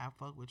 I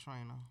fuck with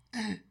Trina.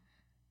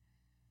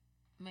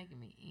 Making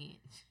me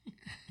itch.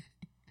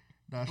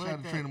 Nah, But shout out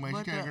to the- Trina, man. She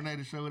but got the-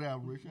 Grenada showed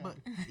out, bro. Shout But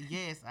out.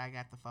 yes, I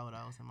got the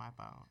photos in my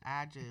phone.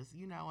 I just,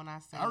 when I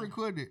say I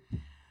recorded it.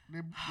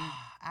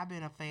 I've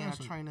been a fan That's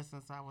of a- Trina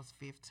since I was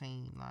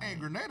 15. Like, Hey,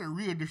 Grenada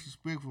real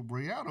disrespectful, bro.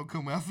 Y'all don't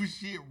come out for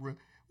shit, bro.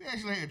 We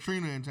actually had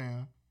Trina in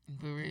town.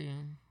 For real.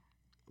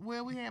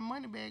 well, we had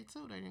Moneybag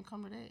too. They didn't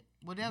come to that.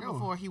 Well, that was No.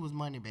 before he was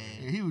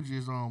Moneybag. Yeah, he was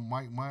just on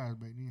Mike Myers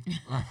back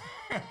then.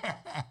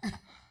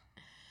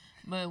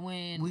 But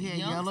when We had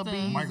Yellow Youngster,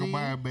 Bees. Michael Easy.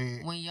 Myers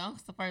bad. when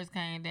Youngster first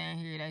came down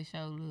here, they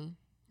showed love.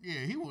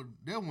 Yeah, he was.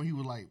 That when he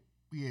was like,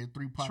 he had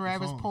 3 popping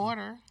Travis songs.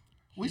 Porter.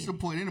 We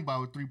support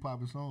anybody with 3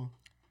 popping songs.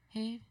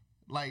 He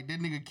Like that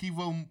nigga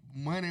Kivo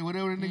Money,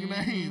 whatever that nigga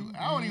name.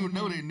 I don't even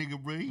know that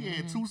nigga, bro. He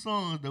had 2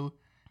 songs though,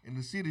 and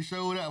the city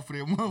showed out for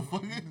that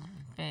motherfucker.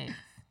 facts.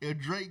 If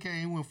Drake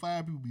came, when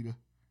 5 people be there.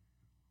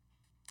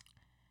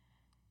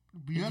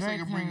 Beyonce Drake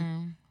can bring.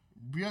 come.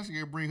 Beyonce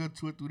can bring her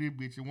tour through this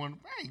bitch and one.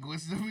 I ain't going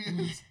to see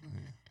Beyonce.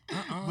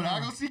 But I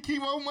go see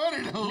Kivo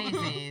Money though.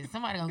 Listen,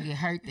 somebody gonna get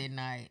hurt that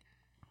night.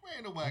 Man,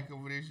 ain't nobody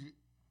come for that shit.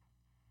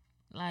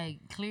 Like,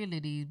 clearly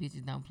these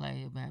bitches don't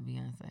play about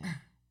Beyonce.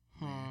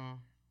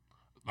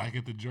 Like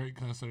at the Drake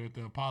concert at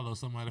the Apollo,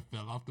 somebody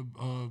fell off the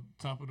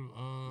top of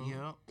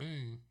the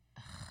thing.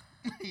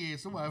 Yeah,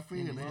 somebody fell.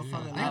 They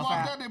Motherfucker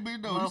walked out that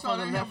bitch though. You saw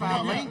Motherfucker that left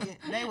out Lincoln.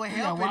 They were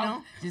helping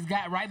them. Just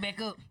got right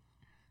back up.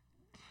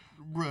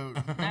 Bro.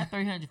 Not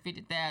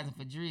 $350,000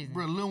 for Drizzy.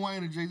 Bro, Lil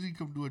Wayne and Jay-Z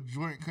come do a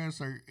joint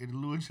concert at the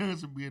Lil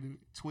Johnson building.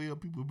 12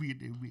 people be at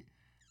that bitch.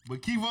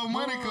 But keep on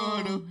money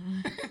card though.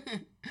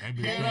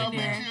 Head out,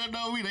 make sure you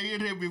know me. They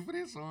in that bitch for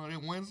that song,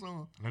 that one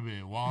song. That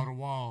bitch wall to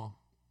wall.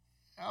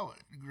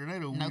 Grenada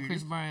No weird.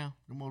 Chris Brown.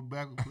 The most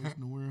backward place in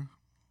the world.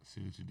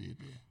 See what you did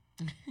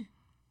there.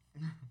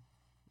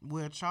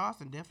 Well,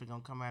 Charleston definitely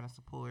gonna come out and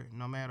support,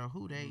 no matter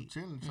who they. I'm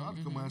telling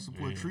Charleston come out and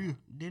support Tria.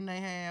 Didn't they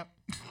have?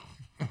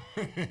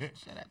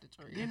 Shout out to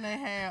Tria. Didn't they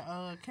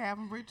have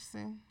Calvin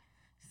Richardson?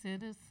 See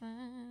the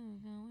sun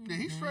going Yeah,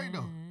 he's straight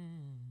though.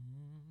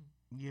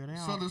 Yeah, they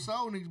Southern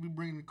Soul niggas be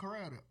bringing the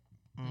crowd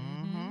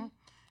up.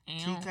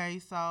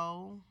 TK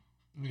Soul.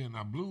 Yeah,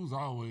 now blues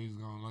always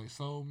gonna like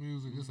soul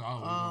music. It's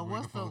always gonna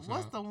bring the folks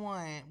what's out. the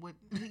one with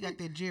he got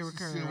that Jerry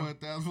curl?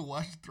 71,000 for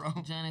Watch the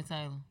Throne. Johnny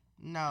Taylor.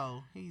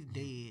 No, he's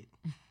dead.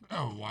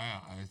 Oh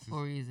wow!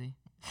 Or is he?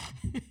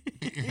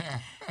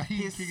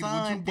 His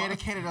son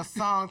dedicated a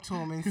song to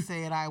him and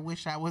said, "I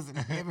wish I was in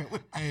heaven."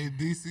 Hey,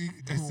 DC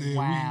said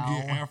Wow. we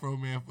can get Afro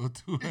Man for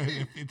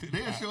 $250.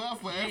 They'll show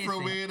out for Afro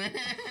Man.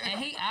 And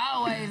he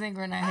always in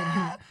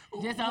Grenada.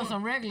 Just on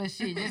some regular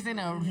shit. Just in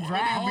a Hold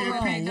drive-through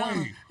on, pickup.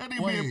 wait. That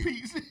nigga be in Wait.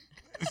 peace.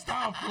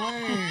 Stop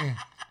playing.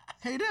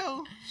 He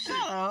do.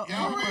 Shut up.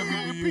 Y'all He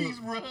fucking in me peace,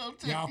 up. bro. I'm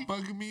telling Y'all you.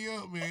 fucking me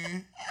up,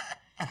 man.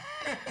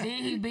 Then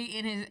he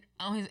be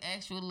on his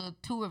actual little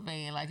tour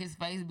van. Like his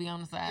face be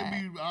on the It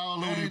side. be all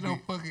That over ain't the no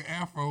bitch. fucking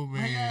Afro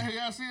Hey, Man.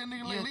 y'all see a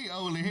nigga lately?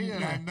 Old as hell. I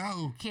That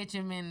know. Catch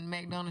him in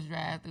McDonald's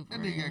drive-through for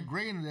nigga real. got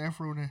gray in the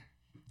Afro now.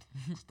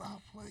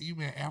 Stop playing. You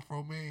mean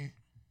Afro Man?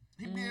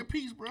 He be in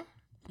peace, bro.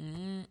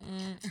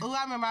 Oh,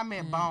 I remember I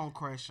met Bone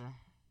Crusher.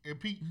 In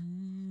peace.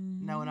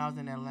 No, when I was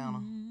in Atlanta.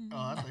 Oh,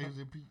 I thought he was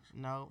in peace.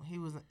 No,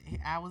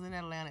 I was in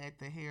Atlanta at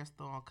the hair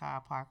store on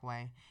Kyle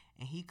Parkway,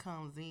 and he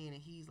comes in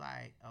and he's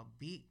like a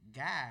big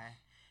guy,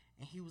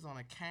 and he was on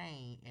a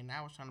cane, and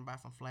I was trying to buy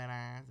some flat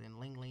irons, and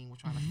Ling Ling was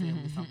trying to sell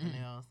me something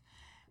else.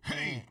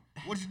 Hey,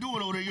 what you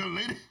doing over there, young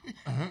lady?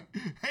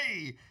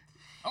 Hey,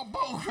 I'm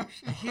Bone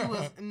Crusher. He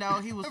was Let me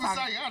talking.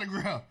 sign your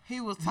autograph. He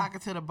was talking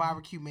to the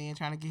barbecue man,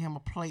 trying to get him a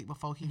plate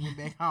before he went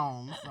back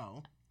home.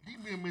 So He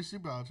be in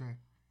Mississippi all the time.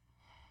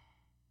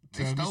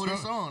 Tell They the stole this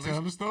sto- song.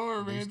 Tell the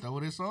story, They man. stole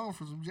this song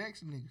from some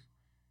Jackson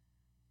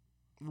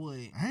niggas. what?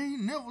 I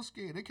ain't never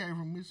scared. They came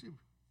from Mississippi.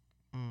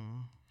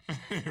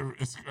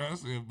 I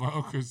said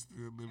Bunker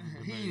still living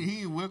in the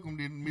He ain't welcomed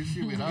in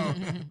Mississippi at all.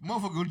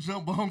 Motherfucker gonna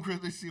jump on Chris.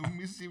 They see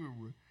Mississippi,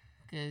 bro.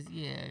 Cause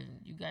yeah,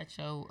 you got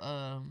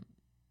your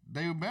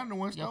David Banner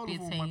one your stole it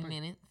for him. 15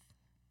 minutes.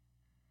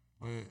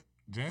 But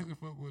Jackson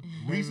fuck with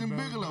Reese and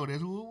David Bigelow, Banner.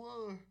 that's who it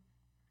was.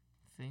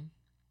 See,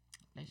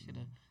 they should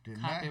Did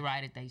have not-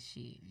 copyrighted they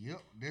shit. Yep,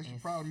 that's the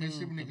And problem.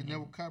 Mississippi sued niggas them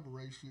never niggas.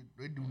 copyright shit.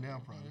 They do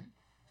now, probably.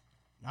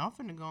 I'm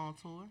finna go on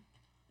tour.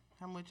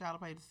 How much y'all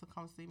pay to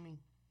come see me?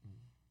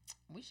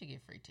 We should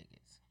get free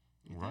tickets.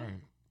 Right.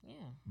 Yeah.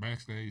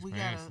 Backstage We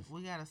passes.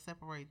 gotta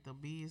separate the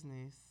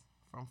business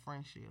from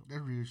friendship.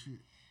 That's real shit.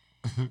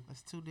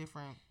 It's two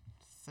different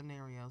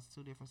scenarios,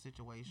 two different You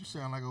situations.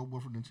 sound like old boy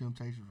from the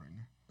Temptations right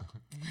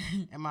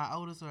now. Am I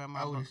oldest or am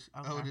I Oldest,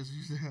 okay. oldest,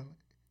 you sound like.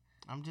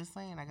 I'm just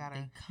saying I gotta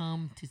They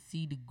come to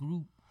see the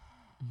group.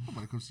 I'm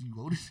about to come see you,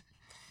 Otis.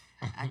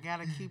 I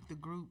gotta keep the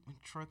group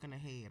trucking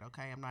ahead.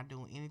 Okay, I'm not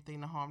doing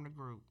anything to harm the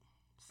group.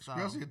 So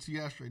Scrap said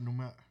T.I. straight no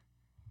matter.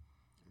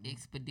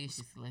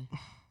 Expeditiously.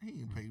 He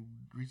ain't paid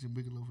Reese and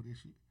Bigelow for this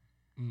shit.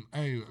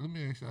 Hey, let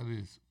me ask y'all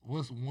this: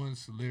 what's one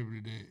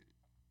celebrity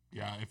that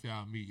y'all, if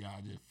y'all meet,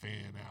 y'all just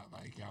fan out,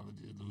 like y'all would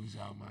just lose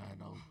y'all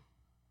mind over?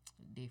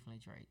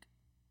 Definitely Drake.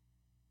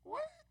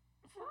 What?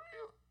 For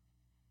real?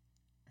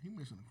 He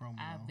missing the chromosome.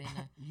 I've been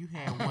a,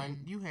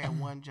 you had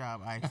one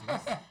job, Isis.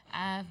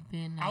 I've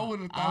been I a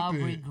would've thought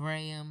Aubrey that.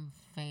 Graham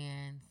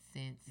fan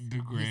since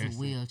Degrassi. his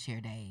wheelchair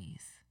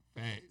days.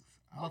 Facts.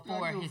 I don't before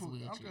think I give a his fuck- I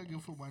wheelchair don't think I give a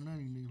days. fuck about none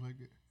of you niggas like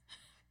that.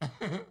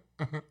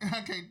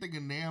 I can't think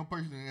of damn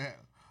person that.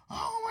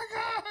 Oh my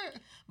god!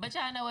 But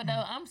y'all know what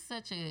though? I'm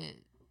such a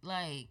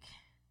like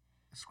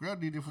Scrap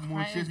did it for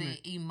more shit. crazy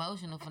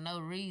emotional for no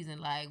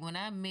reason. Like when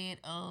I met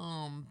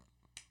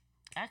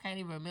I can't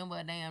even remember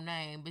her damn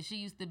name, but she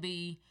used to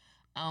be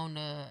on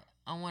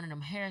one of them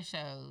hair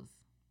shows.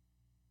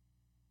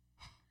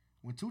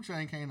 When 2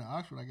 Chainz came to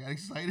Oxford, I got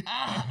excited.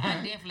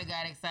 I definitely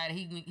got excited.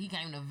 He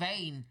came to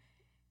Vaden.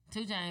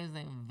 2 Chainz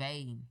was in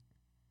Vaden.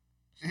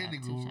 Shout That out to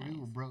nigga 2 was, he Chainz.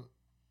 was broke.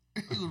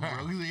 He was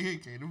broke. He said he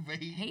came to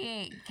Vegas. He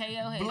had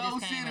KO had Blow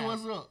just came City, out.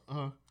 what's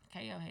up?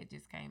 KO had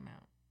just came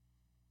out.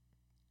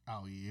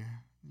 Oh yeah,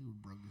 he was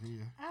broke as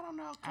hell. I don't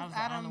know, I cause was the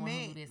I only done one who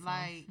met did some.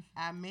 like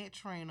I met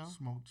Trina,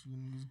 Smoked you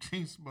niggas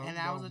can't smoke. and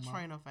I was a no more.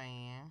 Trina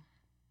fan.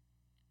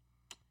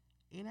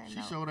 It ain't She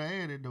no, showed her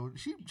ass though.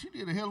 She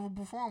did a hell of a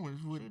performance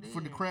for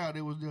the crowd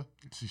that was there.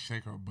 She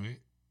shake her butt.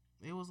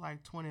 It was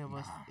like 20 of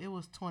us. It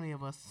was 20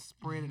 of us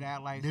spread it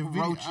out like That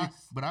video, roaches.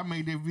 but I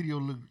made that video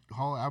look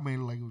hard. I made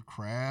it like it was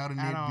crowding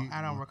that bitch.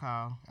 I don't bro.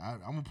 recall. I'm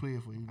gonna play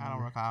it for you. I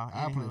don't recall.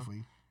 I'll play Anywho. it for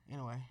you.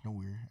 Anyway, Don't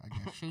worry, I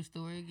got you. True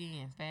story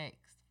again. Facts.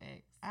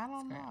 I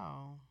don't Scrap.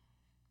 know.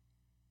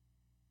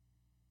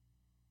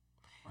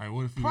 All right,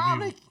 what if you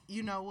Probably, leave?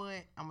 you know what?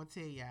 I'm gonna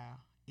tell y'all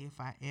if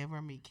I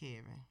ever meet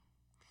Kevin,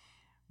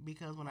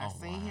 because when I Oh,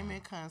 seen him wow.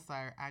 in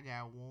concert, I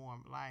got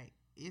warm. Like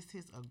it's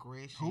his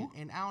aggression, Who?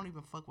 and I don't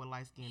even fuck with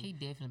light skin. He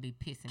definitely be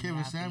pissing Kevin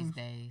me off Samuels? these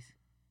days.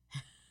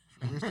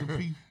 Rest in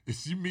peace. If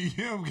she meet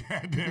him,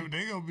 goddamn,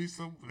 they gonna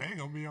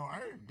be on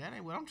her. That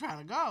ain't what I'm trying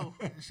to go.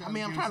 Shout I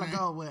mean, out I'm to trying to Kevin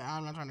go, but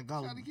I'm not trying to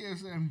go. Shout out to Kevin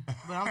Samuels.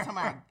 But I'm talking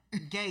about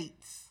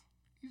Gates.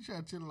 You try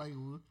to tell it like it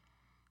was.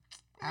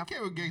 I-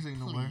 Kevin Gates ain't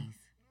Please. nobody.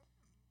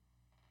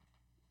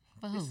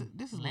 For who?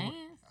 This is Lance?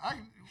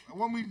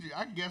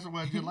 I guess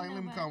what I just like.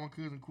 Let me call my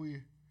cousin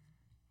queer.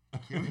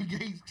 Kevin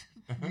Gates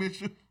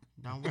Mitchell.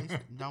 Don't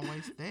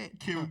waste that.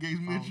 Kevin Gates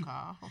phone Mitchell.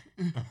 call.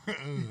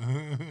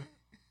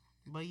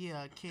 But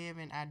yeah,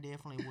 Kevin, I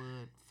definitely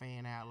would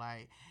fan out.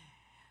 Like,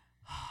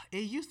 it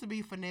used to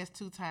be Finesse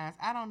 2 times.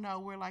 I don't know.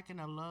 We're like in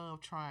a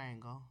love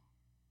triangle.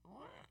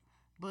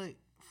 But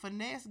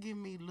Finesse give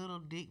me little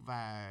dick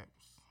vibes.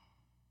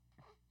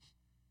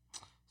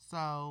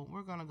 So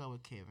we're gonna go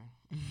with Kevin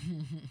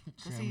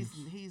because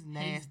he's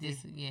nasty.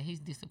 He's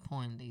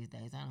disappointing these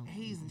days. I don't.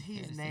 He's even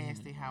care to see him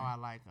nasty anymore. how I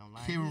like him.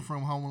 Like Kevin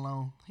from Home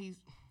Alone. he's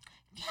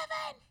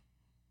Kevin.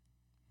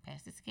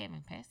 Pass this to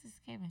Kevin. Pass this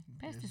to Kevin.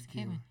 Pass this to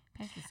Kevin.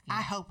 Pass this to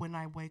I Kevin. hope when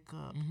I wake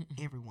up,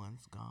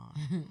 everyone's gone.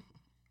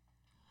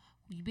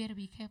 You better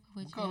be careful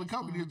what you Macaulay ask for.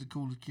 Culkin is the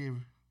coolest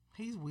Kevin.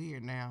 He's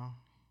weird now.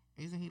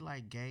 Isn't he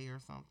like gay or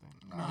something?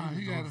 Nah,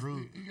 he on got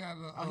drugs. He got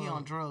a. Oh, he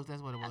on drugs.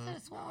 That's what it I was. could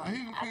have sworn.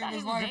 He done I cleaned thought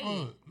his he was life dead.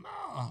 up.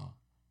 No,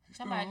 he's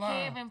still Somebody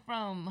alive. Kevin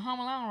from Home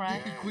Alone,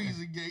 right?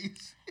 Queasy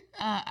Gates.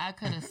 I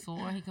could have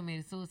sworn he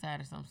committed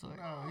suicide or some sort.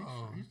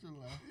 No, he's still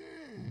alive.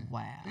 Yeah.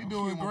 Wow. He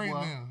doing Kimo great boy.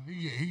 now.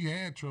 He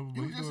had trouble, He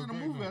but was he just in doing the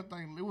great movie, now. I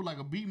think. It was like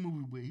a B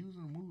movie, but he was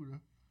in the movie, though.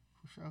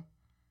 For sure.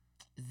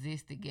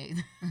 Zestigate.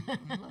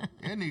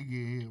 That nigga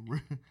get here, bro.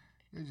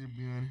 Let's just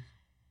be honest.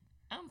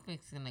 I'm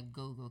fixing to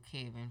Google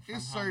Kevin from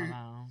It's Home certain,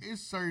 Alone.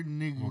 it's certain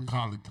niggas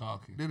Macaulay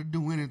talking. that'll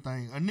do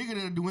anything. A nigga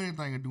that'll do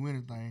anything will do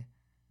anything.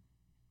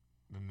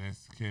 And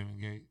that's Kevin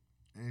Gates.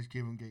 And it's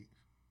Kevin Gates.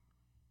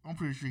 I'm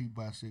pretty sure he's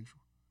bisexual.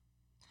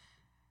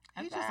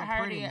 I He's thought just I a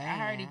heard pretty he- man.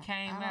 I heard he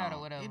came I out or don't-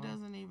 whatever. It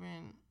doesn't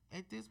even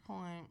at this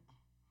point.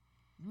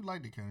 You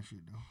like that kind of shit,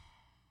 though.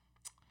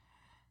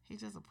 He's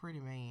just a pretty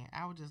man.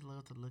 I would just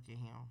love to look at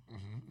him.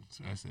 Mm-hmm.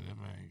 So I said that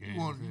man.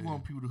 You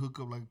want people to hook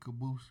up like a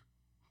caboose.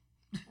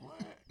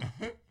 what?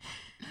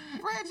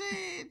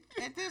 Bridget,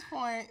 at this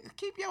point,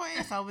 keep your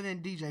ass over there in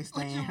DJ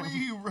What you stand.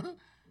 mean, bro?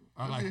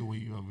 I like it when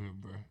you over here,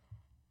 bro.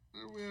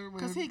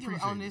 Because he get,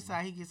 Appreciate on it, this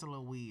side, he gets a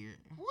little weird.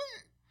 What?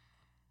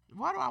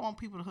 Why do I want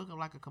people to hook up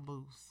like a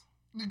caboose?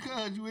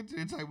 Because you into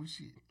that type of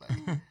shit.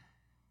 Like,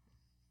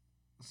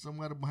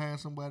 somebody behind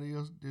somebody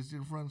else that's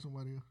in front of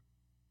somebody else.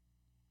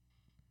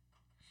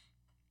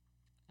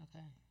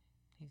 Okay.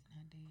 He's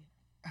not dead.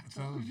 I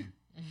told you.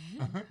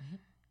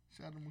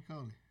 Shout out to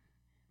Macaulay.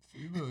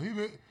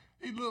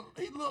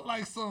 He look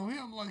like some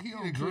him like he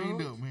on done drugs.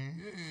 cleaned up, man.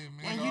 Yeah,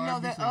 man. And Like you know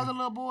R&B that singer. other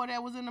little boy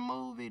that was in the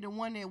movie, the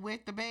one that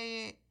wet the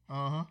bed?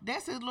 Uh-huh.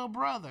 That's his little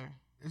brother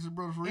It's his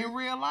brother for in real?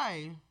 real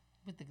life.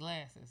 With the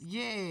glasses.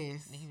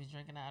 Yes. And he was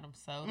drinking out them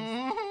sodas.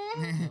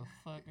 Mhm.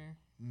 The fucker.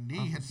 Then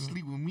he had to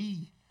sleep with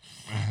me.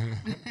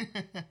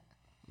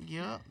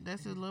 Yep,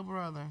 that's his little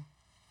brother.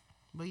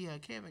 But yeah,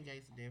 Kevin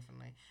Gates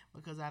definitely.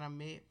 Because I done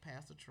met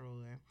Pastor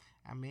Troy.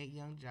 I met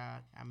Young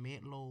Jock. I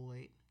met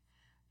Lloyd.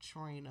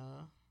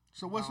 Trina.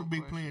 So what's the Long big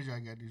question. plans y'all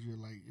got this year?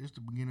 Like, it's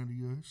the beginning of the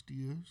year,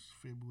 still, it's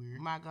February.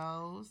 My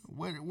goals.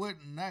 What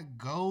not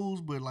goals,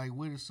 but like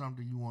what is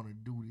something you want to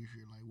do this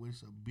year? Like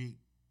what's a big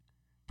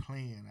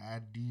plan,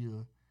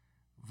 idea,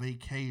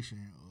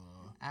 vacation,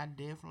 I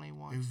definitely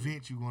want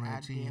event you want to I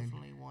attend?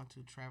 definitely want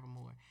to travel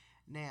more.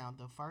 Now,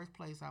 the first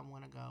place I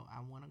want to go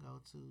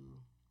to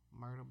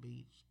Myrtle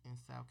Beach in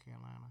South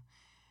Carolina.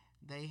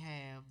 They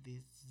have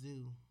this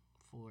zoo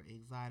for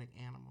exotic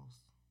animals.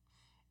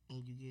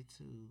 And you get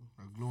to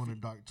A glow in the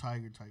dark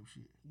tiger type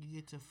shit. you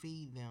get to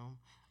feed them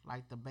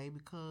like the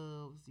baby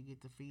cubs. You get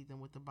to feed them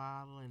with the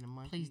bottle and the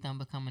monkey. Please don't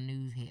become a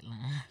news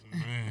headline.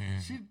 Man.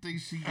 She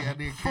thinks she got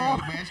that cow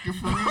basket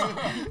for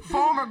real.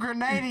 Former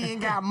Grenadian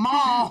got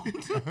mauled.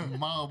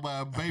 Mauled by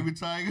a baby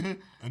tiger.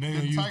 And they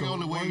The use tiger the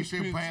only weighed worst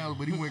 10 picture. pounds,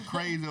 but he went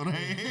crazy on her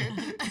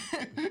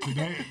head.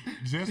 Today,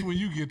 just when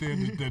you get there,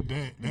 that's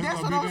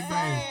That's what gonna I'm be the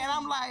saying. day. And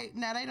I'm like,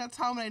 now they done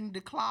told me they need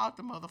to claw out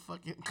the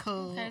motherfucking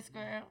cub. Okay,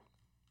 girl.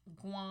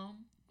 Guam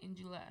in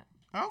July.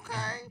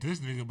 Okay. This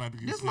nigga about to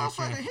get This snatched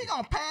motherfucker, up. he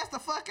gonna pass the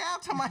fuck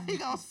out to my, he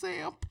gonna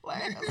sell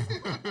plasma.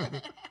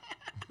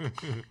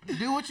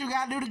 Do what you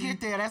gotta do to get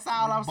there. That's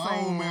all I'm Bone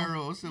saying.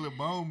 marrow, selling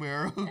bone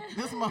marrow.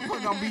 This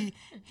motherfucker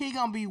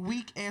gonna be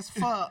weak as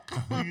fuck.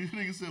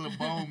 Nigga selling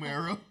bone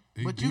marrow.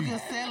 But you can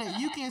sell it.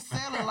 You can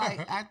sell it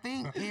like I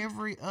think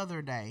every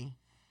other day.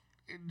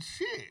 And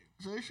shit.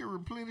 So it should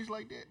replenish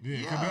like that.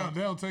 Yeah, because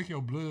they don't take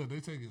your blood. They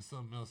take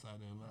something else out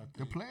of it.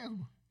 The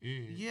plasma.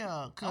 Yeah. Yeah,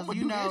 I'ma cause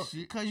do that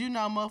shit.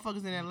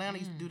 motherfuckers in Atlanta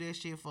used to do that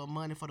shit for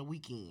money for the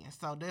weekend.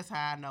 So that's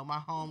how I know my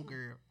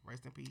homegirl,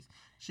 rest in peace.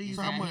 She used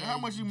So how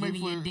much you make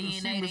Giving for your a DNA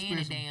semen to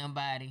any specimen? damn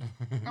body.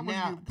 How much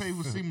you pay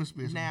for semen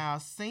specimen? Now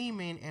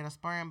semen at a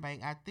sperm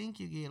bank, I think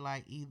you get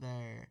like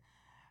either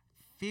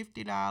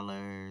 $50.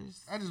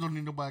 I just don't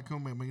need nobody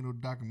come back making no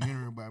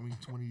documentary about me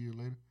 20 years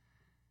later.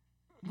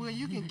 Well,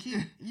 you can keep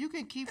You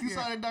your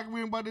saw that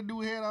documentary about the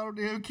dude had all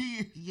the damn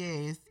kids?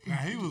 yes. Nah,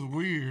 he was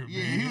weird,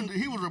 Yeah, man.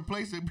 he was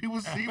replacing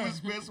people's semen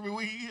specimen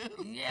with his.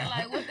 Yeah,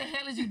 like what the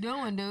hell is you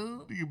doing,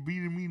 dude? Nigga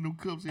beating me, no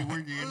cups ain't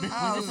working.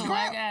 Oh, this a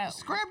black guy?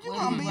 Scrap, you What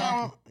gonna is be he like?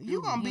 on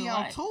you gonna be He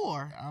on like?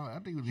 tour. I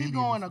think it was He Indian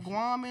going or to some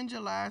Guam in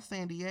July,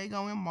 San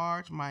Diego in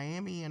March,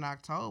 Miami in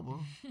October.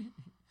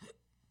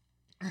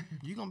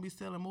 You gonna be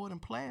selling more than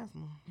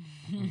plasma.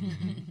 shit.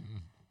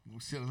 We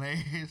selling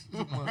ass.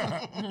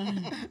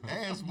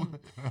 Ass.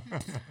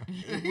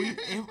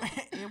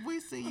 If we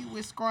see you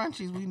with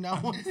scrunchies, we know.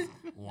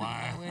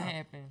 Why? What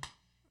happened?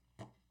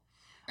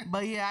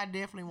 But yeah, I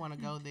definitely want to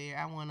go there.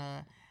 I want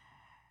to.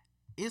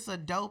 It's a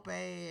dope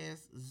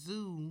ass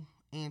zoo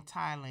in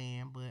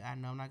Thailand, but I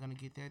know I'm not gonna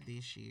get there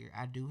this year.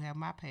 I do have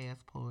my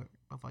passport.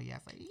 Before y'all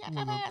say you got You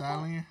your wanna go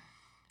passport? Thailand?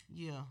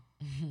 Yeah.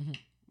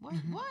 What?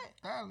 What?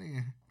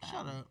 Thailand.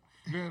 Shut up.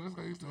 Yeah, that's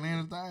how you used to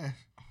Land of thighs.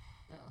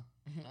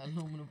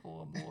 Aluminum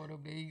foil board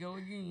up there. You go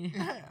again.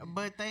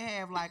 But they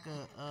have like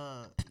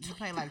you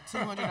pay like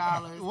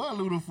 $200. Why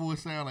Ludafor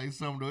sound like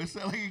something though? It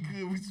sound like it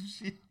could be some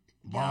shit.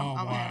 Yeah,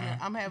 I'm, Ball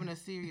I'm having a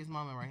serious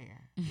moment right here.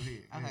 Go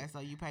ahead, go Okay, ahead. so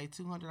you pay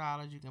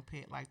 $200. You can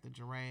pet like the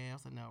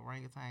giraffes and the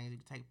orangutans. You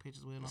can take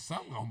pictures with them.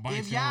 Something gonna bite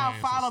If your y'all ass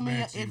or follow me,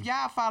 snatch you. if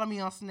y'all follow me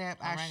on Snap,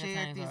 I shared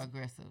Orangutans this. are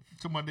aggressive.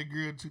 Talking about that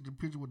girl took the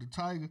picture with the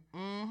tiger.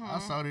 I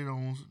saw that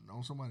on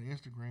somebody's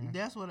Instagram.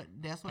 That's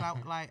what I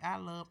like. I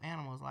love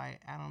animals.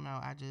 Like I don't know.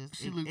 I just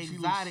She looked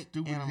exotic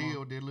stupid as animals. hell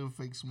with that little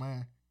fake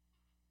smile.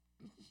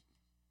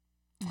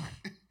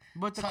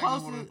 But the Tiger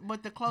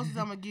closest,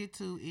 I'm gonna get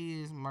to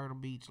is Myrtle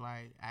Beach.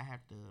 Like I have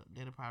to.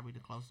 That'll probably be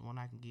the closest one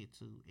I can get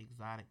to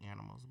exotic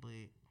animals. But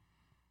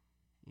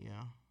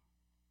yeah,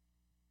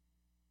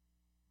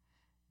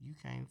 you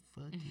can't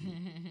fuck it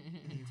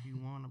if you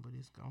wanna, but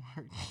it's gonna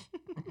hurt.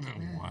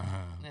 Wow.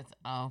 That's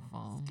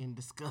awful. It's getting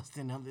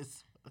disgusting on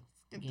this.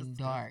 It's Getting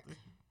dark.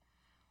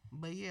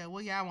 But yeah,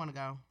 where y'all want to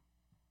go?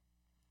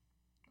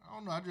 I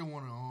don't know. I just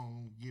want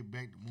to get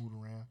back to moving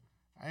around.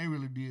 I ain't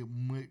really did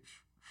much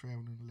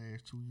traveling the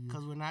last 2 years.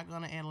 Because we're not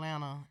going to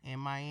Atlanta and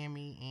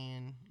Miami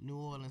and New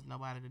Orleans,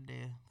 nobody to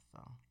death. So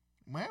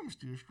Miami's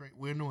still straight.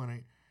 Well, no, it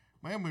ain't.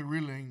 Miami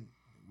really ain't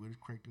what it's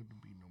cracked up to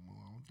be no more.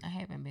 I don't I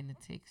think. haven't been to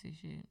Texas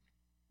yet.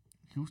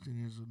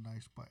 Houston is a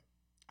nice spot.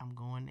 I'm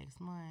going next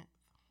month.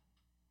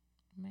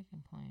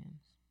 Making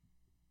plans.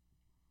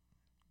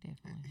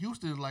 Definitely.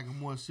 Houston is like a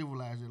more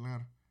civilized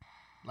Atlanta.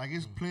 Like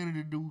it's plenty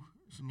to do.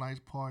 It's a nice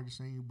party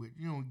scene, but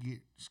you don't get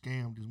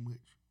scammed as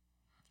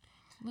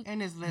much.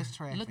 And there's less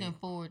traffic. Looking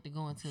forward to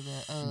going to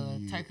the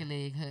Shit. Turkey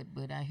Leg Hut,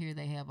 but I hear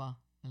they have a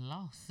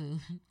lawsuit.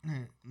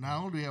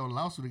 Not only they have a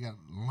lawsuit, they got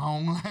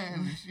long lines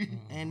and shit.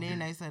 And then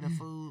they say the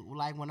food,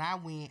 like when I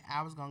went,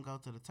 I was going to go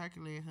to the Turkey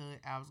Leg Hut.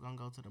 I was going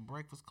to go to the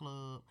Breakfast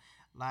Club.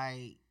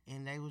 Like,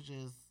 and they was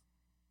just,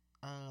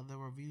 the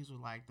reviews were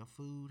like, the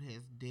food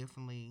has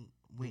definitely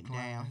went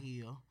Declined.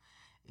 downhill.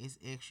 It's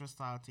extra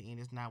salty and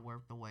it's not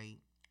worth the wait.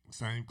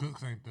 Same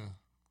cooks ain't there.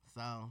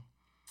 So,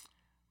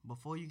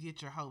 before you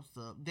get your hopes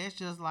up, that's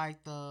just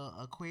like the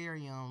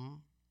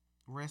aquarium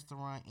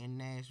restaurant in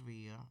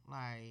Nashville.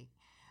 Like,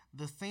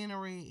 the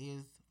scenery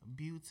is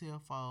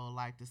beautiful.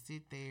 Like, to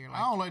sit there. Like,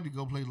 I don't like to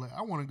go places like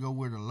I want to go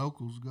where the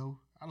locals go.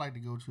 I like to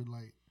go to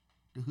like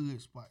the hood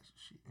spots and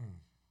shit.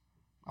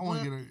 I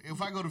want to get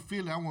if I go to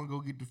Philly, I want to go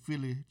get the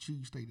Philly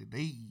cheesesteak that they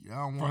eat. I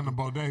don't From want the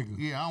bodega.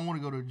 yeah, I don't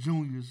want to go to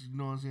Junior's. You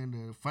know what I'm saying?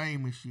 The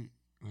famous shit.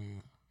 Yeah.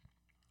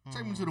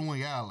 Take me to the one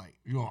y'all like.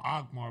 You on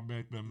Akmar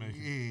back there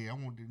making. Yeah, I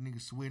want the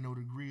nigga sweating over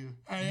the grill.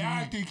 Hey,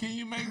 Aki, can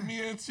you make me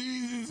a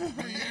cheese?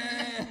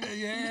 Yeah,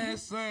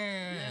 yes, sir.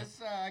 Yes,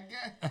 sir. I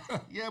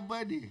got. Yeah,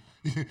 buddy.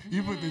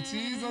 You put the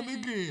cheese on the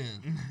grill.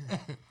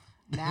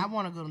 now I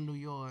want to go to New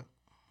York.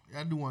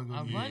 I do want to go.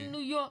 I to run in New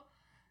York.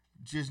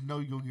 Just know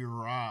you're gonna get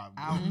robbed.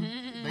 I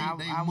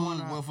They mug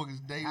wanna-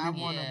 motherfuckers daily. I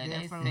wanna Yeah, they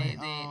definitely, said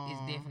that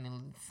it's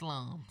definitely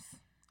slums.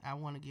 I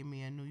want to give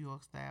me a New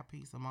York style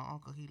pizza. My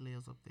uncle, he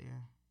lives up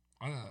there.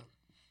 Uh,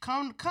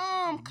 Come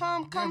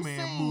That man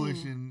sing.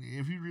 Bush, and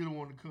if he really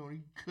wanted to come,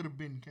 he could have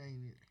been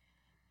came.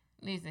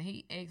 Listen,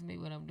 he asks me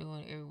what I'm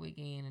doing every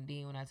weekend, and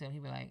then when I tell him, he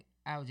be like,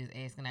 I was just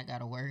asking, I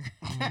gotta work.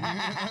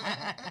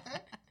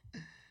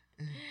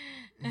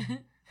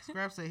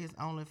 Scrap said his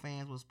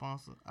OnlyFans was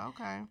sponsored.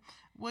 Okay.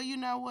 Well, you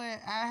know what?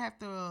 I have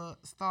to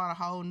start a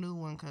whole new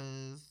one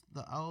because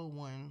the old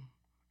one,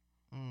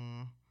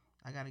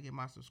 I got to get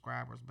my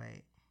subscribers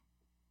back.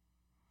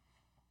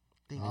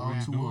 Thinking All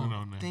about, two doing of them.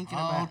 on that? thinking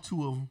All about,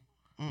 two of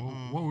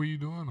them. What were you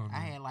doing on I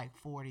that? had like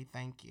 40,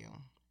 thank you.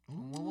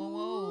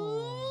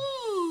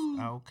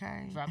 Whoa.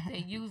 Okay. Drop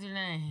that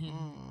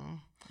username.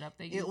 Drop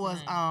that username. It was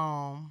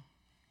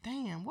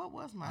damn, what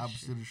was my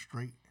Opposite shit? of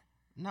straight.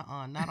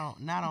 Nuh-uh, not on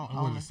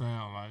What it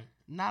sound like?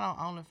 not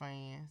on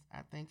OnlyFans.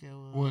 I think it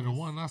was. Well, the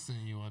one I seen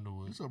you under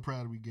I'm was. so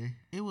proud to be gay.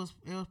 It was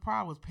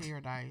probably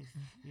Paradise.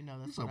 You know,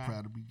 I'm that's so what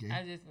proud to be gay.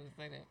 I just want to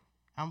say that.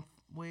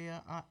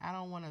 I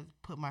don't want to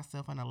put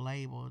myself in a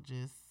label.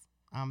 Just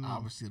I'm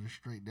Opposite of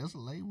straight. That's a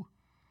label.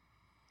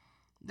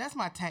 that's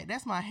my tag.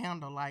 That's my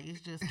handle. Like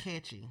it's just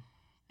catchy.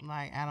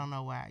 Like I don't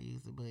know why I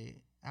use it, but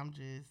I'm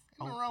just. Ain't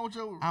nothing wrong with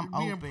your I'm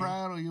being open.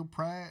 proud or your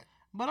pride.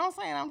 But I'm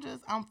saying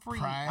I'm free.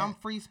 Pride. I'm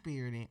free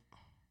spirited.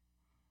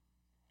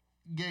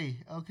 Gay.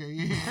 Okay.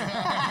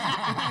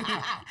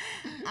 Yeah.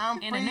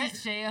 I'm In a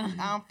nutshell.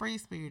 I'm free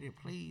spirited.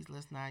 Please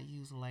let's not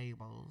use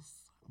labels.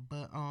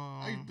 But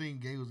I used to think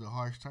gay was a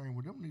harsh term,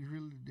 but them niggas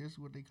really, that's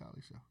what they call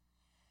themselves.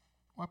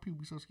 Why people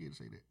be so scared to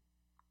say that?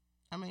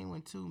 I mean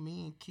when two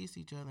men kiss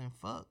each other and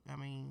fuck. I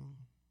mean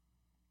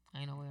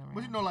Ain't no way around.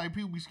 But you know, like,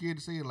 people be scared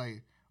to say it,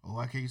 like, oh,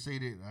 I can't say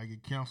that. I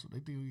get canceled. They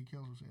think we get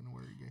canceled saying the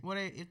word gay. what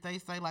if they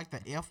say like the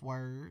F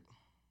word?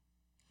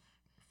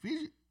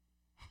 Fidget.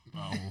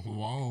 Oh,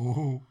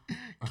 whoa.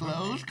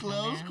 Close,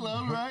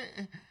 right?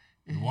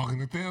 You walking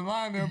the thin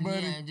line there,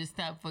 buddy. Yeah, just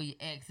stop before you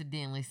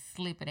accidentally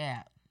slip it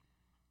out.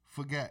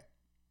 Forgot.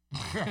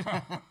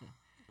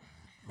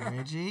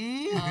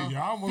 Reggie. Y'all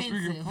almost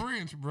speaking Offensive.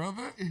 French,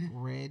 brother.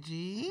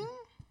 Reggie.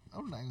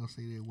 I'm not going to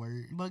say that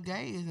word. But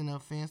gay isn't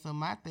offensive.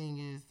 My thing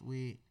is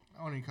with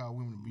I don't even call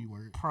women the B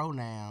word.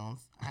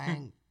 pronouns. I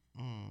ain't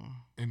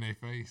In their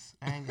face.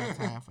 I ain't got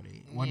time for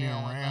that. Wasn't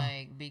yeah, around.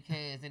 like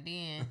because and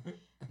then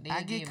they'll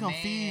I get mad.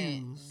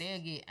 confused.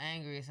 They'll get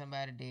angry at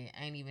somebody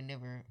that ain't even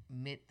never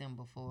met them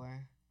before.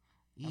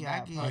 Yeah, I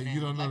about get Like, you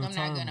don't know Like the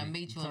I'm not term- gonna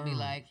meet you and be terms.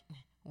 like,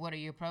 "What are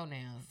your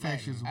pronouns?" Like,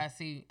 Fascism. I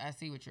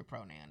see what your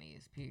pronoun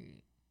is.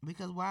 Period.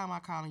 because why am I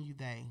calling you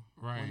they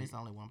when Right. it's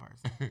only one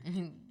person?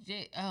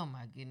 Oh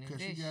my goodness, 'Cause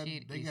that she got-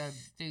 shit they is got-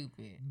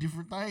 stupid.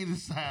 Different things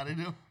inside of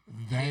them.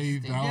 They,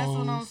 That's those. That's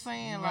what I'm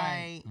saying.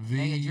 Right. Like They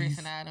These.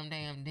 addressing all them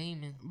damn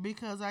demons.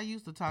 because I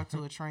used to talk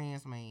to a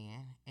trans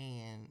man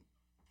and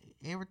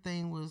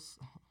everything was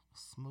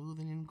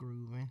smoothing and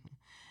grooving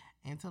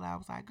until I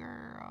was like,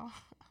 girl,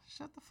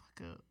 shut the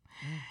fuck up.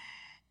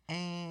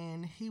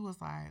 And he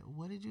was like,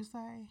 what did you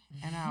say?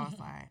 And I was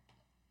like,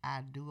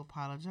 I do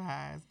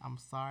apologize. I'm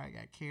sorry I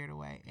got carried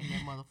away. And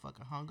that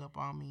motherfucker hung up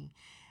on me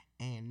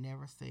and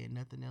never said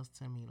nothing else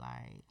to me.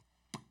 Like,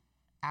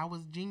 I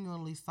was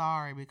genuinely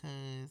sorry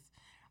because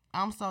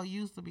I'm so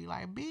used to be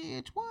like,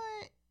 bitch,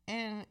 what?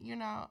 And, you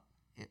know,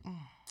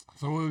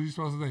 So what were you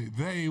supposed to say?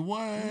 They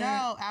what?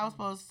 no, I was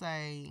supposed to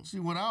say, See,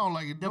 what I don't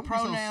like it, The don't be so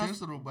pronouns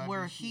sensitive about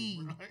were this shit,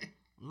 he. bro.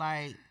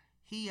 like,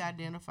 he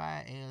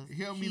identified as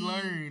Help me he,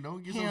 learn.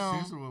 Don't get so him.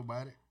 sensitive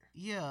about it.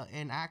 Yeah,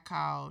 and I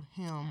called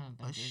him don't think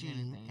a there's she,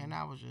 anything. and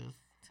I was just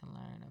To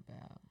learn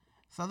about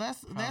so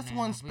that's one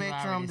pronouns. We've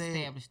spectrum already that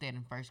established that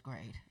in first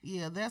grade.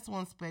 yeah, that's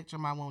one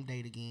spectrum I won't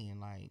date again.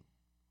 Like,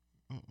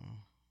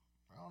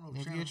 I don't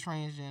know. if you're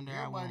transgender,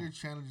 I Everybody won't.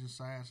 just challenging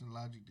science and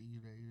logic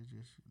these days.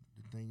 It's just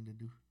the thing to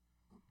do.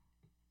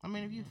 I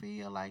mean, if you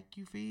feel like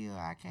you feel,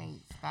 I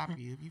can't stop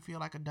you. If you feel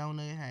like a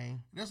donut, hey,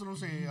 That's what I'm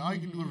saying. All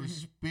you can do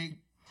is respect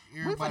we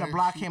everybody. finna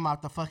block him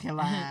off the fucking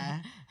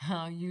line.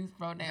 I use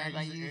pronouns.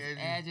 I Use use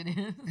adjectives.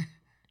 adjectives.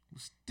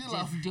 Still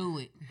off Just you. do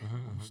it.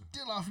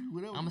 Still off you.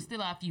 Whatever. I'm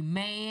still off you,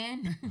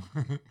 man.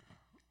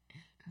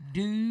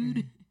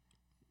 Dude.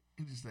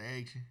 It's just the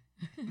action.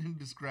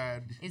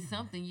 Describe. It's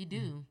something you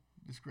do.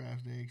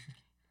 Describes the action.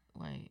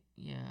 Wait,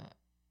 yeah.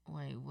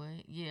 Wait,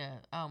 what? Yeah.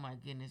 Oh my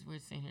goodness. We're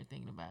sitting here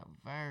thinking about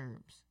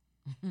verbs.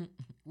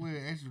 Well,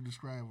 actually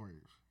describe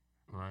words.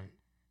 Right.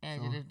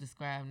 Adjectives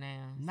describe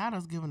nouns. Not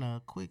us giving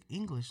a quick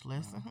English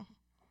lesson.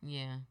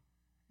 Yeah.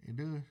 It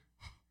does.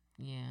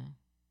 Yeah.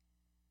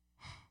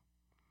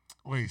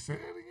 Wait, say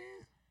that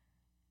again?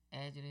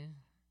 Adjectives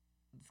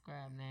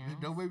describe nouns.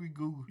 Don't make me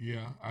Google.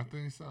 Yeah, I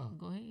think so.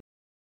 Go ahead.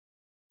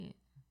 You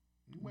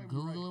might be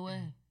Google right.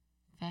 away.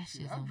 Shit, I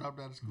Fascism. dropped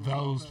out of school.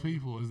 Those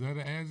people, is that an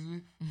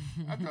adjective?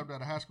 I dropped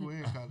out of high school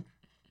and college.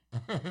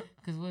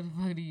 Because what the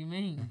fuck do you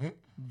mean?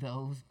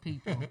 Those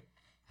people.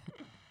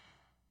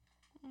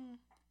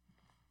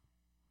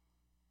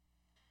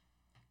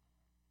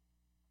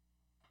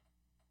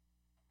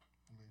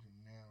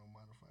 Noun,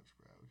 modified,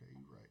 describe. Okay,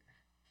 you right.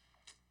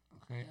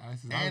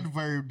 Okay,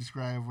 Adverb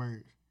describe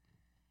verbs.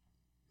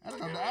 I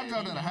dropped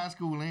out of high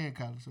school and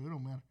college, so it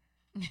don't matter.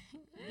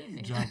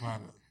 drop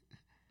out of.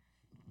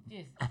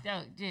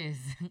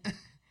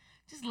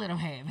 Just let them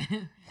have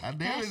it. I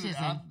dare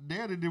Fascism.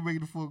 didn't make it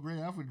to fourth grade.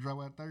 I finna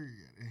drop out third.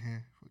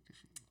 Fuck this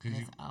shit.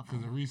 That's awful.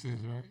 Because of recess,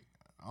 right?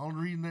 I don't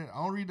read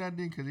that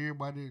then because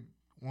everybody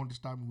wanted to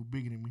stop me with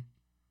bigger than me.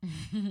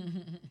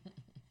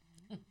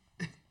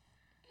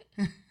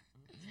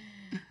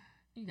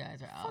 You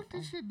guys are Fuck awful.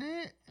 this shit,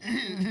 Dad.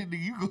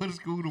 Nigga, you go to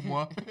school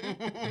tomorrow.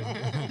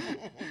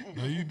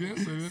 No, you did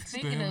say that.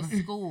 Speaking of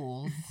Stanley.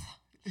 schools,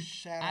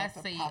 Shout I out to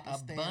see Papa a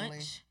Stanley.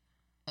 bunch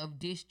of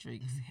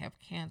districts have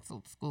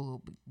canceled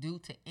school due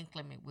to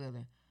inclement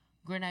weather.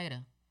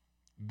 Grenada.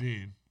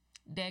 Then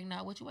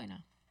Dagnaw, what you waiting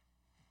on?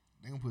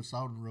 They gonna put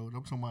salt in the road.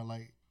 I'm talking about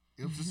like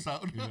Epsom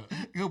salt. Yeah.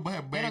 Go buy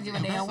a They bag don't give a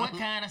of damn Epsom what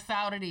salt. kind of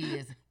salt it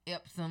is.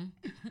 Epsom,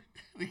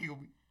 They gonna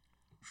be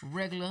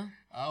regular,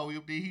 all the way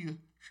up there here.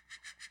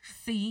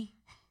 sea,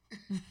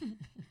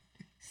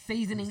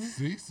 seasoning,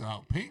 sea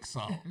salt, pink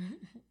salt.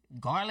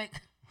 garlic.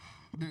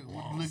 The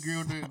little girl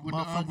with the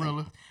Motherfucking-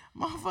 umbrella.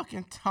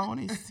 Motherfucking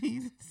Tony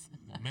Seasons.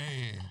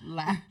 Man,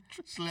 Like,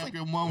 Slap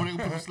your mama. They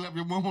gonna slap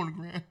your mama on the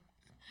ground.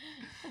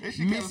 That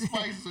shit kind of Mrs.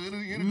 spicy, so it'll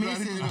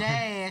Mrs.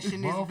 Dash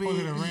in this motherfucker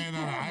that bitch. ran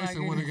out of Oh, ice my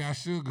and went and got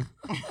sugar.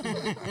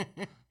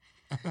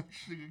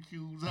 sugar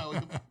cubes out.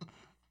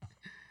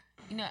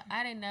 You know,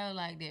 I didn't know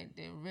like that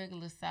the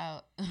regular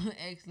salt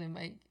actually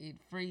make it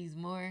freeze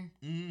more.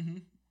 Mm-hmm.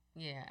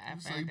 Yeah, I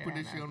So found you that put out, that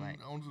and shit I on, was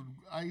like, on some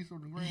ice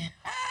on the ground.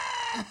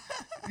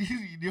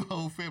 Your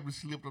whole family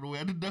slipped on the way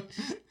out the door.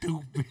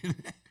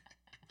 Stupid.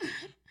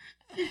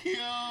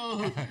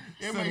 Yo, it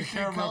So the makes shit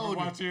camera colder.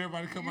 watch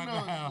everybody come You out know,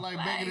 the house. like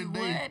back in the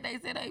day, what? They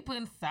said they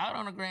putting salt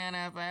on the ground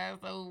outside,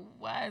 so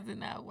why is it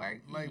not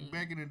working? like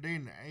back in the day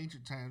in the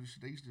ancient times,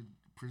 they used to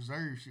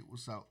preserve shit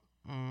with salt.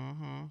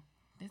 Mm-hmm.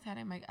 That's how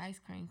they make ice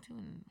cream too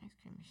in the ice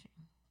cream machine.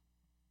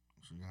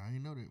 So I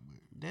ain't know that,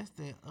 but That's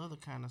that other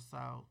kind of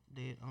salt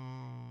that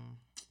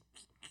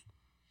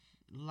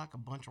like a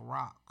bunch of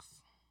rocks.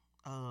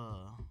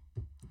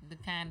 The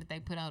kind that they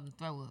put on the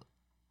throw up.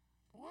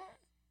 What?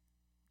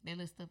 That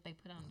little stuff they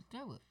put on the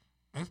throw up.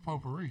 That's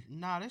potpourri.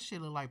 Nah, that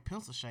shit look like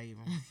pencil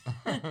shavings.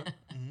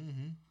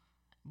 mm-hmm.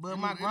 But It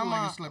my look like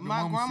grandma, you slapped your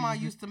my mama grandma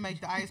season. used to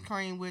make the ice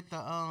cream with the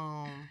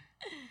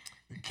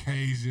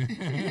Cajun.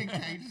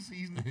 Cajun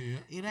seasoning.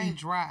 Yeah. It ain't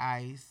dry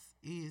ice.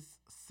 It's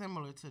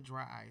similar to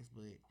dry ice,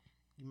 but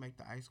you make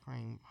the ice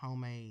cream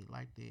homemade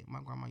like that. My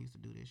grandma used to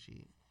do that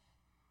shit.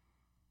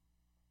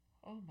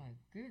 Oh my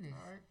goodness.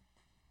 All right.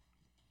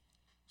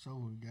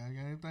 So, got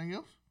anything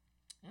else?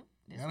 Yep,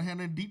 Y'all don't have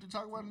nothing deep to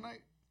talk about tonight?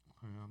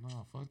 Hell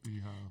no, fuck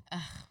these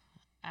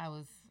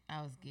hoes.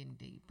 I was getting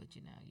deep, but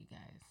you know, you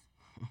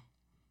guys.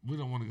 We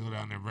don't want to go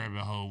down that rabbit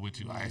hole with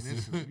you, Man,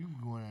 Isis. you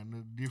going out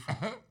another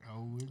different.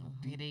 Oh, it's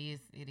deep.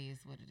 It is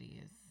what it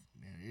is.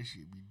 Man, that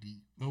shit be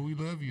deep. But we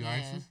love you, Yeah.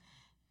 Isis.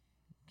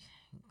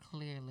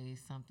 Clearly,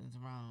 something's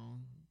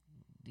wrong.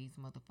 These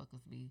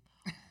motherfuckers be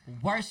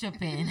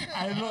worshiping,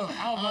 Hey, look,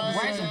 I was about to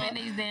say,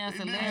 worshiping these damn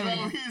And that's celebrities.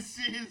 all his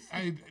shit.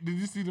 hey, did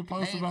you see the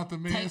post They about the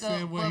man take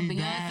saying up when for he Beyonce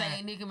died?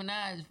 and Nicki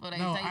Minaj before they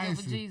No, take up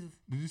Isis. for Jesus.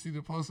 Did you see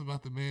the post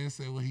about the man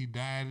said when he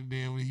died and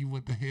then when he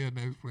went to hell,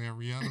 they was playing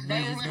Rihanna They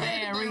music? was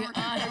playing They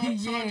Rihanna.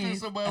 was torturing Yes.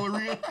 somebody with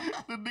real.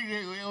 The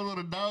nigga was on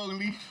a dog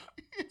leash.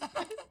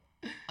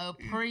 A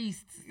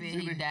priest said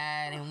he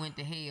died and went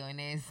to hell, and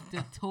that's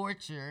the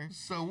torture.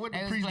 So what They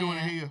the was priest doing in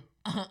playing here?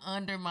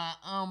 Under my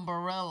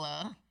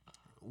umbrella.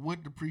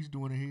 What the priest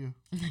doing in here?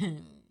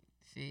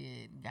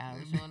 Shit, God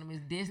was showing him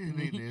his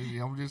destiny.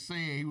 I'm just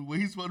saying, where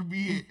he's supposed to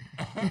be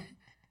at.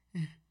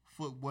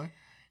 Fuck boy.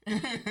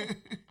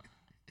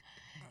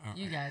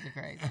 You guys are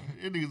crazy.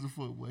 That nigga's a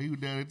fuck boy. He was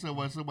down there talking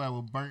about somebody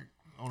was burnt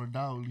on a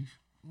dog leash.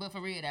 But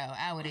for real though,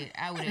 I would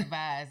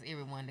advise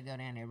everyone to go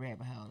down that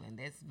rabbit hole, and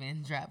that's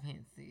been drop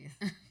hints. Sis.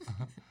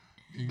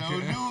 You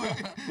Don't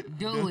can-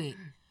 do it.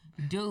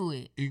 Do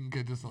it. You can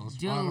get this on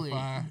Do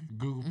Spotify,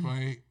 Google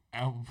Play,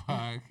 Apple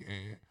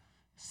Podcast,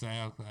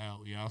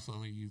 SoundCloud. We also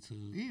on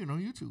YouTube. Even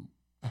on YouTube.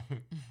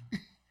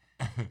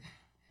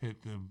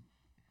 Hit the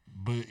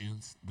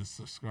buttons, the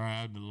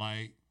subscribe, the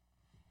like.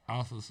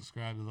 Also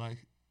subscribe to like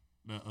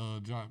the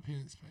Drop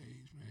Hints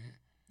page, man.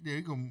 Yeah,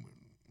 you can.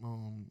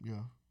 Yeah,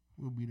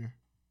 we'll be there.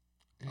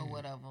 Or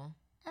whatever.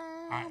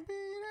 I'll be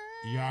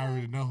there. You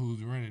already know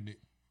who's running it.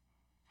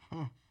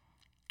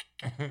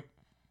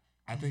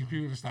 I think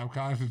people to stop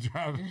calling the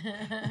Drop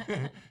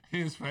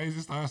Hints page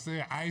and start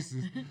saying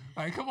ISIS.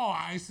 Like, come on,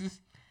 ISIS.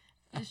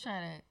 Just try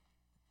to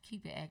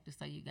keep it active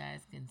so you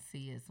guys can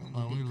see us when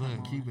Oh, we we do love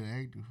come Keep on.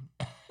 it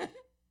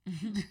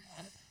active.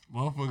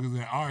 Motherfuckers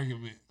in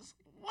arguments.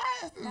 Why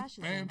is this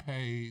Fascism. fan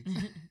page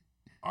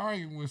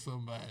arguing with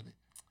somebody?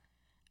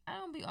 I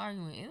don't be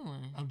arguing with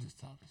anyone. I'm just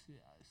talking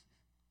shit, ISIS.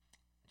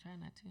 Try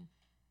not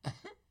to.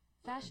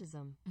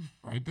 Fascism.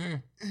 Right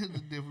there. the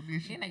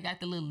definition. Then they got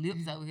the little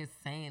lips over here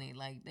saying it.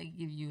 Like, they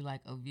give you,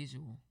 like, a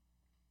visual.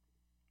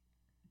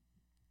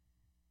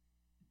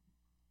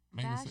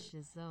 Make it say,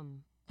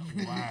 Fascism.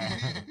 wow.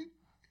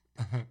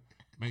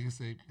 make it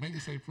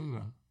say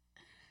Pluto.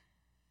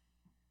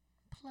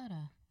 Pluto.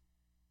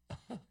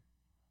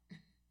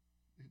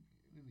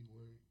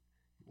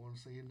 You want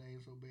to say your name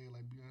so bad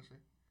like Beyonce?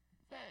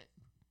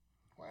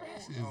 Why?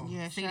 Fascism.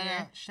 Yeah, See shout there?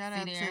 out, shout See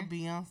out there? to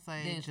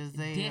Beyonce,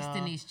 Giselle,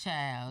 Destiny's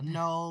Child.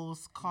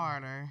 Knowles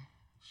Carter.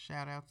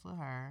 Shout out to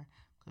her,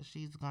 cause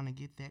she's gonna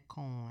get that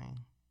coin.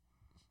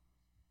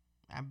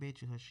 I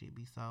bet you her shit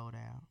be sold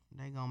out.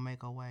 They gonna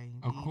make a way.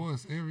 Of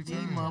course, every These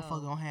time.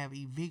 motherfuckers gonna have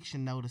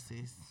eviction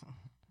notices.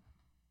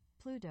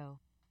 Pluto.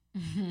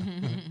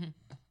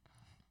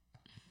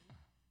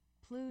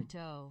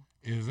 Pluto.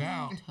 Is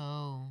out.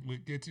 Toe. We'll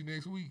get you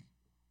next week.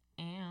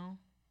 Ow.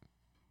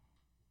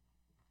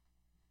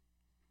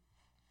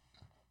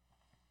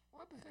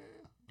 What the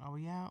hell? Are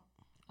we out?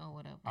 or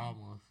whatever.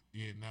 Almost.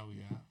 Yeah, now we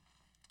out.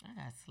 I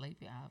got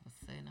sleepy all of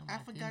a sudden. Oh, I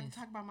my forgot goodness. to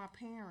talk about my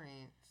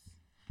parents.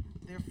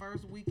 Their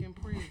first week in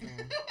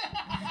prison.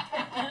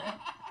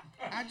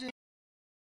 I just